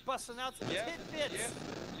 everybody's busting out some tidbits.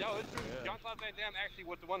 Yeah. Yo, it's true. Jean-Claude Van Damme actually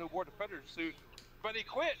was the one who wore the Predator suit, but he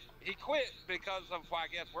quit. He quit because of, I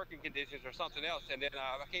guess, working conditions or something else. And then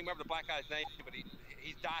I can't remember the black guy's name, but he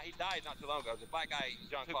died. He died not too long ago. The black guy,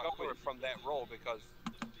 Jean-Claude, quit from that role because.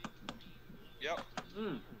 Yep.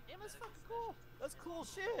 Damn, that's fucking cool. That's cool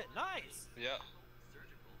shit. Nice. Yeah.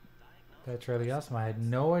 That's really awesome. I had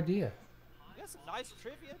no idea. You got some nice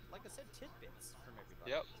trivia. Like I said, tidbits from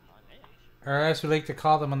everybody. Yep. Oh, man. Or as we like to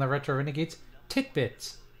call them on the Retro Renegades,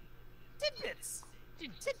 titbits. Tidbits.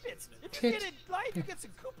 Tidbits. If you get it live, you get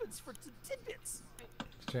some coupons for tidbits.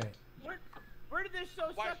 That's right. Where did this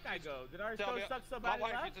show suck guy go? Did our show suck so bad?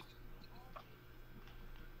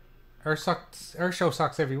 Our show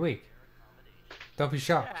sucks every week. Don't be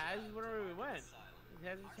shocked. Yeah, this is where we went. He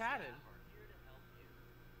hasn't chatted.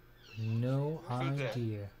 No Who's that?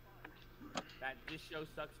 idea. That this show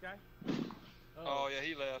sucks guy? Oh yeah,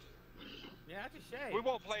 he left. Yeah, that's a shame. We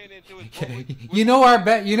won't play it into his. You know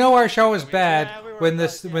our show is bad when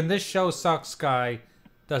this show sucks guy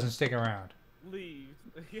doesn't stick around. Leave.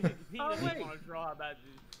 He doesn't want to draw about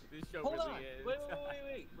this show Hold really on. is. Wait.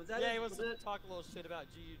 Was that Yeah, he wants to talk a little shit about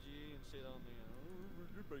GUG and shit on the.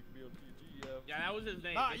 You're breaking me on GUG. Yeah, that was his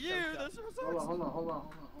name. Not This you. show This sucks. was Hold on. Hold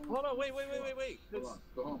on. Wait.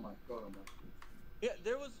 Go on, Mike. Yeah,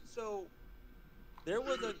 there was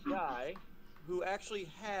a guy who actually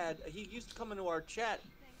he used to come into our chat.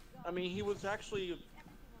 I mean, he was actually a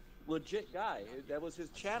legit guy. That was his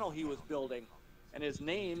channel he was building, and he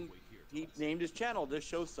named his channel This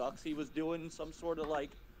Show Sucks. He was doing some sort of like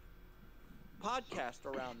podcast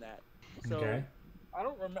around that. So Okay. I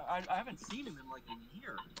don't remember. I haven't seen him in like a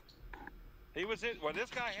year. He was in. Well, this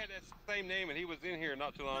guy had that same name, and he was in here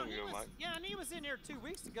not too long ago, Mike. Yeah, and he was in here 2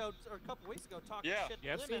 weeks ago or a couple weeks ago talking Yeah. shit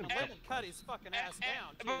Yeah, I've to seen Lemon, him. and Lemon cut his fucking ass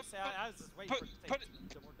down too. So I was just waiting for it to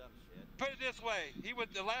take some more dumb shit. Put it this way: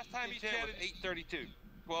 the last time he chatted was 8:32.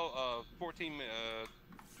 Well, 14 minutes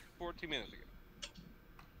ago.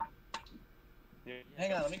 Yeah.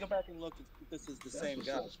 Hang on, let me go back and look if this is the same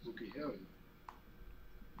guy. Spooky. Hell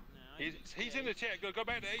yeah. He's in the chat. Go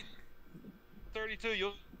back to 8:32.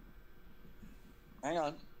 You'll Hang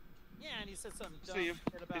on. Yeah, and he said something dumb see him.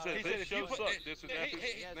 shit about. He said if you play,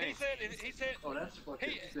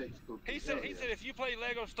 he said if you play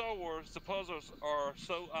Lego Star Wars, the puzzles are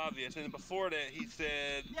so obvious. And before that, he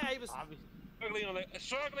said Yeah, he was.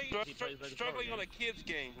 struggling on a kid's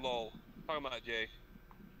game. Lol. Talking about Jay.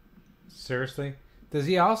 Seriously? Does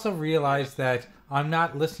he also realize that I'm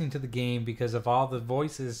not listening to the game because of all the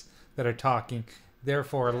voices that are talking?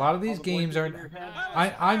 Therefore, a lot of these games are.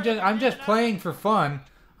 I'm just playing for fun.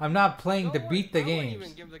 I'm not playing to beat the I wouldn't games.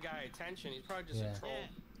 even give the guy attention. He's probably just Yeah. a troll.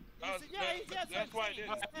 That's why I did.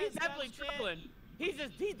 He's definitely trolling. He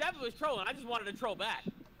definitely was trolling. I just wanted to troll back.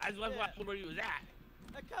 I just wanted to watch where he was at.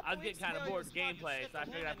 I was getting kind of bored with gameplay, so I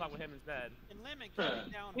figured I'd talk with him instead. And Lemon cut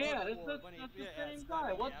him down. Yeah, hardcore that's when he- the yeah, same it's guy.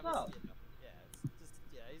 kinda- What's yeah, up? Yeah, it's just,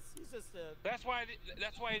 yeah, He's just a. That's why he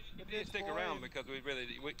didn't stick around, because we really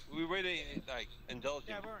like indulged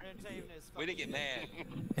him. Yeah, we weren't entertaining his. We didn't get mad.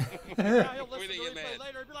 Now he'll We listen didn't to get replay mad.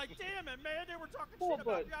 later and be like, "Damn it, man! They were talking Well, shit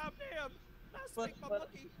about but- goddamn last week, my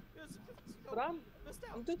monkey." But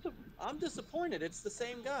I'm disappointed. It's the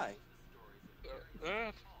same guy.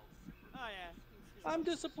 Oh yeah. I'm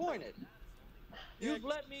disappointed. You've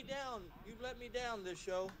let me down. You've let me down this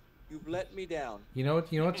show. You've let me down. You know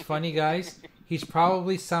what's funny, guys? He's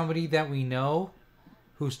probably somebody that we know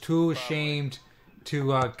who's too ashamed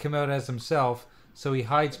to come out as himself, so he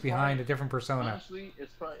hides behind a different persona. Honestly,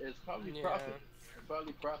 it's probably Yeah. Prophet. It's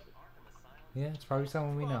probably Prophet. Yeah, it's probably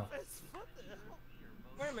someone we know.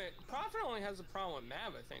 Wait a minute. Prophet only has a problem with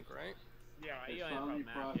Mav, I think, right? Yeah, It's he only probably has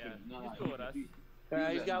a Prophet. yeah. Nah, He's cool with us.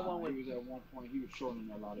 Yeah, he's at got nine. one with. He was at one point. He was shorting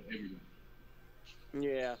a lot of everything.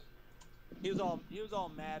 Yeah. He was all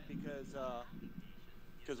mad because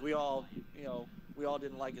we all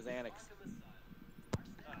didn't like his antics.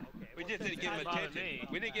 We just didn't give him attention.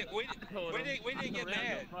 We didn't get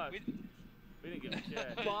mad. We didn't give a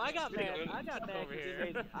shit. Well, I got mad.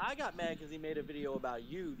 Over I got mad because he made a video about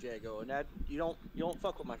you, Jago, and that you don't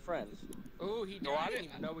fuck with my friends. Oh, he did. No, I I didn't didn't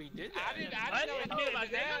even know he did that. I didn't know he did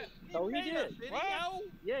that. Oh, he did. What?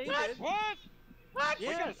 Yeah, he What? did. What? Yeah,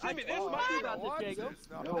 You gotta send me this, I man. told you about this, Jago.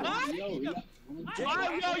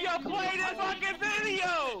 Yo, play this fucking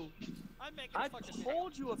video! I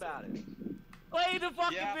told you about it. Play the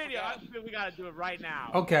fucking Yeah, I video. forgot. I feel we gotta do it right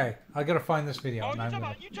now. Okay, I gotta find this video. Oh, and I'm gonna-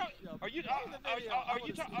 are you talking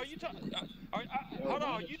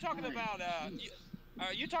about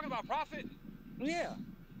are you talking about Prophet? Yeah.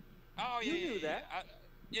 Oh yeah, You knew yeah, that.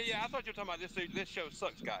 Yeah, I thought you were talking about this show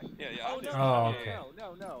sucks guy. Yeah, I Oh, did. no, Oh,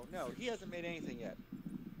 no, okay. no. He hasn't made anything yet.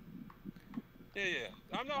 Yeah.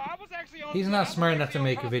 No, I was actually on. He's not I was smart enough actually to on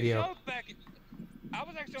make a Prophet's video. show I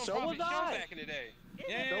was actually on So Prophet's was show I. back in the day. So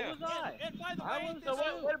Yeah. was I. And by the I way, was this So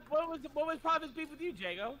what was Prophet's beef with you,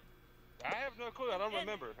 Jago? I have no clue. I don't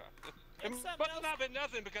remember. and It something must else- not been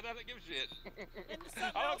nothing because I don't give a shit. and something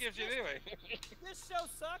I don't else, give a shit this- anyway. This show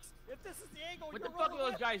sucks. If this is the angle What you're the fuck are rolling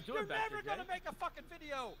those with, guys doing you're back never there, gonna Jay? make a fucking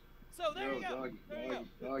video. So there you go. There you go.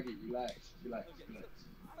 Doggy, relax.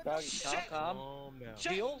 Doggy, calm. Oh no.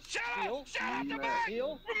 Heel. Shut up the back!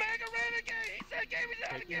 Heel. Omega Renegade! He said game is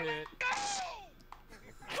out again. Go!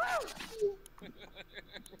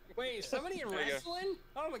 Wait, somebody in There you go. wrestling?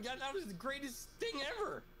 Oh my god, that was the greatest thing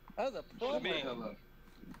ever. That was a promo.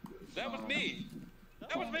 That was me.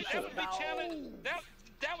 That was me channeling.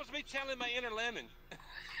 That was me channeling my inner lemon.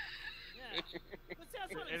 Yeah. But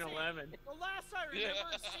that's what I'm In saying. 11. The last I remember Yeah.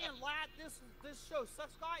 seeing this show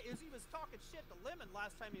sucks guy is he was talking shit to Lemon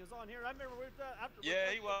last time he was on here. I remember we were after.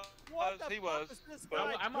 Yeah, he was. What the He fuck was. is this But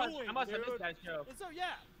guy I must doing, have missed dude? that show. And so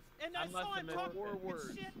yeah, and I must saw have him missed talking Four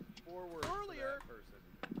words. shit. 4 words for Earlier. that person.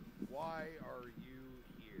 Why are you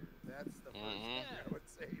here? That's the first thing I would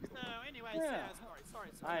say to him. No, anyway, Yeah. sorry.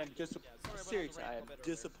 I am Yeah, sorry I went on the seriously, rant I a am little bit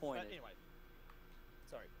earlier. disappointed. But anyway,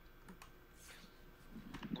 sorry.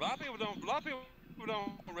 A lot of people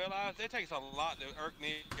don't realize it takes a lot to irk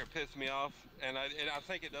me or piss me off, and I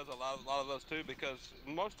think it does a lot of us too, because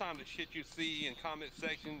most time the shit you see in comment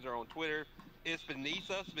sections or on Twitter is beneath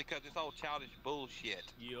us because it's all childish bullshit.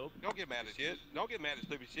 Yup. Don't get mad at shit. Don't get mad at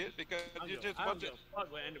stupid shit because you're just I a don't bunch give of. a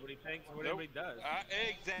fuck what anybody thinks or what anybody does.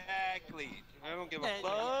 Exactly. I don't give a Hey,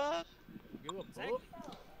 fuck. Give a fuck.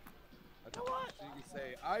 You know what? So you can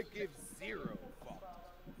say, I give 0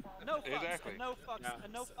 fucks. No fucks. Exactly. And no fucks. Yeah.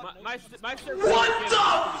 And no fucks. My What the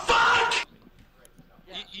fuck?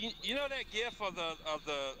 You know that GIF of the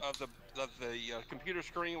computer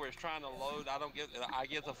screen where it's trying to load? I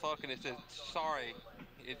give a fuck, and it says sorry.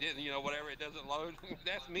 It didn't, whatever. It doesn't load.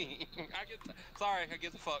 That's me. Sorry. I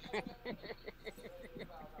give a fuck. Yeah,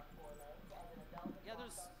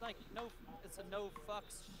 there's like no. It's a no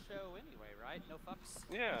fucks show anyway, right? No fucks.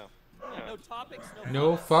 Yeah. No topics.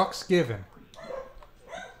 No fucks given.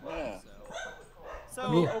 Yeah. So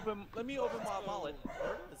Let me open my wallet.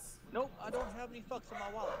 Nope, I don't have any fucks in my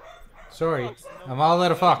wallet. Sorry, I'm all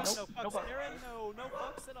out of fucks. No fucks, Aaron. No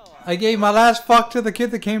fucks at all. I gave my last fuck to the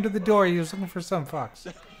kid that came to the door. He was looking for some fucks.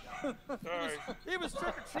 Sorry. He was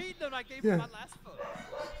trick or treating, and I gave Yeah. him my last fuck.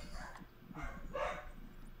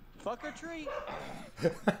 Fuck or treat.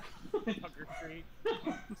 Fucker Street.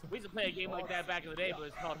 We used to play a game like that back in the day, but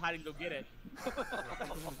it's called Hide and Go Get It.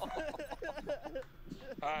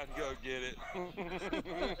 I'd go get it.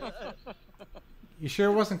 You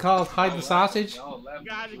sure it wasn't called Hide the Sausage? You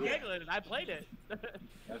guys are giggling, and I played it.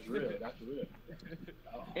 That's real. That's real.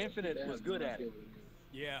 Infinite was good at it.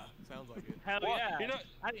 Yeah, sounds like it. Hell Well, yeah. you know-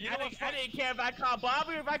 I you know what's didn't care if I caught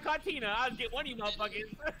Bobby or if I caught Tina. I'd get one of you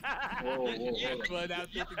motherfuckers. But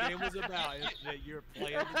that's what the game was about. Is that you're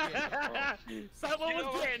playing the game. Someone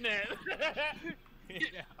was getting it.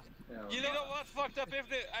 Yeah. You know what's fucked up?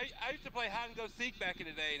 I used to play hide and go seek back in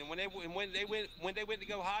the day, and when they went to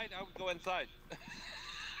go hide, I would go inside.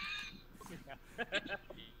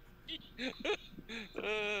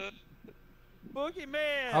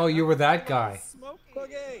 Boogeyman. Oh, you were that guy. Smokey.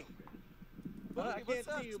 Boogie. Boogie, I what's can't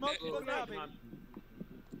up? see you. Smoke Pokemon.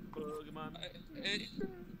 Pokemon.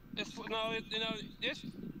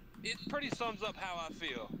 It pretty sums up how I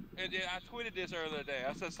feel. And I tweeted this earlier today.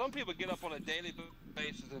 I said some people get up on a daily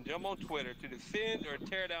basis and jump on Twitter to defend or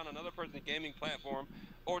tear down another person's gaming platform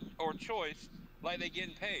or choice like they're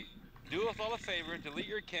getting paid. Do us all a favor, delete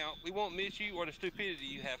your account. We won't miss you or the stupidity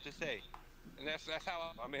you have to say. And that's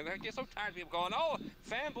how I mean. I get so tired of people going, oh,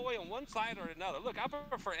 fanboy on one side or another. Look, I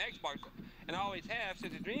prefer Xbox, and I always have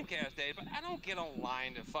since the Dreamcast days. But I don't get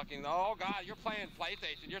online to fucking, oh God, you're playing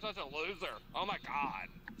PlayStation. You're such a loser. Oh my God,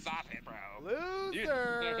 stop it, bro.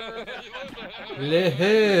 Loser.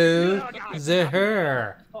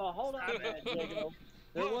 Loser. Oh, hold on, man, Jacob.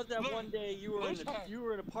 There was that one day you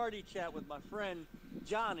were in a party chat with my friend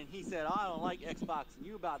John, and he said, "I don't like Xbox," and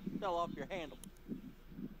you about fell off your handle.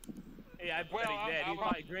 Yeah, I bet he did. He's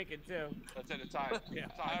probably drinking too. That's at the time. Yeah.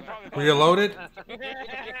 Were you loaded? I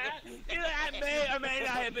may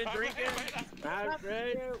not have been drinking.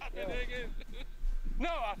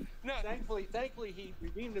 No. Thankfully, he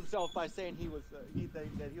redeemed himself by saying that he was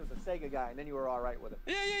a Sega guy, and then you were all right with it.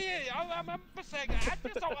 Yeah. I'm a Sega. I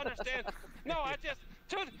just don't understand. No,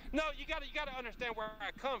 you gotta understand where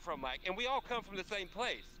I come from, Mike. And we all come from the same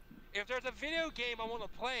place. If there's a video game I want to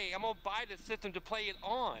play, I'm gonna buy the system to play it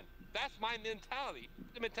on. That's my mentality.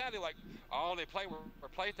 The mentality like, oh, they play where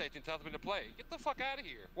PlayStation tells me to play. Get the fuck out of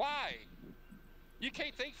here. Why? You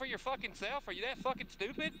can't think for your fucking self? Are you that fucking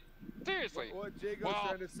stupid? Seriously. What Jaco's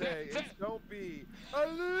trying to say is don't be a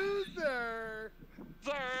loser.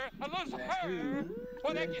 Sir, a loser.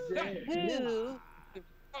 Well, that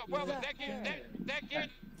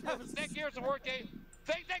Gears of War game.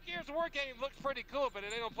 That Gears of War game looks pretty cool, but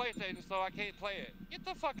it ain't on PlayStation, so I can't play it. Get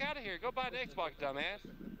the fuck out of here. Go buy an Xbox, dumbass.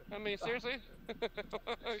 I mean, seriously?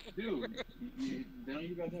 Dude, now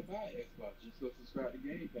you got to buy an Xbox. Just go subscribe to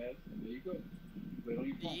Game Pass, and there you go. Play on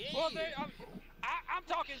your phone. Well, I'm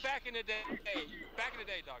talking back in the day. Back in the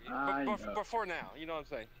day, doggy. Before now, you know what I'm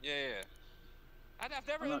saying? Yeah. I've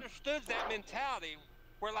never understood that mentality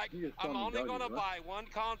where, like, I'm only going to buy one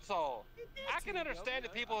console. I can understand the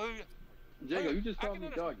people who... Jacob, you just called me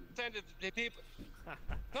doggy. The people...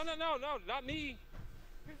 No, not me.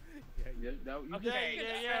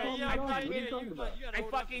 I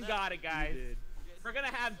fucking got it, guys. We're gonna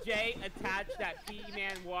have Jay attach that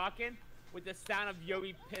P-Man walking with the sound of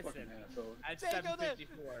Yogi pissing at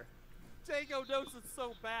 7:54. Jago knows it's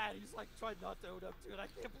so bad. He's like trying not to own up to it. I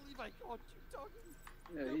can't believe I called you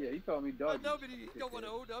doggy. Yeah, he called me doggy. No, but he don't want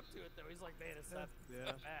to own up to it though. He's like, man, it's that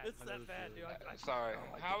bad. It's that bad, dude. Sorry.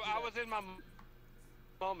 I was in my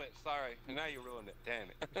moment. Sorry. And now you ruined it. Damn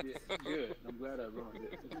it. Yeah, good. I'm glad I ruined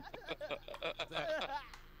it.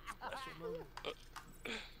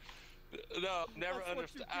 No, never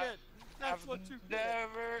understood. That's what you get.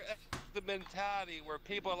 Never the mentality where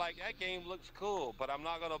people are like, that game looks cool, but I'm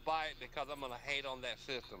not gonna buy it because I'm gonna hate on that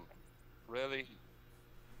system. Really?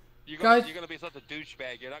 You're gonna be such a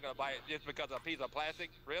douchebag. You're not gonna buy it just because of a piece of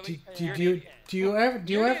plastic. Really? Do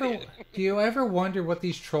you ever wonder what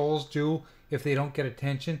these trolls do if they don't get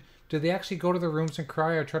attention? Do they actually go to their rooms and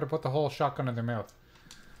cry, or try to put the whole shotgun in their mouth?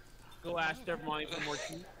 Go ask their money for more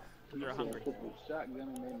tea. They're hungry.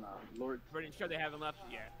 Shotgun in their mouth. Lord. Pretty sure they haven't left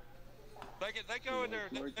yet. They go in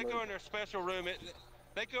their special room.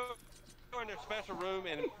 They go in their special room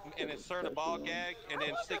and insert a ball gag and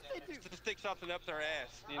then stick something up their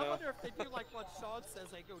ass. You know. I wonder if they do like what Sean says.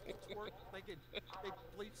 They go twerk. They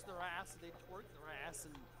bleach their ass and they twerk their ass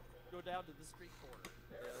and go down to the street corner.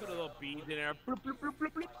 Put a little bead in there. Bloop, bloop, bloop,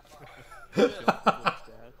 bloop, bloop.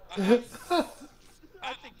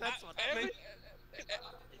 I think that's what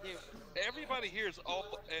everybody here is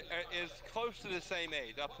close to the same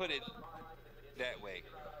age. I'll put it that way.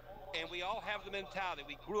 And we all have the mentality.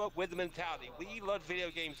 We grew up with the mentality. We loved video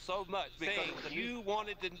games so much because you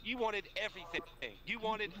wanted everything. You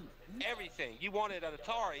wanted everything. You wanted an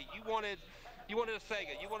Atari. You wanted a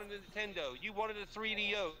Sega. You wanted a Nintendo. You wanted a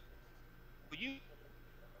 3DO. You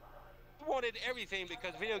wanted everything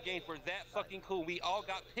because video games were that fucking cool. We all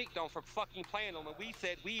got picked on for fucking playing them, and we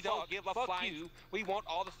said we don't give a fuck you. We want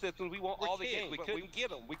all the systems. We want all the games. We couldn't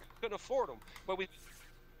get them. We couldn't afford them. But we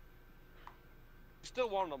still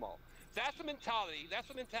want them all. That's the mentality. That's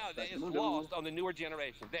the mentality that is lost on the newer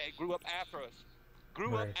generation. They grew up after us.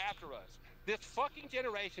 This fucking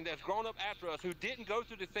generation that's grown up after us, who didn't go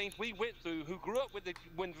through the things we went through, who grew up with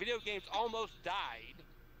when video games almost died,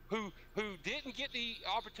 who didn't get the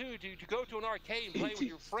opportunity to go to an arcade and play with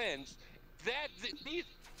your friends.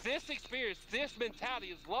 This experience, this mentality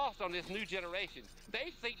is lost on this new generation.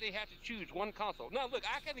 They think they have to choose one console. Now look,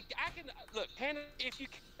 I can look, Hannah, if you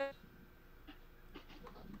can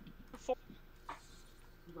afford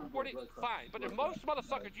it, fine. But if most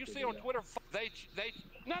motherfuckers you see on Twitter,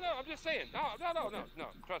 no, I'm just saying, no,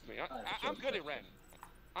 trust me, I'm good at ranting.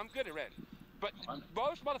 I'm good at ranting. But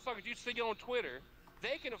most motherfuckers you see on Twitter,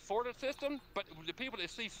 they can afford a system, but the people that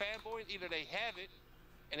see fanboys, either they have it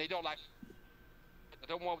and they don't like,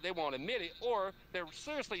 they won't admit it, or they're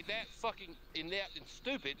seriously that fucking inept and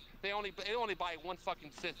stupid. They only buy one fucking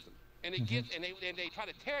system, and it gets and they try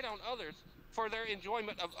to tear down others for their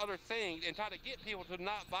enjoyment of other things, and try to get people to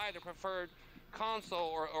not buy their preferred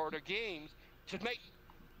console or their games to make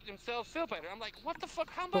themselves feel better. I'm like, what the fuck?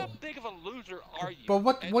 How big of a loser are you? But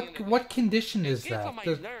what condition is that?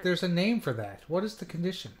 There's a name for that. What is the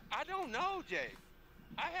condition? I don't know, Jay.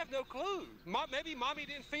 I have no clue. Maybe mommy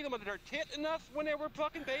didn't feed them with her tit enough when they were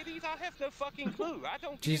fucking babies. I have no fucking clue. I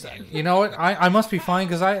don't. Jeez, you know what? I must be fine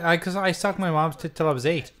because I sucked my mom's tit till I was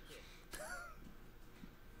 8.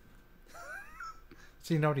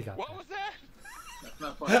 See, nobody got what that. Was that? That's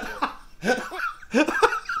not funny.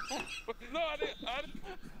 No, I didn't. I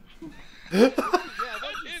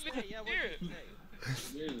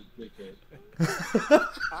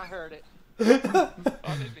heard it. I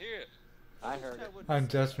didn't hear it. I heard it. I'm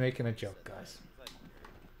just making a joke, guys.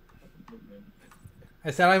 I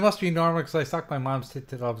said I must be normal because I sucked my mom's tit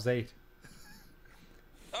till I was 8.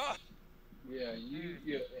 Yeah,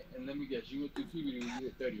 and let me guess, you went through puberty when you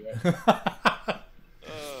were 30, right?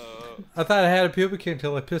 I thought I had a pubic hair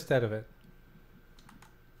until I pissed out of it.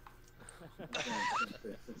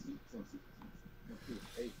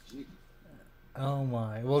 Oh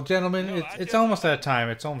my. Well, gentlemen, it's almost that time.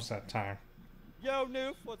 It's almost that time. Yo,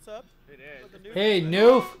 Noof, what's up? It is. Hey,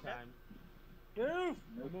 Noof. Noof.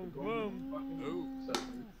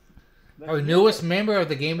 Our newest member of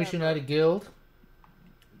the Gamers United Guild.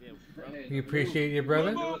 We appreciate you,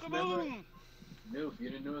 brother. Noof,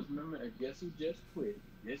 you're the newest member, and guess who just quit?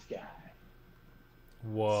 This guy.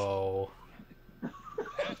 Whoa.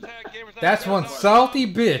 That's one salty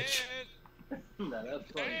bitch. No,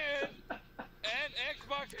 that's funny. And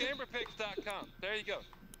XboxGamerPicks.com. There you go.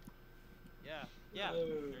 Yeah, there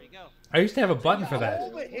you go. I used to have a button for that.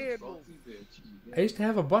 I used to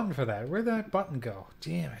have a button for that. Where'd that button go?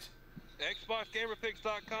 Damn it.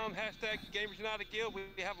 XboxGamerPicks.com, #Gamers United Guild. We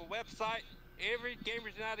have a website. Every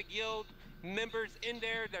Gamers United Guild members in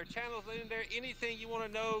there, their channels in there. Anything you want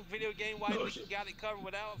to know, video game wise, we got it covered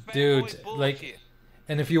without dude, bullshit. like,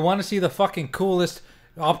 and if you want to see the fucking coolest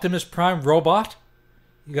Optimus Prime robot,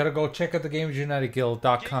 you gotta go check out the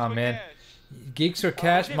GamersUnitedGuild.com, man. Geeks or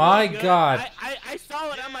Cash, my God. I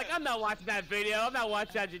saw it. I'm like, I'm not watching that video. I'm not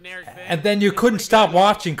watching that generic thing. And then you couldn't stop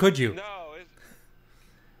watching, could you? No.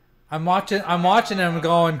 I'm watching and I'm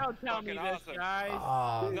going. Don't tell me this, guys.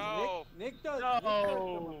 No. Nick does some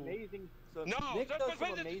amazing. Nick does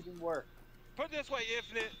some amazing work. Put it this way,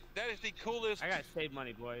 Infinite, that is the coolest. I gotta save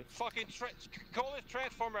money, boys. Fucking coolest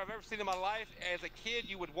transformer I've ever seen in my life. As a kid,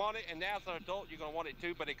 you would want it, and now as an adult, you're gonna want it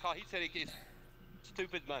too. But he said it's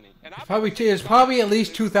stupid money. And It's probably at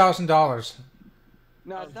least $2,000.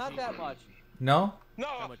 No, it's not that much. No. No,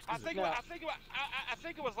 I think it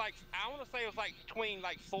was like, I want to say it was like between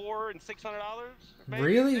like $400 and $600.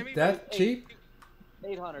 Really? Maybe? That cheap?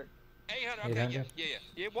 800. 800. Okay, yeah.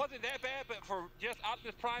 It wasn't that bad, but for just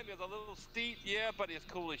Optimus Prime, it was a little steep. Yeah, but it's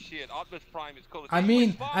cool as shit. Optimus Prime is cool as shit. I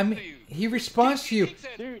mean, he responds to you.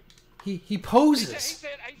 He poses.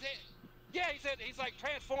 He said, he's like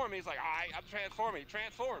transform. He's like, I'm transforming. He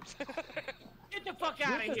transforms. Get the fuck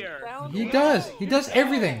out of here. He does. He does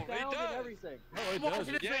everything. He does everything. I'm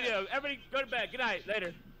watching this video. Everybody go to bed. Good night.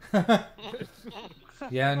 Later.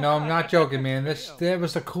 Yeah, no, I'm not joking, man. That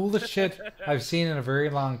was the coolest shit I've seen in a very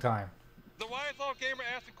long time. The Wise Old Gamer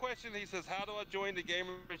asked a question. He says, how do I join the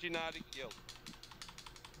Gamers United Guild?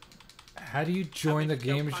 How do you join the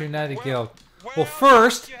Gamers United Guild? Well,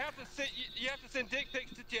 first, you have to send dick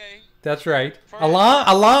pics to Jay. That's right.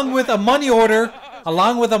 Along with a money order,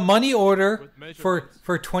 for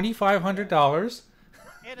 $2,500.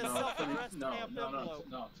 And a self-addressed stamped envelope.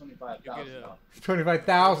 No, $25,000.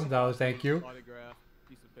 $25,000. Thank you. Autograph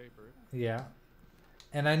piece of paper. Yeah.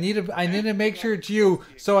 And I need to make sure it's you,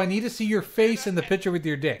 so I need to see your face in the picture with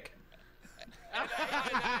your dick.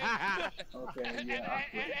 Okay, yeah, I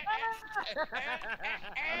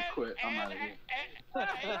quit. I'm out of here.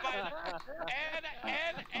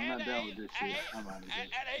 I'm not down with this shit. I'm out of here.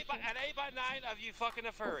 And 8x9 of you fucking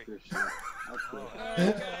a furry. I quit.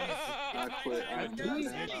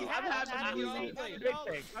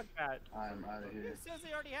 I'm out of here. Who says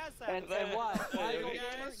he already has that? And why?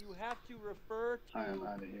 You have to refer to. I am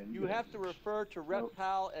out of here. You have to refer to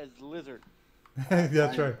reptile as lizard.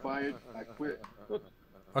 That's right. Fired. I quit.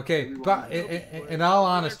 Okay, but in all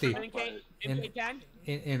honesty,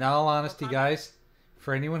 in all honesty, guys,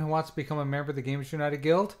 for anyone who wants to become a member of the Gamers United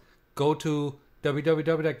Guild, go to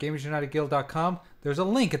www.gamersunitedguild.com. There's a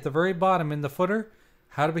link at the very bottom in the footer,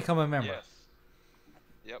 how to become a member. Yes.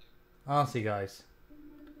 Yep. Honestly, guys.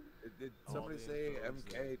 Did somebody say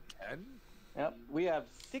MK10? Yep. We have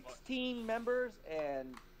 16 members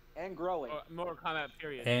and growing. Mortal Kombat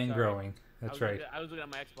period. And Sorry. growing. That's right. I was looking at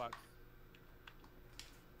my Xbox.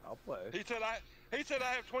 I'll play. He said I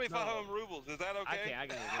have 2,500 rubles. Is that okay? I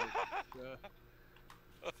can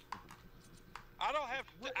I don't have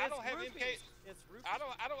MK. I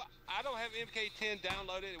don't have MK10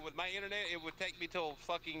 downloaded with my internet. It would take me till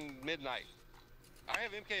fucking midnight. I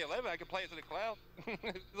have MK11. I can play it to the cloud.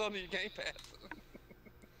 It's on your Game Pass.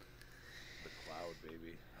 The cloud,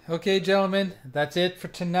 baby. Okay, gentlemen, that's it for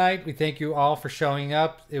tonight. We thank you all for showing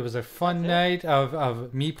up. It was a fun night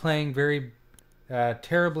of me playing very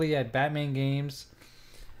terribly at Batman games.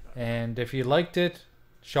 And if you liked it,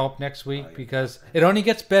 show up next week because it only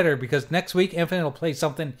gets better because next week Infinite will play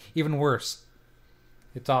something even worse.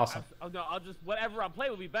 It's awesome. I'll just whatever I play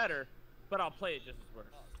will be better, but I'll play it just as worse.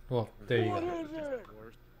 Well, there you go.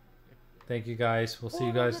 Thank you guys. We'll see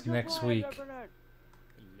you guys next week.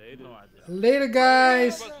 Later. Later,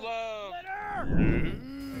 guys. Much love.